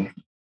valuation,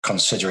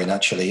 considering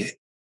actually.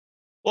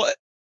 Well,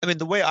 I mean,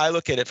 the way I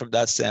look at it from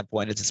that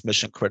standpoint is it's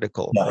mission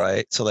critical,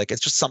 right? So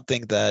it's just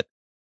something that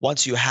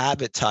once you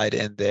have it tied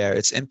in there,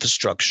 it's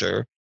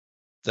infrastructure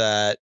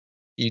that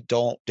you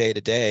don't day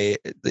to day,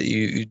 that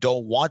you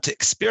don't want to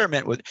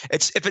experiment with.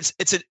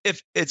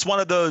 If it's one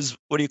of those,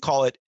 what do you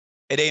call it?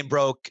 It ain't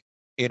broke,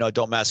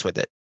 don't mess with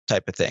it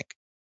type of thing.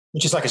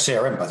 Which is like a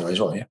CRM, by the way, as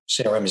well. Yeah,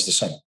 CRM is the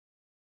same.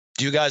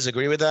 Do you guys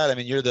agree with that? I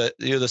mean, you're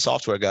the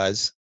software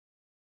guys.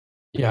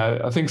 Yeah,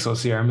 I think so.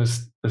 CRM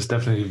is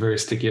definitely very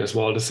sticky as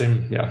well. The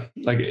same, yeah,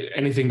 like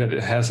anything that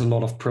it has a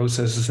lot of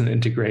processes and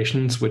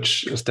integrations,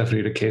 which is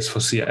definitely the case for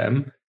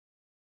CRM.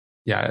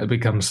 Yeah, it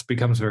becomes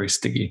very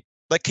sticky.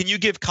 Can you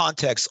give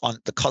context on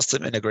the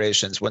custom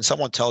integrations when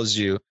someone tells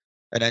you,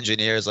 an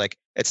engineer is like,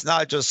 it's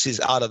not just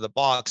he's out of the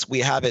box, we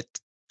have it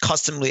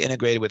customly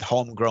integrated with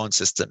homegrown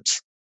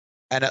systems.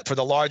 And for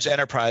the large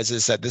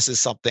enterprises, that this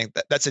is something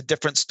that's a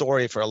different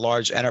story for a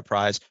large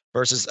enterprise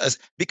versus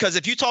because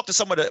if you talk to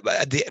someone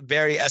at the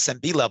very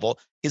SMB level,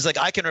 he's like,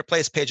 I can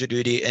replace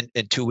PagerDuty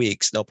in 2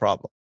 weeks, no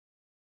problem.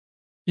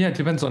 Yeah, it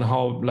depends on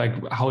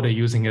how they're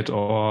using it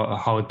or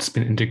how it's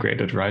been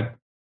integrated, right?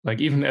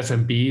 Even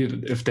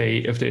SMB, if they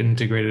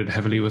integrate it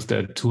heavily with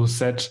their tool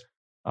set,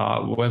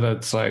 whether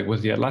it's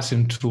with the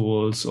Atlassian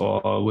tools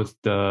or with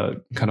the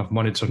kind of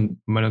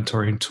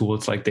monitoring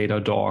tools like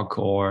Datadog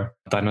or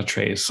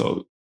Dynatrace.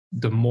 So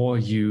the more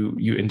you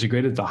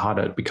integrate it, the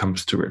harder it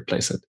becomes to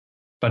replace it.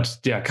 But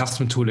yeah,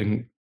 custom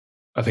tooling,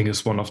 I think,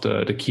 is one of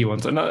the key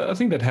ones. And I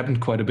think that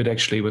happened quite a bit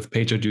actually with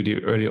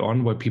PagerDuty early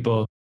on, where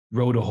people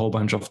wrote a whole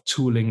bunch of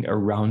tooling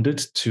around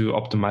it to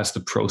optimize the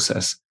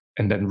process.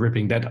 And then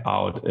ripping that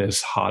out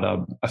is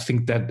harder. I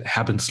think that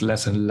happens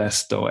less and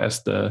less, though,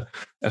 as the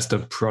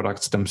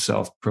products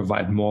themselves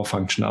provide more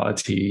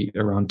functionality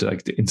around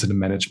the incident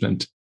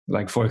management.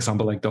 For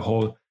example, the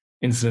whole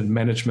incident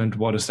management.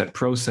 What is that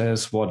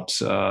process? What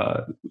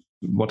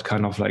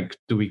kind of like,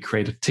 do we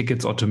create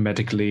tickets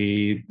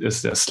automatically?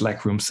 Is there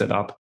Slack room set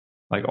up?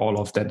 Like all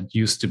of that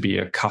used to be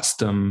a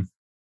custom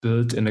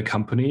built in a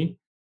company.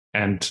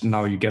 And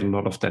now you get a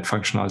lot of that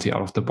functionality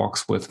out of the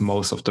box with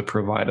most of the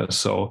providers.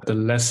 So the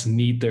less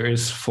need there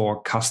is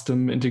for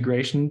custom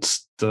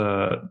integrations,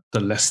 the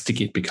less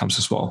sticky it becomes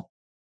as well,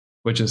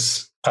 which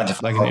is kind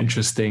of like an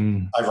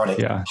interesting, ironic.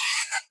 Yeah.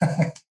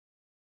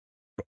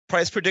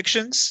 Price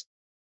predictions?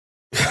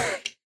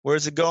 Where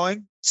is it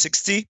going?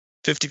 60,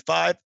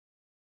 55?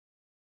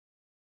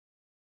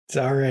 It's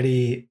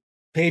already,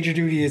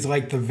 PagerDuty is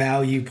like the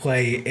value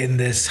play in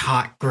this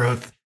hot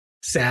growth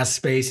SaaS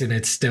space, and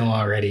it's still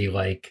already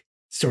like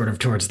sort of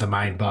towards the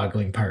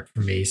mind-boggling part for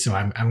me. So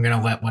I'm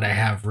gonna let what I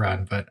have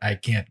run, but I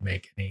can't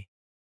make any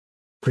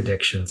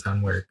predictions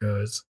on where it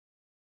goes.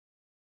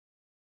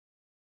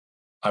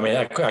 I mean,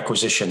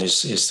 acquisition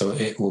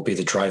it will be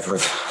the driver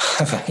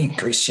of an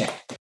increase. Yeah.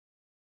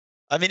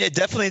 I mean, it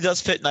definitely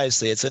does fit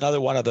nicely. It's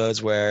another one of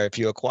those where if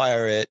you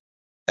acquire it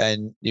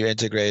and you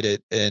integrate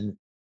it in,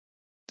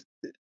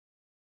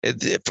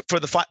 for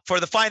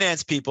the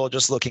finance people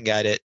just looking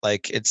at it,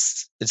 like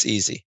it's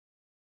easy.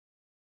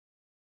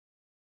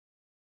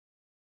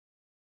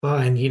 Well,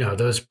 and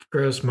those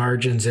gross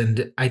margins,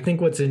 and I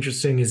think what's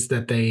interesting is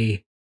that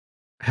they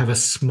have a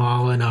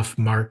small enough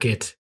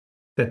market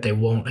that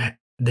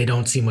they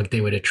don't seem like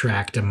they would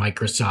attract a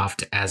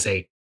Microsoft as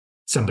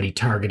somebody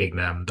targeting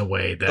them the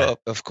way that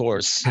of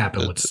course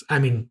happened with, I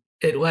mean,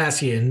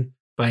 Atlassian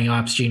buying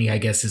OpsGenie, I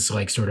guess, is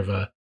like sort of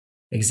a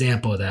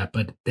example of that,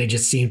 but they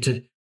just seem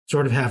to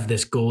sort of have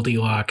this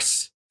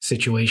Goldilocks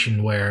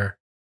situation where,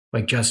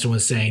 like Justin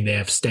was saying, they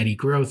have steady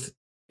growth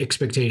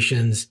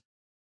expectations.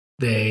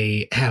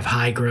 They have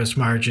high gross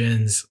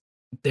margins.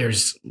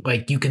 There's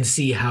like, you can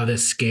see how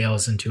this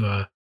scales into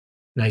a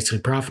nicely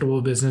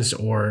profitable business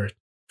or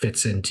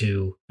fits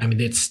into, I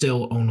mean, it's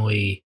still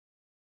only,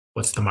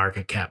 what's the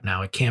market cap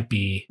now? It can't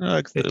be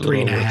like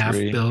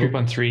 $3.5 billion.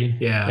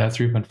 3.3. Yeah.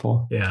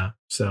 3.4. Yeah.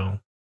 So,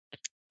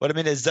 but I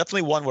mean, it's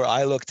definitely one where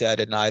I looked at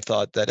it and I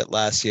thought that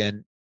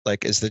Atlassian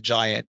is the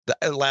giant.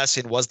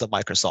 Atlassian was the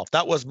Microsoft.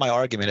 That was my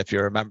argument, if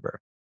you remember.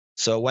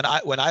 So when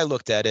I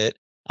looked at it,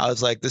 I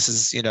was like, this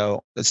is a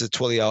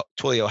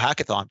Twilio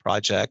hackathon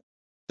project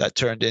that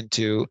turned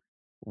into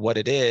what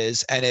it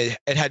is. And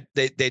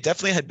they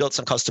definitely had built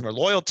some customer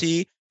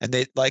loyalty, and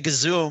they, like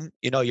Zoom,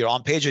 you're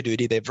on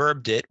PagerDuty, they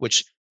verbed it,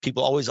 which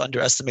people always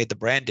underestimate the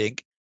branding.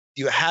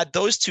 You had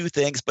those two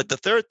things, but the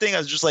third thing, I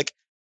was just like,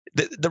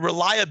 the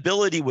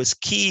reliability was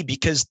key,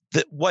 because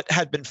what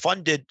had been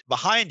funded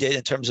behind it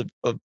in terms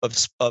of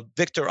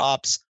Victor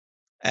Ops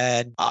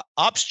and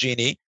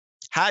OpsGenie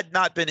had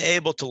not been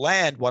able to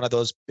land one of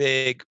those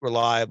big,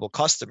 reliable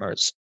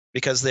customers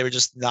because they were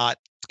just not,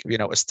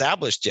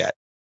 established yet.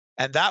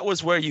 And that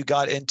was where you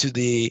got into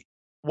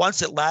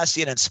once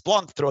Atlassian and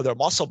Splunk throw their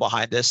muscle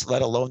behind this,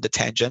 let alone the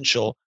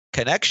tangential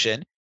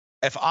connection.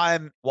 If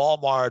I'm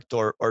Walmart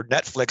or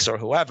Netflix or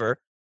whoever,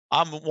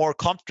 I'm more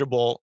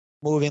comfortable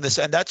moving this.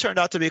 And that turned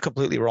out to be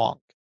completely wrong.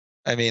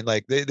 I mean,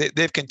 like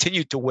they've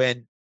continued to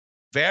win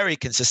very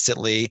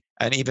consistently,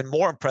 and even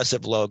more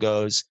impressive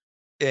logos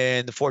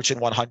in the Fortune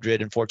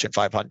 100 and Fortune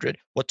 500.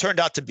 What turned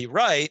out to be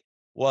right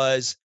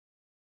was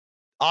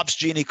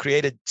OpsGenie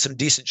created some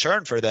decent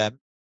churn for them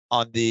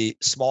on the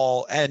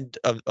small end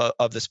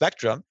of the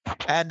spectrum,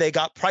 and they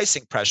got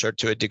pricing pressure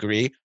to a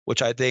degree,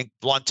 which I think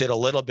blunted a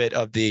little bit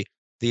of the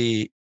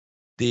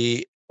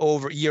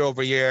over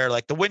year,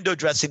 like the window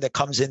dressing that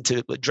comes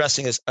into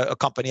dressing a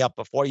company up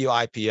before you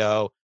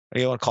IPO, or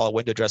you want to call it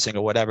window dressing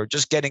or whatever,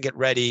 just getting it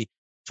ready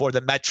for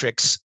the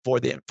metrics for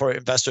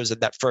investors in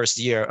that first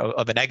year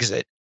of an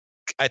exit.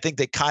 I think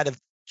they kind of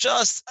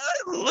just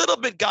a little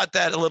bit got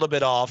that a little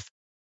bit off.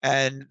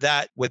 And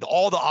that with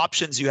all the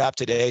options you have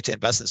today to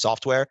invest in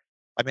software,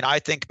 I mean, I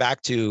think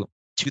back to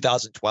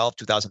 2012,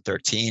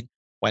 2013,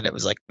 when it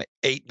was like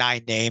 8,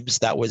 9 names.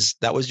 That was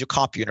your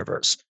comp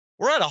universe.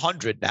 We're at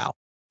 100 now.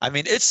 I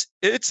mean,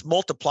 it's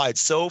multiplied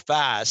so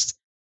fast,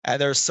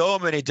 and there's so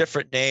many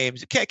different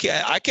names.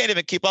 I can't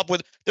even keep up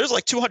with. There's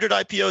like 200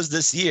 IPOs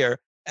this year,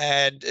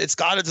 and it's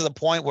gotten to the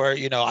point where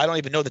I don't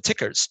even know the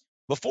tickers.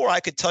 Before,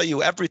 I could tell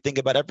you everything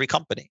about every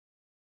company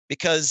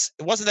because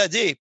it wasn't that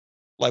deep.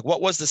 Like,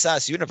 what was the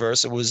SaaS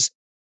universe? It was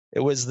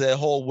the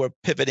whole, we're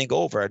pivoting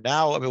over.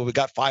 Now, I mean, we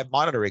got 5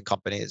 monitoring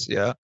companies.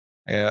 Yeah.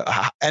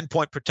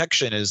 Endpoint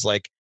protection is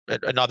like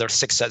another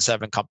 6,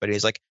 7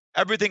 companies. Like,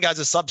 everything has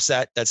a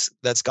subset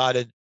that's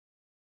gotten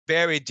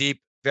very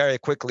deep, very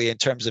quickly in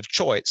terms of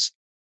choice.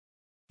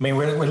 I mean,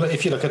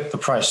 if you look at the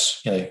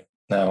price,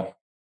 now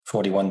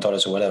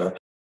 $41 or whatever,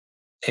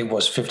 it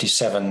was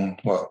 57.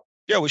 Well,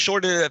 yeah, we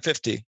shorted it at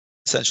 50,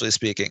 essentially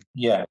speaking.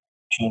 Yeah,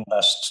 June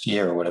last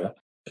year or whatever.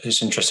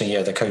 It's interesting.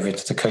 Yeah, the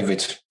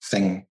COVID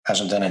thing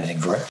hasn't done anything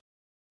for it.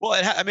 Well,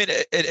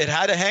 it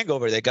had a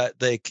hangover.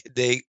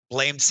 They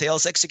blamed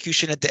sales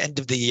execution at the end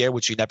of the year,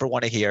 which you never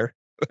want to hear,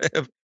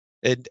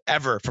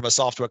 ever from a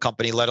software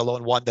company, let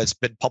alone one that's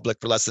been public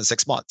for less than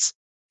 6 months.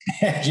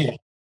 Yeah.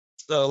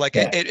 So, like,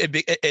 yeah.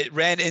 It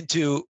ran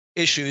into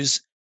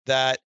issues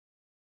that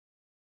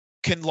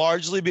can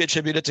largely be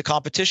attributed to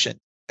competition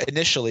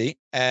initially,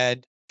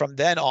 and from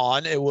then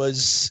on, it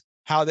was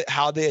how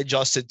they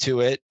adjusted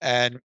to it,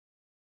 and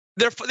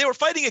they were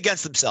fighting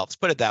against themselves.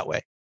 Put it that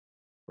way,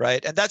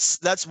 right? And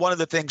that's one of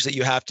the things that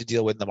you have to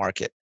deal with in the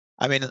market.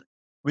 I mean,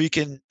 we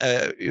can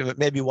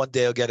maybe one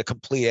day I'll get a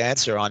complete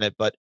answer on it,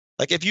 but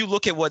like if you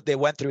look at what they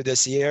went through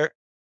this year,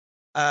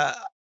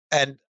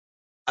 and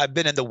I've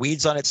been in the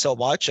weeds on it so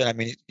much, and I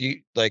mean,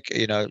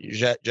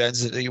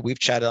 Jens, we've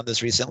chatted on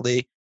this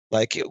recently.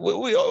 Like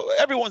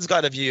everyone's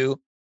got a view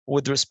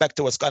with respect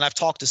to what's gone. I've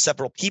talked to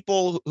several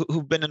people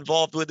who've been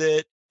involved with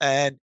it,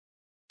 and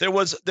there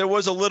was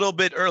a little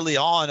bit early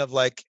on of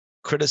like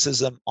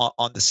criticism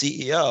on the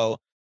CEO,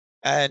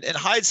 and in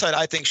hindsight,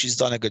 I think she's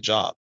done a good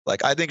job.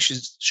 Like I think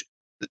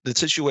the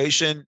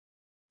situation,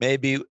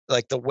 maybe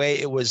like the way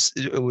it was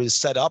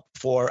set up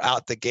for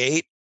out the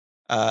gate,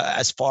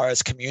 as far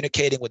as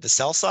communicating with the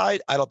sell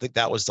side, I don't think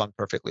that was done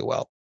perfectly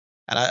well.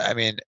 And I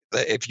mean,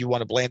 if you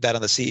want to blame that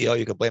on the CEO,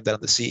 you can blame that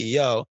on the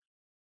CEO.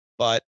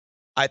 But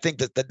I think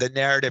that the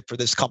narrative for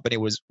this company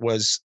was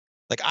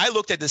like, I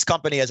looked at this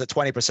company as a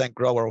 20%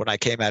 grower when I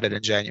came at it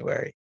in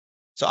January.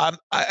 So I'm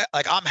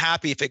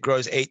happy if it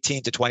grows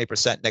 18 to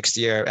 20% next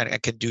year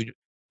and can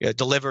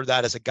deliver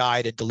that as a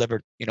guide and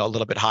deliver a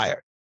little bit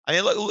higher. I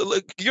mean,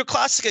 look, your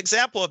classic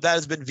example of that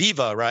has been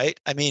Viva, right?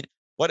 I mean,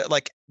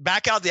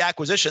 back out the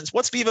acquisitions,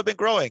 what's Viva been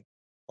growing?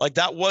 Like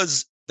that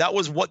was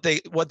what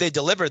they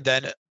delivered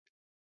then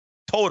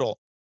total.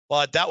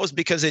 But that was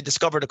because they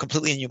discovered a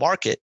completely new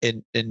market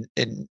in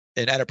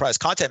enterprise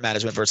content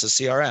management versus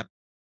CRM.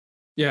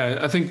 Yeah,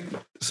 I think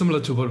similar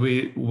to what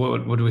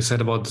we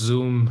said about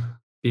Zoom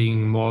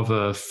being more of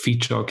a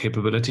feature or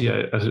capability,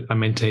 I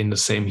maintain the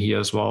same here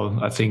as well.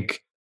 I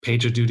think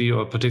PagerDuty,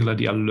 or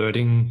particularly the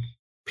alerting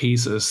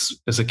piece,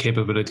 is a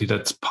capability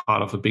that's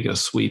part of a bigger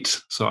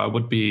suite. So I'm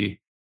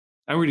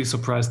really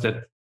surprised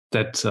that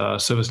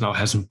ServiceNow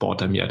hasn't bought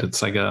them yet.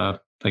 It's like a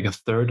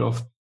third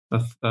of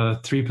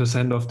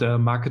 3% of the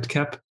market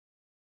cap.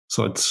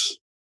 So it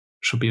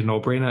should be a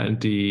no-brainer.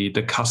 And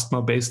the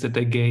customer base that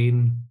they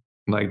gain,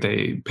 like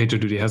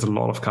PagerDuty has a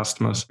lot of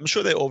customers. I'm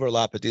sure they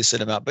overlap a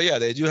decent amount, but yeah,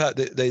 they do have.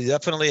 They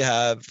definitely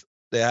have.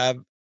 They have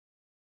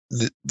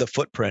the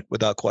footprint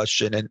without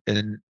question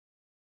in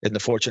the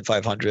Fortune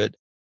 500,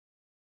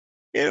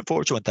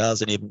 Fortune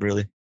 1000 even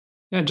really.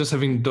 Yeah, just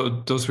having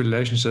those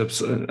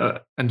relationships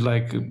and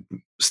like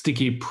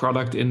sticky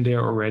product in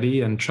there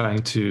already, and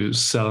trying to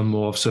sell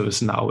more of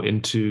ServiceNow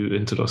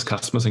into those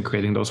customers and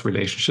creating those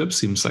relationships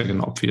seems like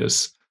an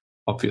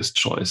obvious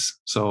choice.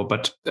 So,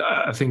 but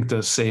I think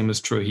the same is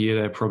true here.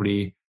 They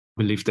probably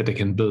believe that they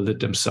can build it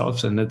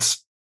themselves, and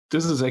this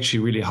is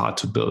actually really hard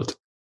to build,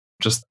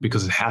 just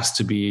because it has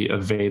to be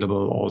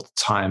available all the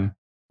time.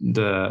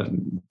 The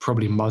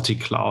probably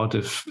multi-cloud,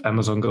 if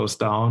Amazon goes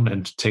down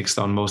and takes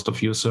down most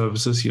of your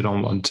services, you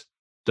don't want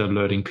the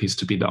alerting piece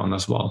to be down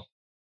as well.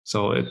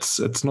 So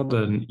it's not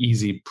an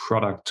easy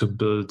product to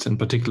build, in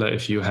particular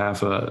if you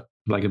have a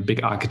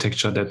big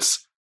architecture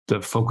that's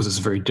the focus is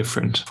very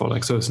different. For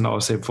like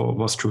ServiceNow, say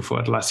was true for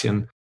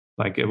Atlassian,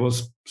 like it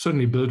was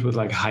certainly built with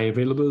like high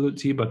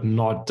availability, but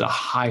not the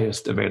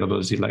highest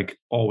availability, like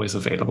always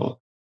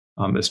available.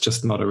 It's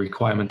just not a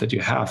requirement that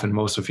you have, and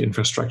most of your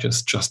infrastructure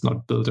is just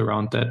not built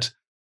around that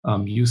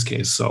use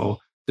case. So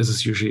this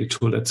is usually a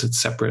tool that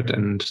sits separate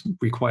and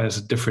requires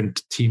a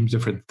different team,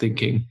 different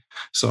thinking.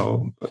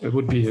 So it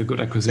would be a good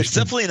acquisition. It's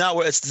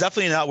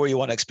definitely not where you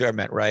want to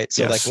experiment, right?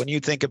 So yes. Like when you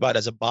think about it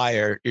as a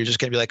buyer, you're just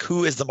going to be like,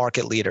 who is the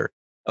market leader?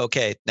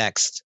 Okay,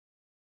 next.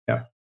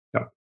 Yeah.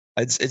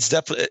 It's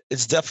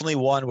definitely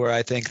one where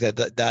I think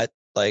that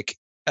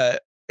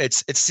it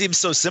seems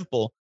so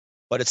simple.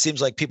 But it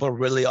seems like people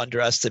really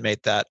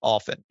underestimate that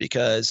often,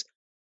 because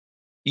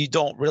you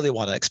don't really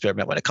want to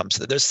experiment when it comes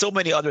to that. There's so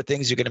many other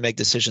things you're going to make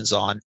decisions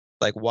on.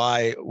 Like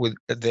why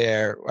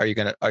are you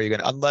going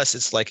to, unless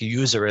it's like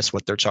usurious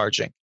what they're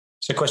charging.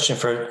 So a question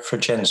for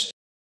Jens.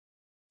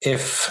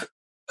 If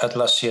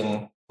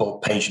Atlassian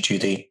bought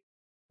PagerDuty,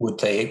 would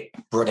they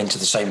run into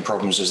the same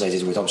problems as they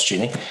did with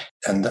Opsgenie?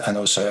 And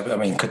also, I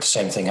mean, could the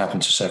same thing happen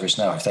to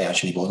ServiceNow if they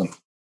actually bought them?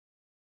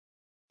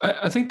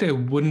 I think they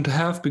wouldn't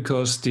have,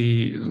 because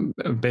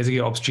basically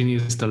Opsgenie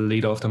is the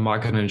leader of the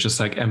market, and it just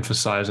like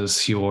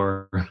emphasizes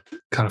your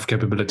kind of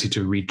capability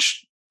to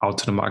reach out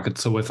to the market.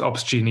 So with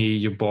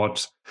Opsgenie, you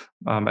bought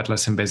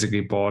Atlassian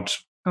basically bought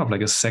kind of like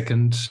a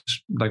second,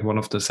 like one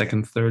of the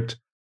second, third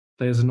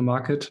players in the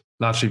market,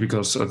 largely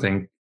because I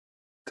think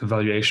the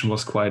valuation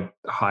was quite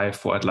high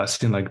for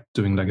Atlassian. Like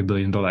doing like $1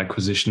 billion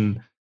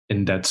acquisition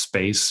in that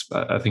space,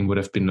 I think would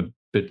have been a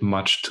bit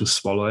much to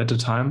swallow at the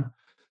time.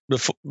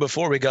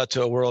 Before we got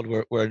to a world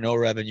where no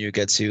revenue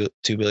gets you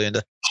 $2 billion.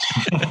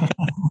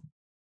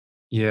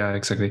 Yeah,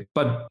 exactly.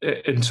 But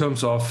in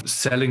terms of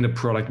selling the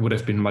product, would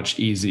have been much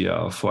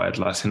easier for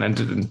Atlassian,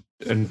 and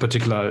in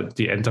particular,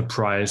 the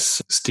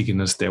enterprise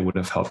stickiness there would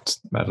have helped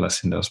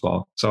Atlassian as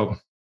well. So,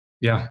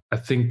 yeah, I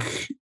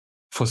think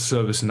for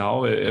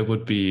ServiceNow, it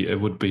would be a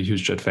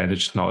huge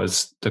advantage. Now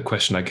is the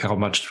question, like how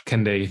much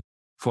can they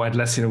for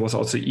Atlassian, it was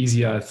also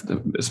easier,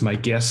 is my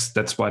guess.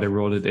 That's why they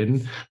rolled it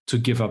in, to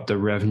give up the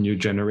revenue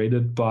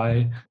generated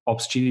by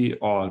OpsGD,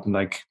 or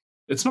like,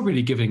 it's not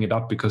really giving it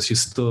up because you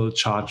still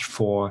charge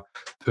for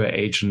per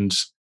agent,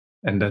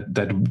 and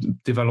that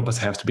developers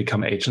have to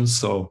become agents.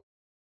 So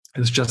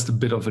it's just a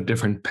bit of a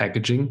different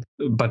packaging,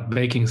 but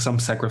making some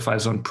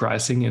sacrifice on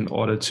pricing in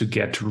order to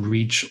get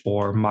reach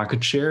or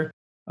market share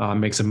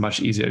makes it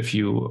much easier if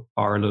you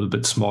are a little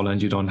bit smaller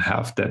and you don't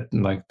have that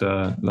like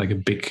a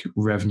big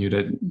revenue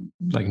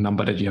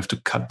number that you have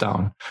to cut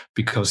down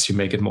because you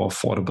make it more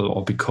affordable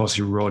or because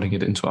you're rolling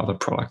it into other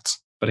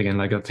products. But again,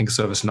 like, I think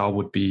ServiceNow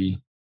would be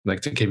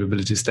like the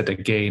capabilities that they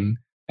gain,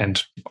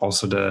 and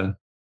also the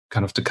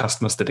kind of the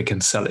customers that they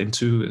can sell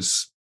into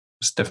is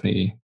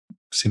definitely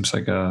seems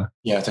like the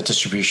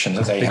distribution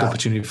that they big have.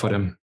 Opportunity for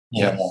them.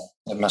 Yeah,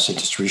 a massive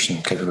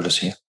distribution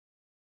capability.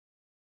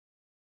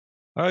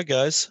 All right,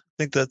 guys.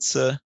 I think that's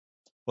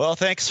well,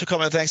 thanks for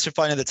coming. Thanks for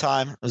finding the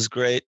time. It was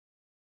great.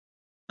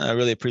 I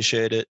really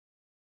appreciate it.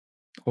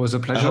 Always a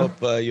pleasure. I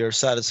hope you're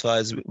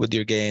satisfied with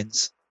your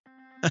gains.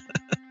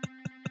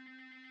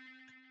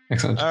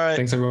 Excellent. All right.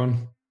 Thanks,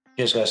 everyone.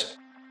 Cheers, guys.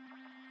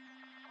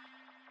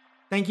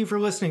 Thank you for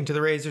listening to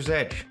The Razor's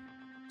Edge.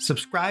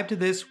 Subscribe to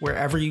this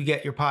wherever you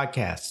get your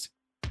podcasts.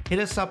 Hit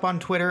us up on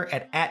Twitter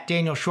at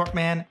Daniel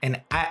Shortman and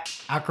at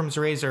Akram's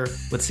Razor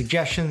with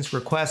suggestions,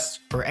 requests,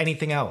 or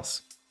anything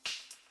else.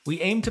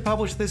 We aim to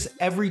publish this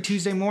every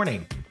Tuesday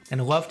morning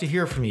and love to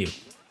hear from you.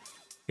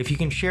 If you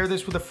can share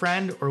this with a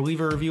friend or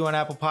leave a review on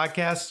Apple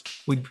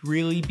Podcasts, we'd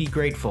really be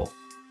grateful,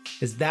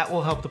 as that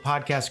will help the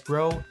podcast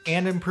grow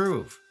and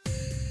improve.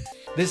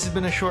 This has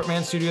been a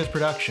Shortman Studios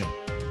production.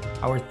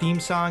 Our theme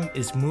song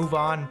is Move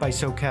On by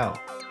Soquel.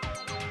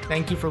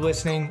 Thank you for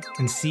listening,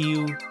 and see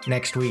you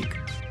next week.